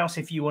on, Scouse,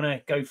 if you want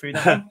to go through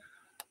that one.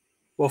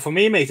 Well, for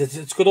me, mate,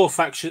 it's good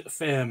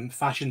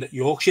old-fashioned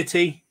Yorkshire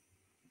tea.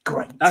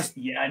 Great. I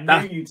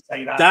knew you'd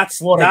say that. That's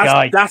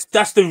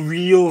the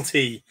real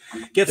tea.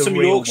 Get some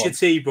Yorkshire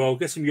tea, bro.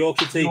 Get some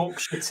Yorkshire tea.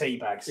 Yorkshire tea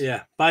bags.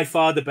 Yeah, by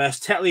far the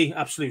best. Tetley,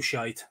 absolute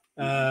shite.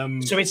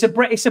 So it's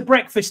a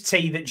breakfast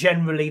tea that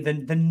generally the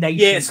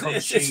nation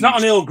it's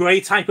not an Earl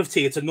Grey type of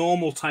tea. It's a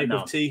normal type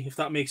of tea, if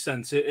that makes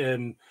sense.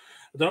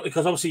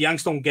 Because obviously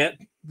Yanks don't get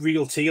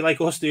real tea like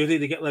us, do they?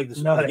 They get like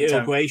this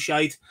Earl Grey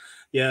shite.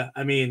 Yeah,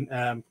 I mean,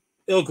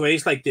 Earl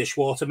Grey's like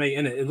dishwater, mate,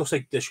 innit? It looks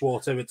like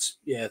dishwater. It's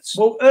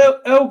well,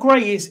 Earl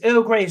Grey is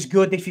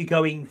good if you're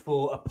going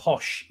for a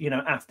posh,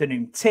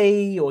 afternoon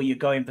tea, or you're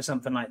going for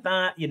something like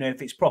that.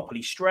 If it's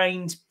properly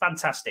strained,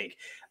 fantastic.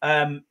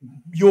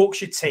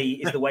 Yorkshire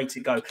tea is the way to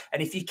go,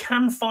 and if you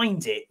can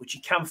find it, which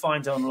you can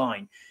find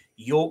online,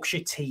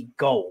 Yorkshire Tea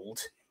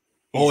Gold.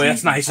 Oh, yeah,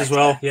 that's nice as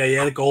well.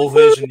 Yeah, the gold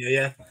version.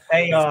 Yeah.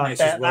 They are. Nice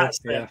that's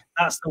the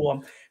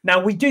one.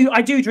 Now I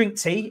do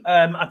drink tea.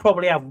 I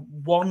probably have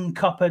 1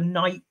 cup a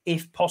night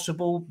if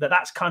possible, but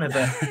that's kind of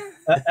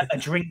a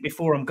drink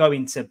before I'm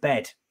going to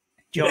bed.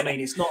 Do you know what I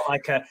mean? It's not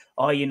like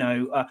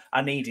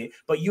I need it.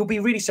 But you'll be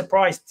really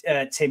surprised,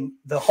 Tim.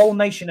 The whole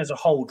nation as a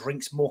whole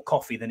drinks more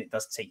coffee than it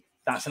does tea.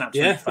 That's an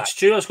absolute fact. It's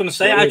true. I was going to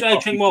say, I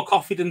drink more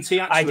coffee than tea,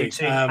 actually. I do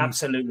too.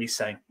 Absolutely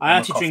same. I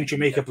actually drink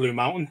Jamaica Blue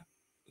Mountain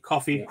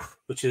coffee,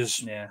 which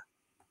is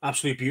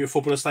absolutely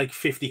beautiful, but it's like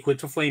 50 quid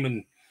for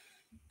flaming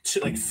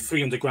like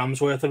 300 grams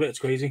worth of it. It's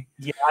crazy.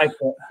 Yeah,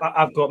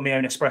 I've got my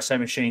own espresso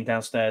machine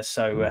downstairs,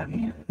 so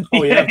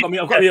I've got my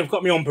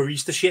own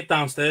barista shit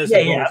downstairs.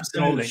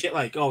 Absolutely. Shit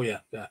like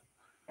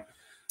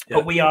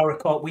But we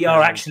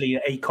are actually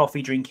a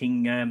coffee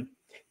drinking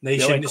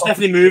nation. It's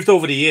definitely moved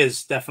over the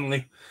years,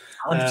 definitely.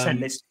 100%.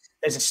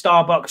 There's a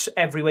Starbucks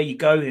everywhere you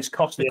go. There's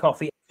Costa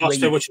Coffee,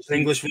 Costa, which is the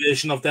English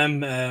version of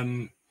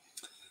them.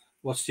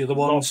 What's the other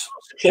ones?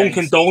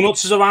 Dunkin'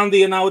 Donuts is around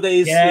here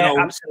nowadays. Yeah,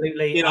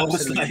 absolutely.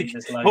 Most of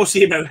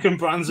the American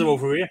brands are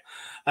over here.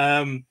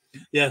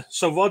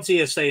 So Rod's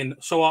here saying,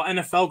 so our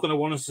NFL going to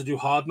want us to do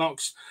Hard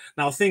Knocks?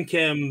 Now, I think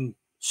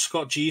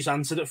Scott G's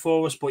answered it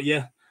for us, but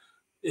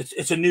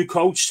it's a new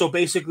coach. So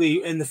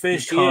basically, in the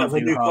first year of a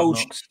new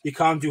coach, you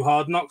can't do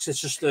Hard Knocks. It's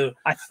just a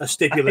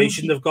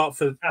stipulation they've got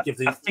for give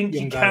the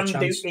young guy a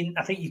chance.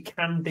 I think you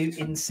can do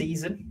in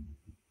season.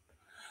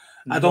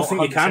 I don't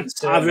think you can.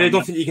 I really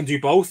don't think you can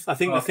do both. I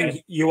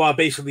think you are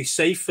basically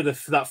safe for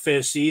that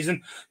first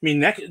season. I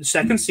mean,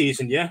 second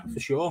season, for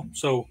sure.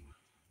 So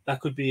that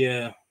could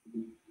be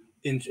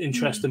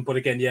interesting. But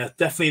again,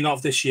 definitely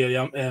not this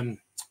year.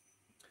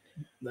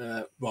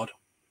 Rod.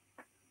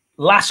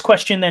 Last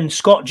question then,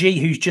 Scott G,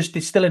 who's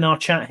is still in our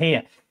chat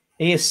here.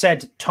 He has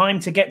said, "Time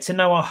to get to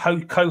know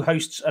our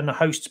co-hosts and the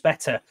hosts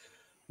better.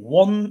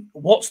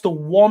 What's the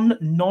one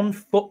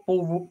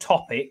non-football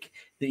topic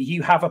that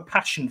you have a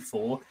passion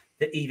for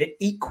that either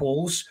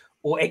equals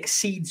or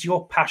exceeds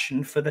your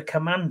passion for the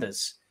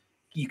Commanders?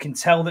 You can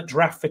tell that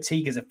draft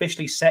fatigue is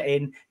officially set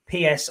in.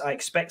 P.S. I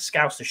expect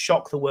Scouts to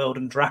shock the world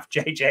and draft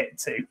JJ at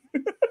 2.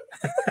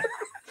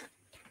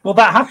 Well,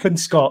 that happened,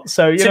 Scott.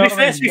 So to be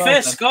fair,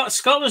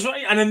 Scott was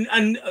right.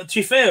 And to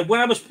be fair,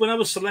 when I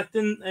was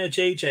selecting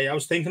JJ, I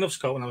was thinking of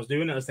Scott when I was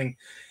doing it. I was thinking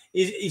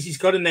he's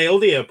got a nail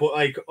there, but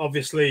like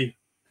obviously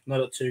not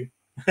at 2.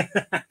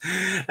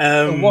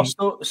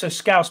 So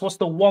Scouts, what's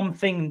the one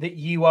thing that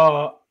you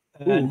are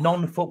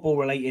non-football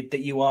related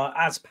that you are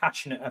as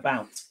passionate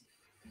about?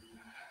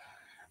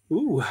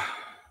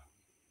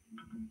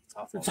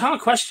 It's a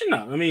hard question.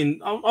 Now, I mean,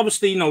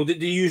 obviously,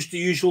 the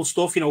usual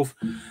stuff.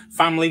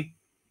 Family.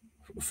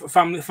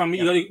 I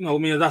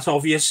mean, that's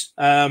obvious.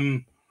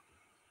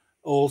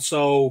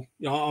 Also,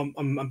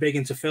 I'm big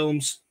into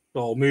films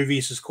or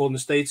movies, as called in the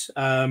States.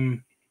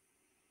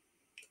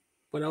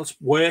 What else?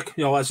 Work.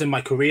 As in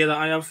my career that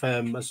I have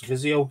as a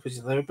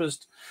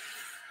physiotherapist.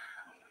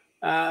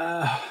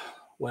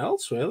 What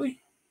else,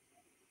 really?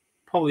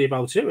 Probably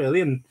about it,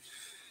 really, and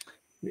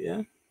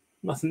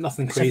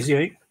nothing crazy,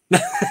 right?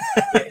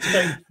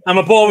 I'm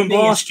a boring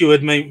bar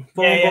steward, mate.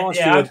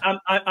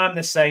 I'm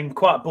the same.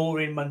 Quite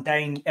boring,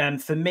 mundane.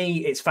 For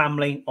me, it's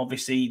family.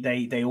 Obviously,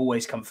 they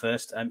always come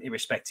first,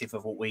 irrespective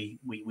of what we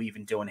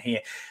even do on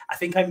here. I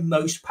think I'm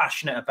most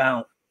passionate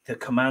about the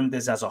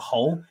Commanders as a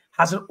whole.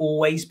 Hasn't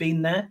always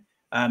been there.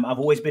 I've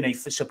always been a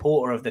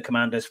supporter of the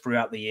Commanders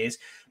throughout the years,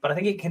 but I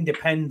think it can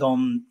depend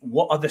on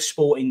what other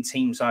sporting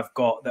teams I've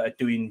got that are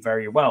doing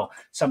very well.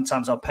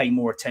 Sometimes I'll pay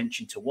more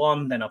attention to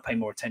one, then I'll pay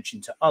more attention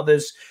to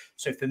others.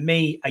 So for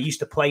me, I used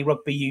to play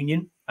rugby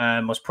union. I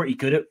was pretty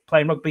good at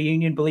playing rugby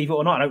union, believe it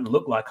or not. I don't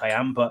look like I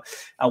am, but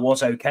I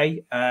was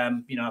okay. I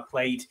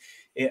played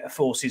at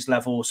forces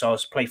level, so I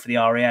was played for the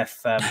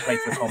RAF, played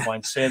for the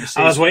Combined Services.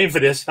 I was waiting for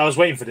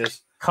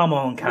this. Come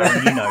on,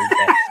 Karen, you know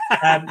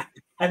that.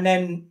 And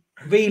then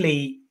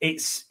really,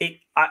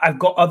 I've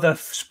got other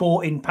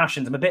sporting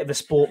passions. I'm a bit of a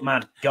sport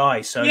mad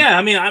guy. So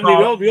I mean,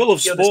 we all love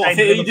sport.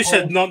 You just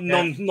said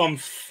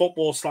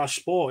non-football /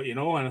 sport, and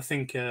I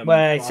think he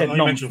said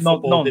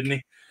football, didn't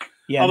he?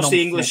 Yeah,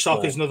 obviously English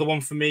soccer is another one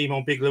for me. I'm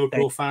a big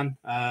Liverpool fan.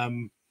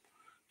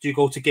 Do you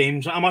go to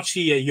games? I'm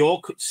actually a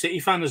York City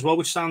fan as well,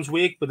 which sounds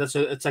weird, but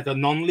it's like a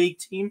non-league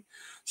team,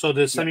 so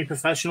the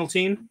semi-professional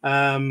team.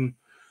 So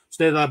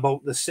they're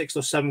about the 6th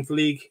or 7th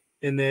league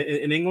in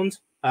England.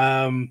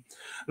 And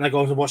I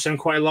go to watch them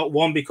quite a lot.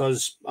 One,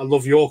 because I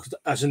love York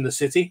as in the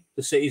city.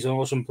 The city's an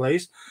awesome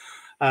place.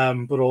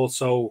 But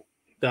also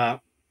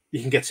that you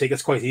can get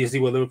tickets quite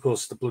easily, where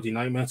Liverpool's the bloody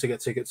nightmare to get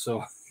tickets.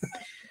 So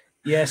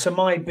so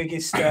my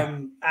biggest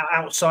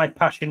outside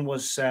passion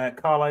was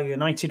Carlisle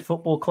United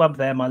Football Club.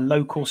 They're my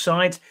local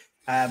side.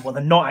 Well,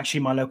 they're not actually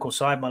my local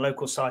side. My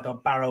local side are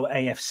Barrow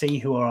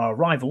AFC, who are our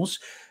rivals.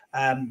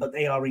 But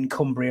they are in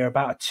Cumbria,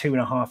 about a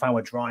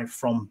 2.5-hour drive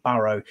from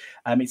Barrow.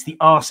 It's the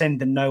arse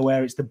end of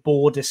nowhere. It's the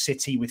border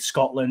city with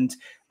Scotland.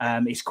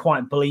 It's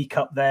quite bleak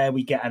up there.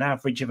 We get an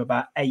average of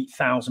about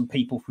 8,000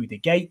 people through the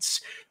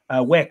gates.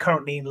 We're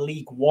currently in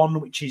League One,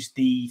 which is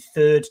the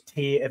 3rd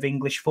tier of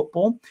English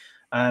football.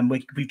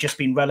 We've just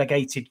been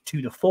relegated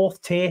to the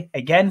 4th tier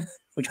again,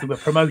 which we were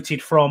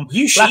promoted from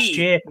last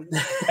year.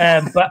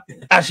 But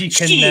as you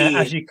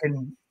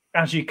can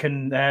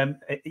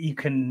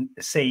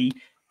see.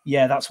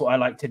 Yeah, that's what I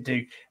like to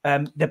do.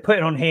 They're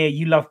putting on here,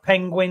 you love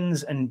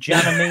penguins and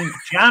Jannerman.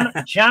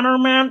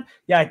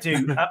 Yeah, I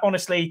do.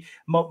 Honestly,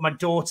 my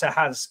daughter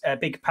has a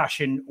big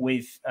passion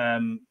with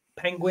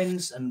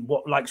penguins and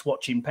likes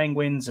watching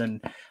penguins and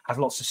has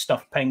lots of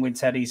stuffed penguin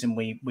teddies. And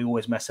we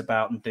always mess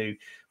about and do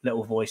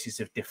little voices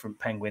of different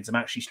penguins. I'm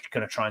actually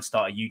going to try and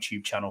start a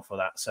YouTube channel for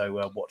that.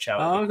 So watch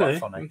out. Oh, okay.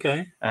 Quite funny.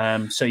 Okay.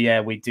 So yeah,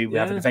 we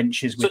have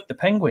adventures with the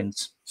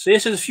penguins. So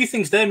yes, there's a few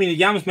things there. I mean,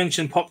 Yams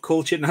mentioned pop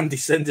culture and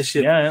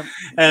anti-censorship. Yeah.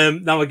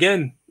 Now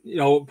again,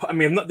 I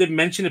mean, didn't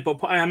mention it,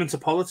 but I am into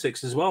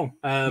politics as well.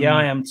 Yeah,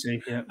 I am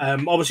too. Yeah.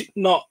 Obviously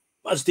not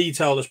as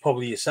detailed as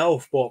probably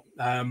yourself, but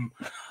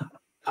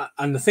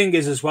and the thing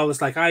is as well,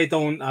 it's like I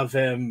don't have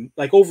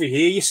like over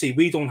here. You see,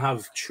 we don't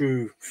have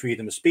true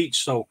freedom of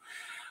speech, so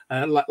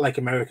like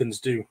Americans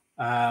do.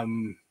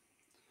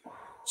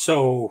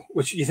 So,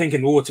 which you're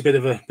thinking, oh, it's a bit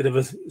of a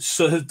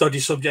dodgy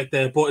subject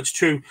there, but it's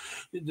true.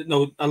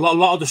 A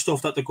lot of the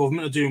stuff that the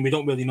government are doing, we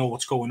don't really know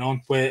what's going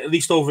on. Where at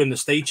least over in the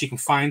States, you can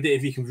find it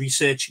if you can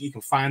research. You can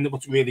find it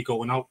what's really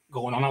going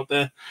on out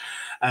there.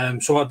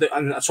 So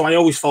I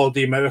always follow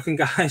the American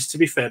guys, to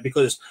be fair,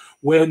 because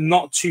we're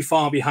not too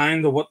far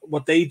behind of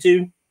what they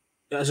do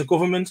as a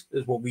government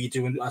is what we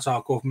do as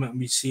our government, and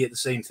we see it the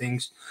same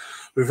things.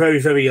 We're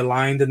very, very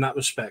aligned in that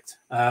respect.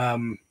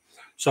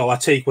 So I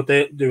take what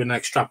they're doing and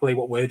extrapolate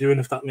what we're doing,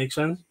 if that makes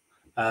sense.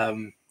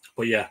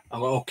 But yeah,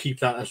 I'll keep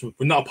that as we're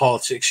not a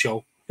politics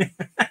show.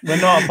 We're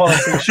not a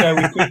politics show.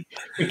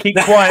 We keep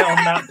quiet on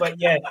that. But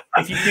yeah,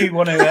 if you do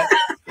want to,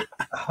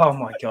 oh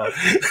my god,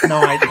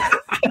 no,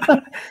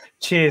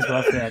 cheers,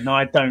 love. Yeah, no,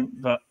 I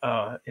don't. But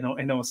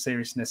in all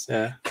seriousness,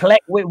 yeah.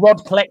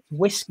 Rod collects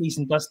whiskies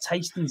and does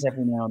tastings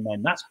every now and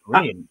then. That's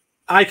brilliant.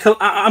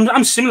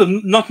 I'm similar,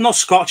 not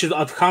Scotch.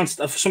 I can't,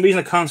 for some reason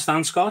I can't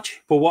stand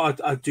Scotch. But what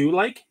I do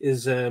like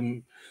is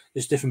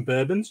different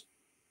bourbons.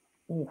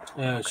 Ooh,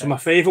 okay. So my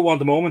favorite one at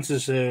the moment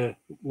is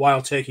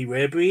Wild Turkey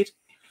Rare Breed.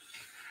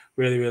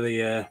 Really,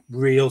 really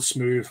real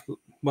smooth.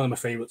 One of my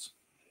favorites.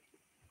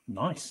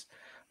 Nice.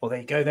 Well,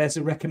 there you go. There's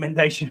a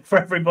recommendation for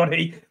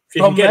everybody. If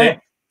you can get it.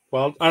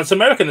 Well, and it's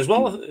American as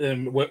well.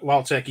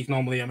 Wild Turkey's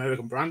normally an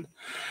American brand.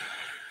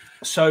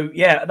 So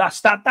yeah,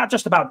 that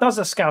just about does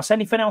us, Scouse.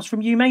 Anything else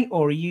from you, mate?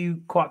 Or are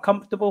you quite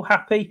comfortable,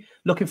 happy,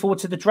 looking forward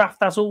to the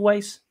draft as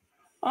always?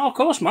 Oh, of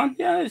course, man.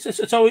 Yeah,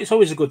 it's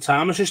always a good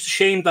time. It's just a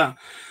shame that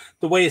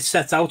the way it's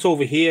set out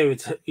over here,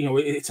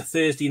 it's a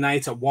Thursday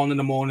night at 1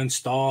 a.m.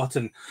 start,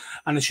 and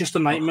it's just a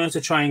nightmare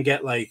to try and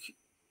get like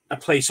a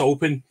place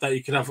open that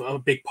you could have a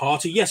big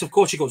party. Yes, of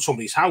course you go to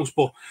somebody's house,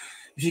 but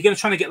if you're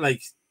trying to get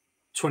like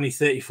 20,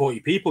 30,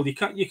 40 people, you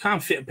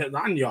can't fit a bit of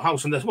that in your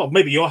house. And well,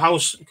 maybe your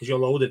house because you're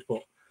loaded,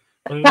 but.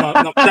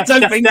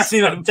 Definitely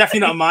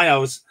not in my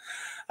house,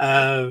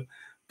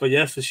 but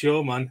yeah, for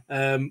sure, man.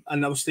 And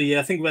obviously,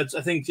 I think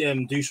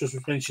Deuce was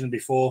mentioning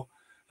before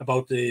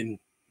about the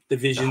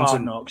divisions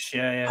Hard Knocks,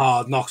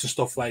 Hard Knocks and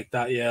stuff like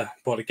that. Yeah,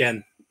 but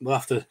again, we'll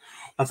have to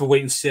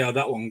wait and see how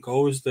that one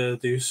goes, the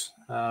Deuce.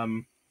 But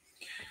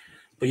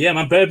yeah,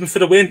 man, bourbon for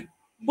the win!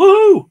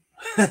 Woo!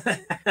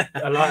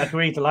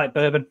 Agreed. I like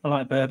bourbon.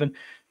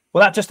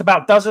 Well, that just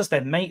about does us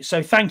then, mate.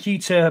 So thank you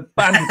to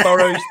Andy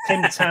Burrows,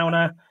 Tim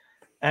Towner.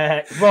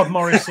 Rod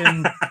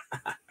Morrison,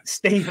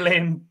 Steve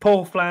Lim,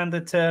 Paul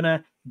Flander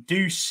Turner,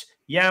 Deuce,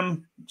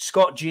 Yam,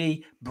 Scott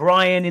G,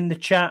 Brian in the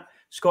chat,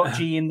 Scott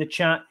G in the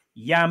chat,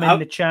 Yam in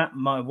the chat,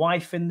 my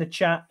wife in the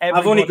chat.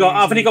 I've only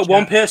got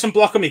one person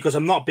blocking me because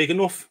I'm not big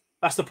enough.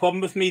 That's the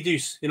problem with me,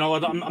 Deuce.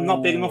 I'm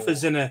not big enough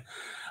as in a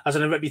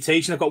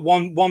reputation. I've got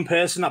one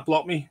person that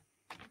blocked me,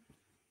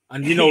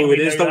 and you know who it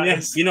is, don't you?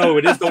 You know who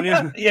it is, don't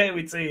you? Yeah,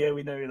 we do. Yeah,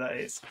 we know who that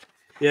is.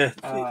 Yeah,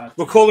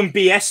 we'll call him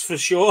BS for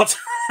short,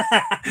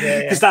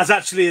 because that's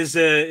actually his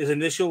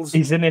initials.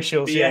 His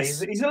initials,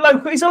 BS. Yeah.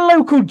 He's a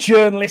local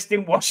journalist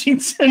in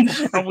Washington,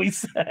 shall we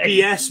say?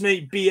 BS,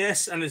 mate,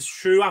 BS, and it's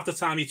true. After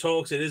time he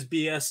talks, it is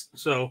BS.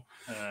 So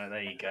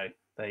there you go.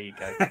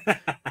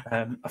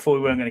 I thought we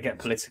weren't going to get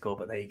political,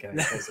 but there you go.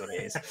 That's what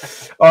it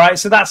is. All right,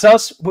 so that's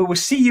us. We will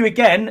see you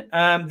again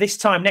this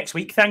time next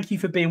week. Thank you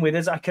for being with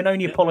us. I can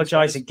only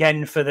apologise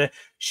again for the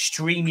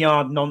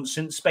StreamYard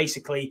nonsense.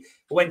 Basically,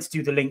 I went to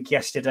do the link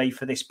yesterday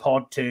for this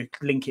pod to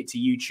link it to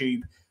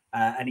YouTube,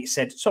 and it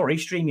said, sorry,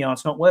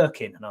 StreamYard's not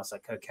working. And I was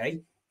like,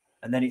 okay.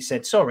 And then it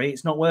said, sorry,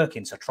 it's not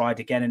working. So I tried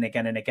again and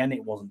again and again.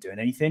 It wasn't doing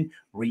anything.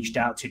 Reached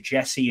out to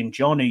Jesse and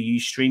John, who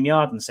use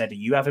StreamYard, and said, are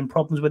you having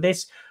problems with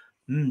this?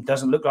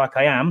 Doesn't look like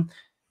I am.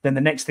 Then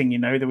the next thing you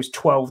know, there was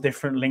 12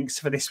 different links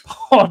for this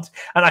pod,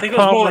 and I think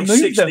can't it was more like remove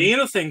 16,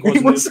 them. I think,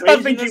 wasn't it?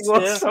 I think it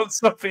was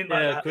something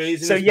like that.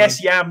 Craziness, so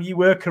yes, Yam, you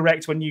were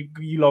correct when you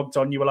logged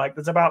on. You were like,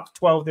 "There's about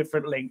 12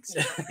 different links."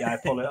 Yeah,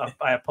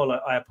 I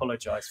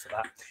apologize for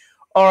that.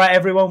 All right,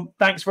 everyone.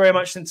 Thanks very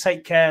much, and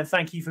take care. And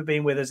thank you for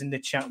being with us in the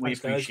chat. We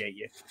appreciate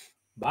you.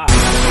 Bye.